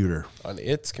computer. on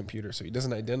its computer, so he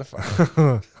doesn't identify.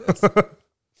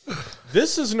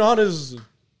 This is not as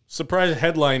surprise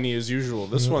headliney as usual.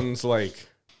 This one's like,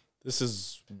 this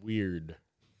is weird.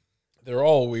 They're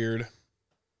all weird.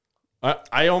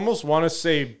 I almost want to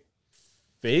say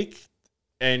fake,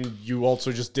 and you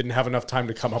also just didn't have enough time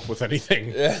to come up with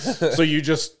anything. So you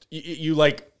just, you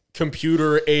like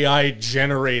computer AI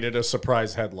generated a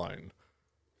surprise headline,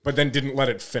 but then didn't let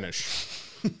it finish.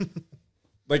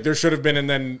 Like there should have been, and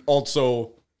then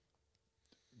also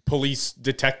police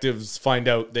detectives find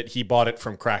out that he bought it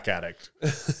from crack addict.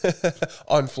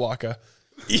 On Flocka.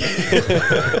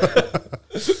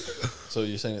 So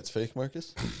you're saying it's fake,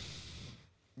 Marcus?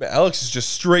 But Alex is just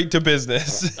straight to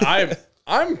business.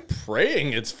 I'm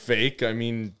praying it's fake. I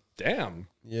mean, damn.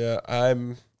 Yeah,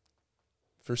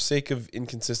 for sake of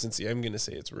inconsistency, I'm going to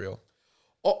say it's real.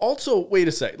 Also, wait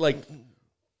a sec. Like,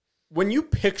 when you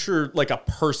picture like a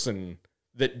person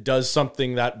that does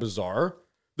something that bizarre,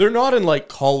 they're not in like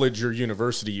college or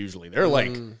university usually. They're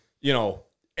like,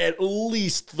 at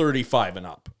least 35 and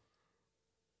up.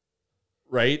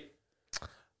 Right?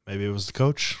 Maybe it was the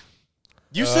coach.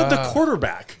 You said the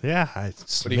quarterback. Yeah,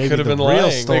 But he could have been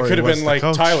lying. They could have was been the like,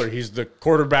 coach. Tyler, he's the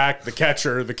quarterback, the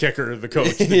catcher, the kicker, the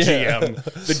coach, the Yeah.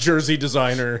 GM, the jersey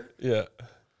designer. Yeah.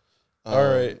 All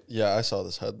right. Yeah, I saw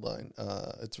this headline.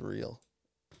 It's real.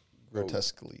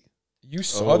 Grotesquely. You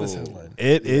saw this headline.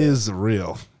 It is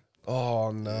real.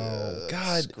 Oh no, Yeah,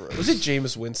 God! gross. Was it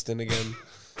Jameis Winston again?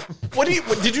 What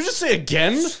did you just say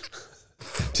again?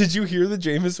 Did you hear the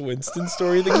Jameis Winston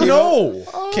story that came out? No.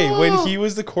 Okay, when he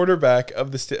was the quarterback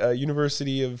of the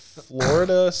University of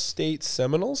Florida State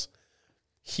Seminoles,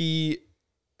 he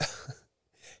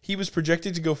was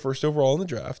projected to go first overall in the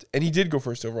draft, and he did go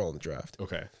first overall in the draft.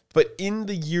 Okay. But in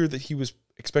the year that he was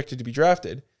expected to be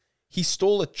drafted, he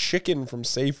stole a chicken from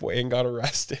Safeway and got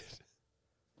arrested.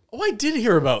 Oh, I did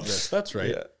hear about this. That's right.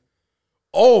 Yeah.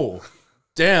 Oh,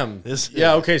 damn. This-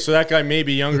 Yeah, okay, so that guy may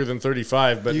be younger than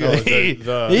 35, but no,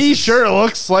 He sure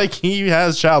looks like he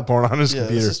has child porn on his Yeah,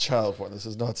 computer. this is child porn. This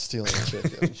is not stealing a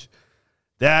chicken.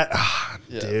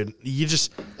 Dude, you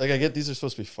just, Like, I get these are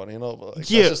supposed to be funny and all, but like,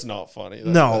 Yeah. that's just not funny.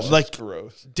 No, That's just like-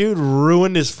 gross. dude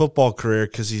ruined his football career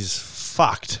because he's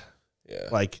fucked. Yeah.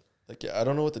 Like, Like, yeah, I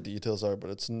don't know what the details are, but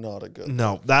it's not a good.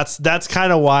 no, that's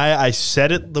kind of why I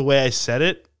said it the way I said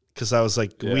it. Because I was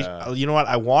like, Yeah. you know what?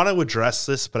 I want to address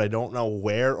this, but I don't know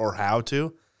where or how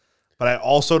to. But I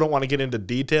also don't want to get into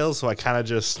details, so I kind of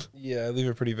just Yeah, leave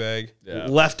it pretty vague. Yeah,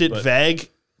 left it but- vague.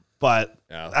 But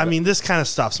Yeah, I mean, this kind of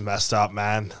stuff's messed up,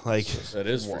 man. Like, that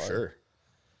is for sure.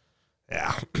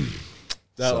 yeah,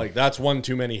 That's one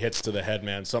too many hits to the head,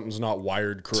 man. Something's not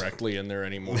wired correctly in there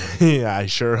anymore. yeah. I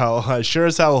sure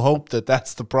as hell hope that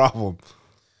that's the problem.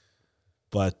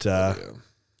 But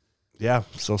yeah.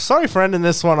 So sorry for ending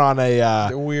this one on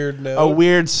A weird note. a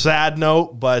weird, sad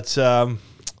note. But yeah,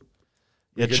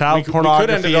 could- child we could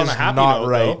pornography end it on is a happy not note,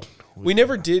 right. We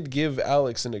never did give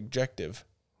Alex an adjective.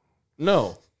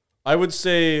 No, I would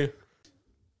say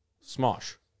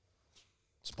smosh.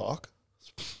 Spock.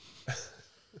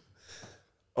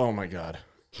 Oh my god.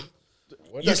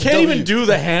 You That's a can't even W. do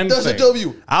the hand That's thing. a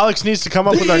W. Alex needs to come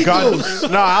up with our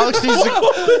no,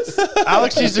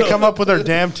 Alex needs to come up with our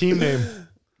damn team name.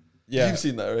 Yeah. You've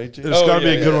seen that, right? Jay? There's got to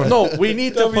be a good one. No, we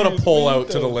need to put a poll out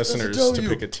to the That's a listeners to W.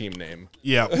 pick a team name.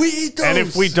 Yeah. We eat those. And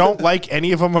if we don't like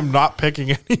any of them, I'm not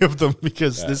picking any of them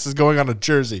because this is going on a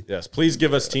jersey. Yes, please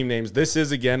give us team names. This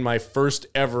is, again, my first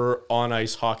ever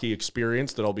on-ice hockey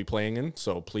experience that I'll be playing in,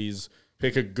 so please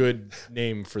pick a good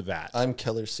name for that. I'm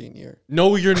Keller Senior,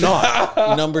 No, you're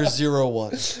not. number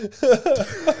 01.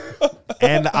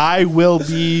 And I will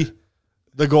be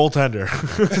the goaltender.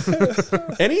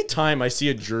 Anytime I see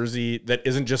a jersey that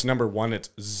isn't just number 1, it's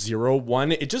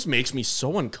 01, it just makes me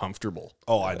so uncomfortable.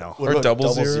 Oh, I know. What Or about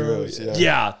double zeros? Yeah.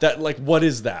 Yeah, that, like, what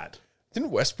is that?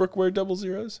 Didn't Westbrook wear double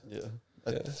zeros? Yeah.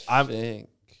 I'm- think.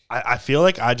 I feel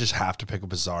like I just have to pick a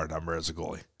bizarre number as a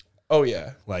goalie. Oh,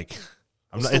 yeah. Like,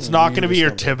 What's it's the not going to be your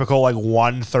weirdest number? typical like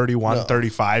 131, No.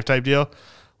 35 type deal.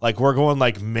 Like, we're going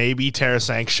like maybe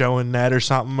Tarasenko in net or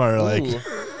something, or like, Ooh,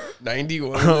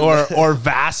 91. or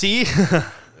Vasi.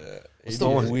 What's the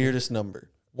weirdest number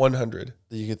 100.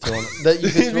 that you could throw on? That you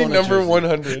could Maybe throw on a number jersey?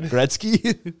 100.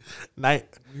 Gretzky.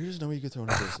 Weirdest number you could throw on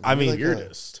a jersey. I mean, Maybe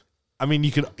Weirdest. I mean,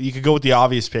 you could go with the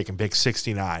obvious pick and pick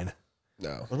 69.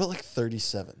 No. What about like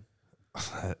 37?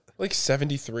 Like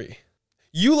 73.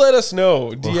 You let us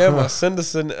know. DM us. Send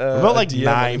us an about like DM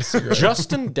 9? on Instagram.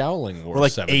 Justin Dowling wore Or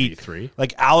like 73. 8.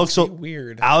 Like Alex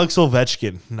Weird.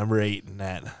 Ovechkin, number 8 in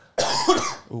net.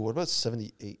 Ooh, what about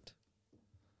 78?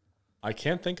 I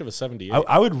can't think of a 78.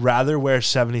 I would rather wear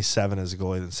 77 as a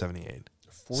goalie than 78.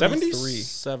 43.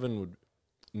 77 would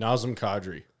Nazem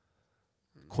Kadri.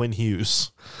 Quinn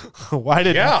Hughes. why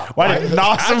did Yeah, why why did did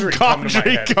Nawsum Kadri come to my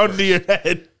Kadri head? come to your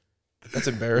head? That's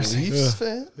embarrassing. Leafs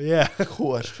fan? Yeah.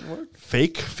 Question mark?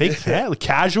 Fake fan?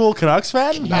 Casual Canucks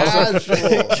fan?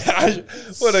 Casual.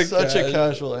 What a Such a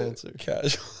casual answer.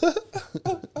 Casual.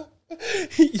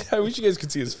 I wish you guys could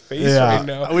see his face Yeah. right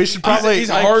now. We should probably He's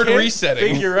hard can't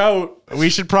resetting. Figure out. we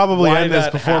should probably Why end this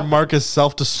that before happened. Marcus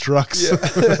self-destructs.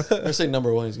 I'm going to say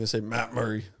number 1. He's going to say Matt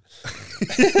Murray.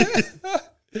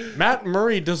 Matt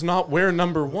Murray does not wear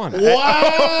number 1.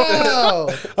 Wow.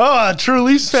 Oh, a true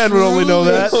Leafs fan would only know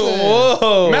that.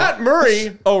 Whoa. Matt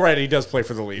Murray. Oh, right. He does play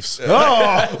for the Leafs.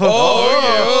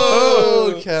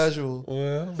 Oh, casual.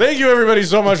 Thank you, everybody,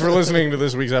 so much for listening to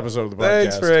this week's episode of the podcast.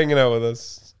 Thanks for hanging out with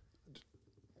us.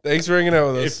 Thanks for hanging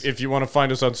out with us. If you want to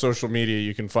find us on social media,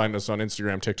 you can find us on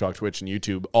Instagram, TikTok, Twitch, and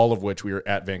YouTube, all of which we are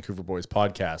at Vancouver Boys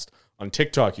Podcast. On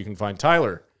TikTok, you can find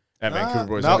Tyler at Vancouver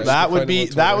Boys. No, Podcast. that would Find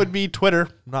him be on Twitter. Twitter,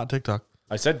 not TikTok.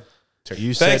 I said TikTok.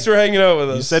 You Thanks said for hanging out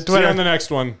with us. you said See you on Twitter. the next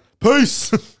one.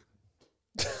 Peace.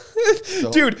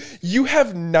 Dude, you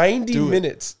have 90 Do it.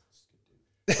 minutes.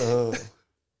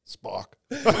 Spock.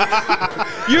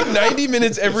 You have 90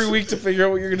 minutes every week to figure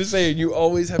out what you're going to say, and you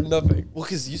always have nothing. Well,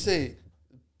 because you say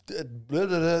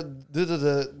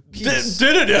Peace.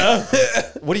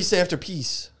 What do you say after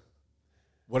peace?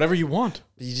 Whatever you want.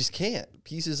 But you just can't.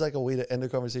 Peace is like a way to end a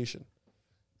conversation.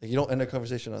 Like you don't end a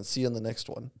conversation on see you on the next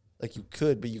one. Like you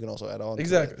could, but you can also add on.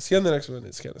 Exactly. See on the next one.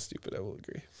 It's kind of stupid. I will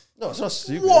agree. No, it's not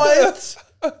stupid. What?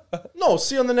 No,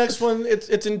 see on the next one.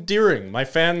 It's endearing. My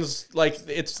fans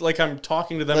it's like I'm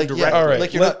talking to them Like, directly. yeah, All right.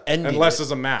 like you're not ending Unless it.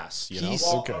 as a mass, you Peace,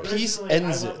 know. Okay. peace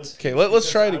ends it. Okay,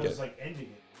 let's try it again.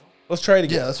 Let's try it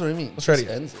again. Yeah, that's what I mean. Let's try it Peace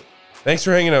again. ends it. Thanks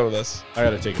for hanging out with us. I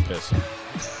gotta take a piss.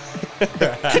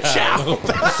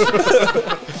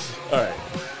 All right.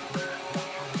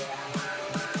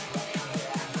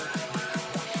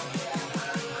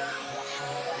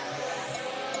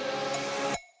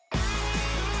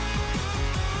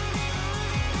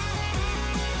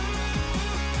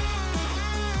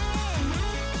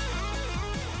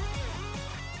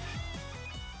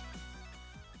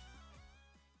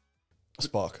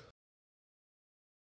 Spock.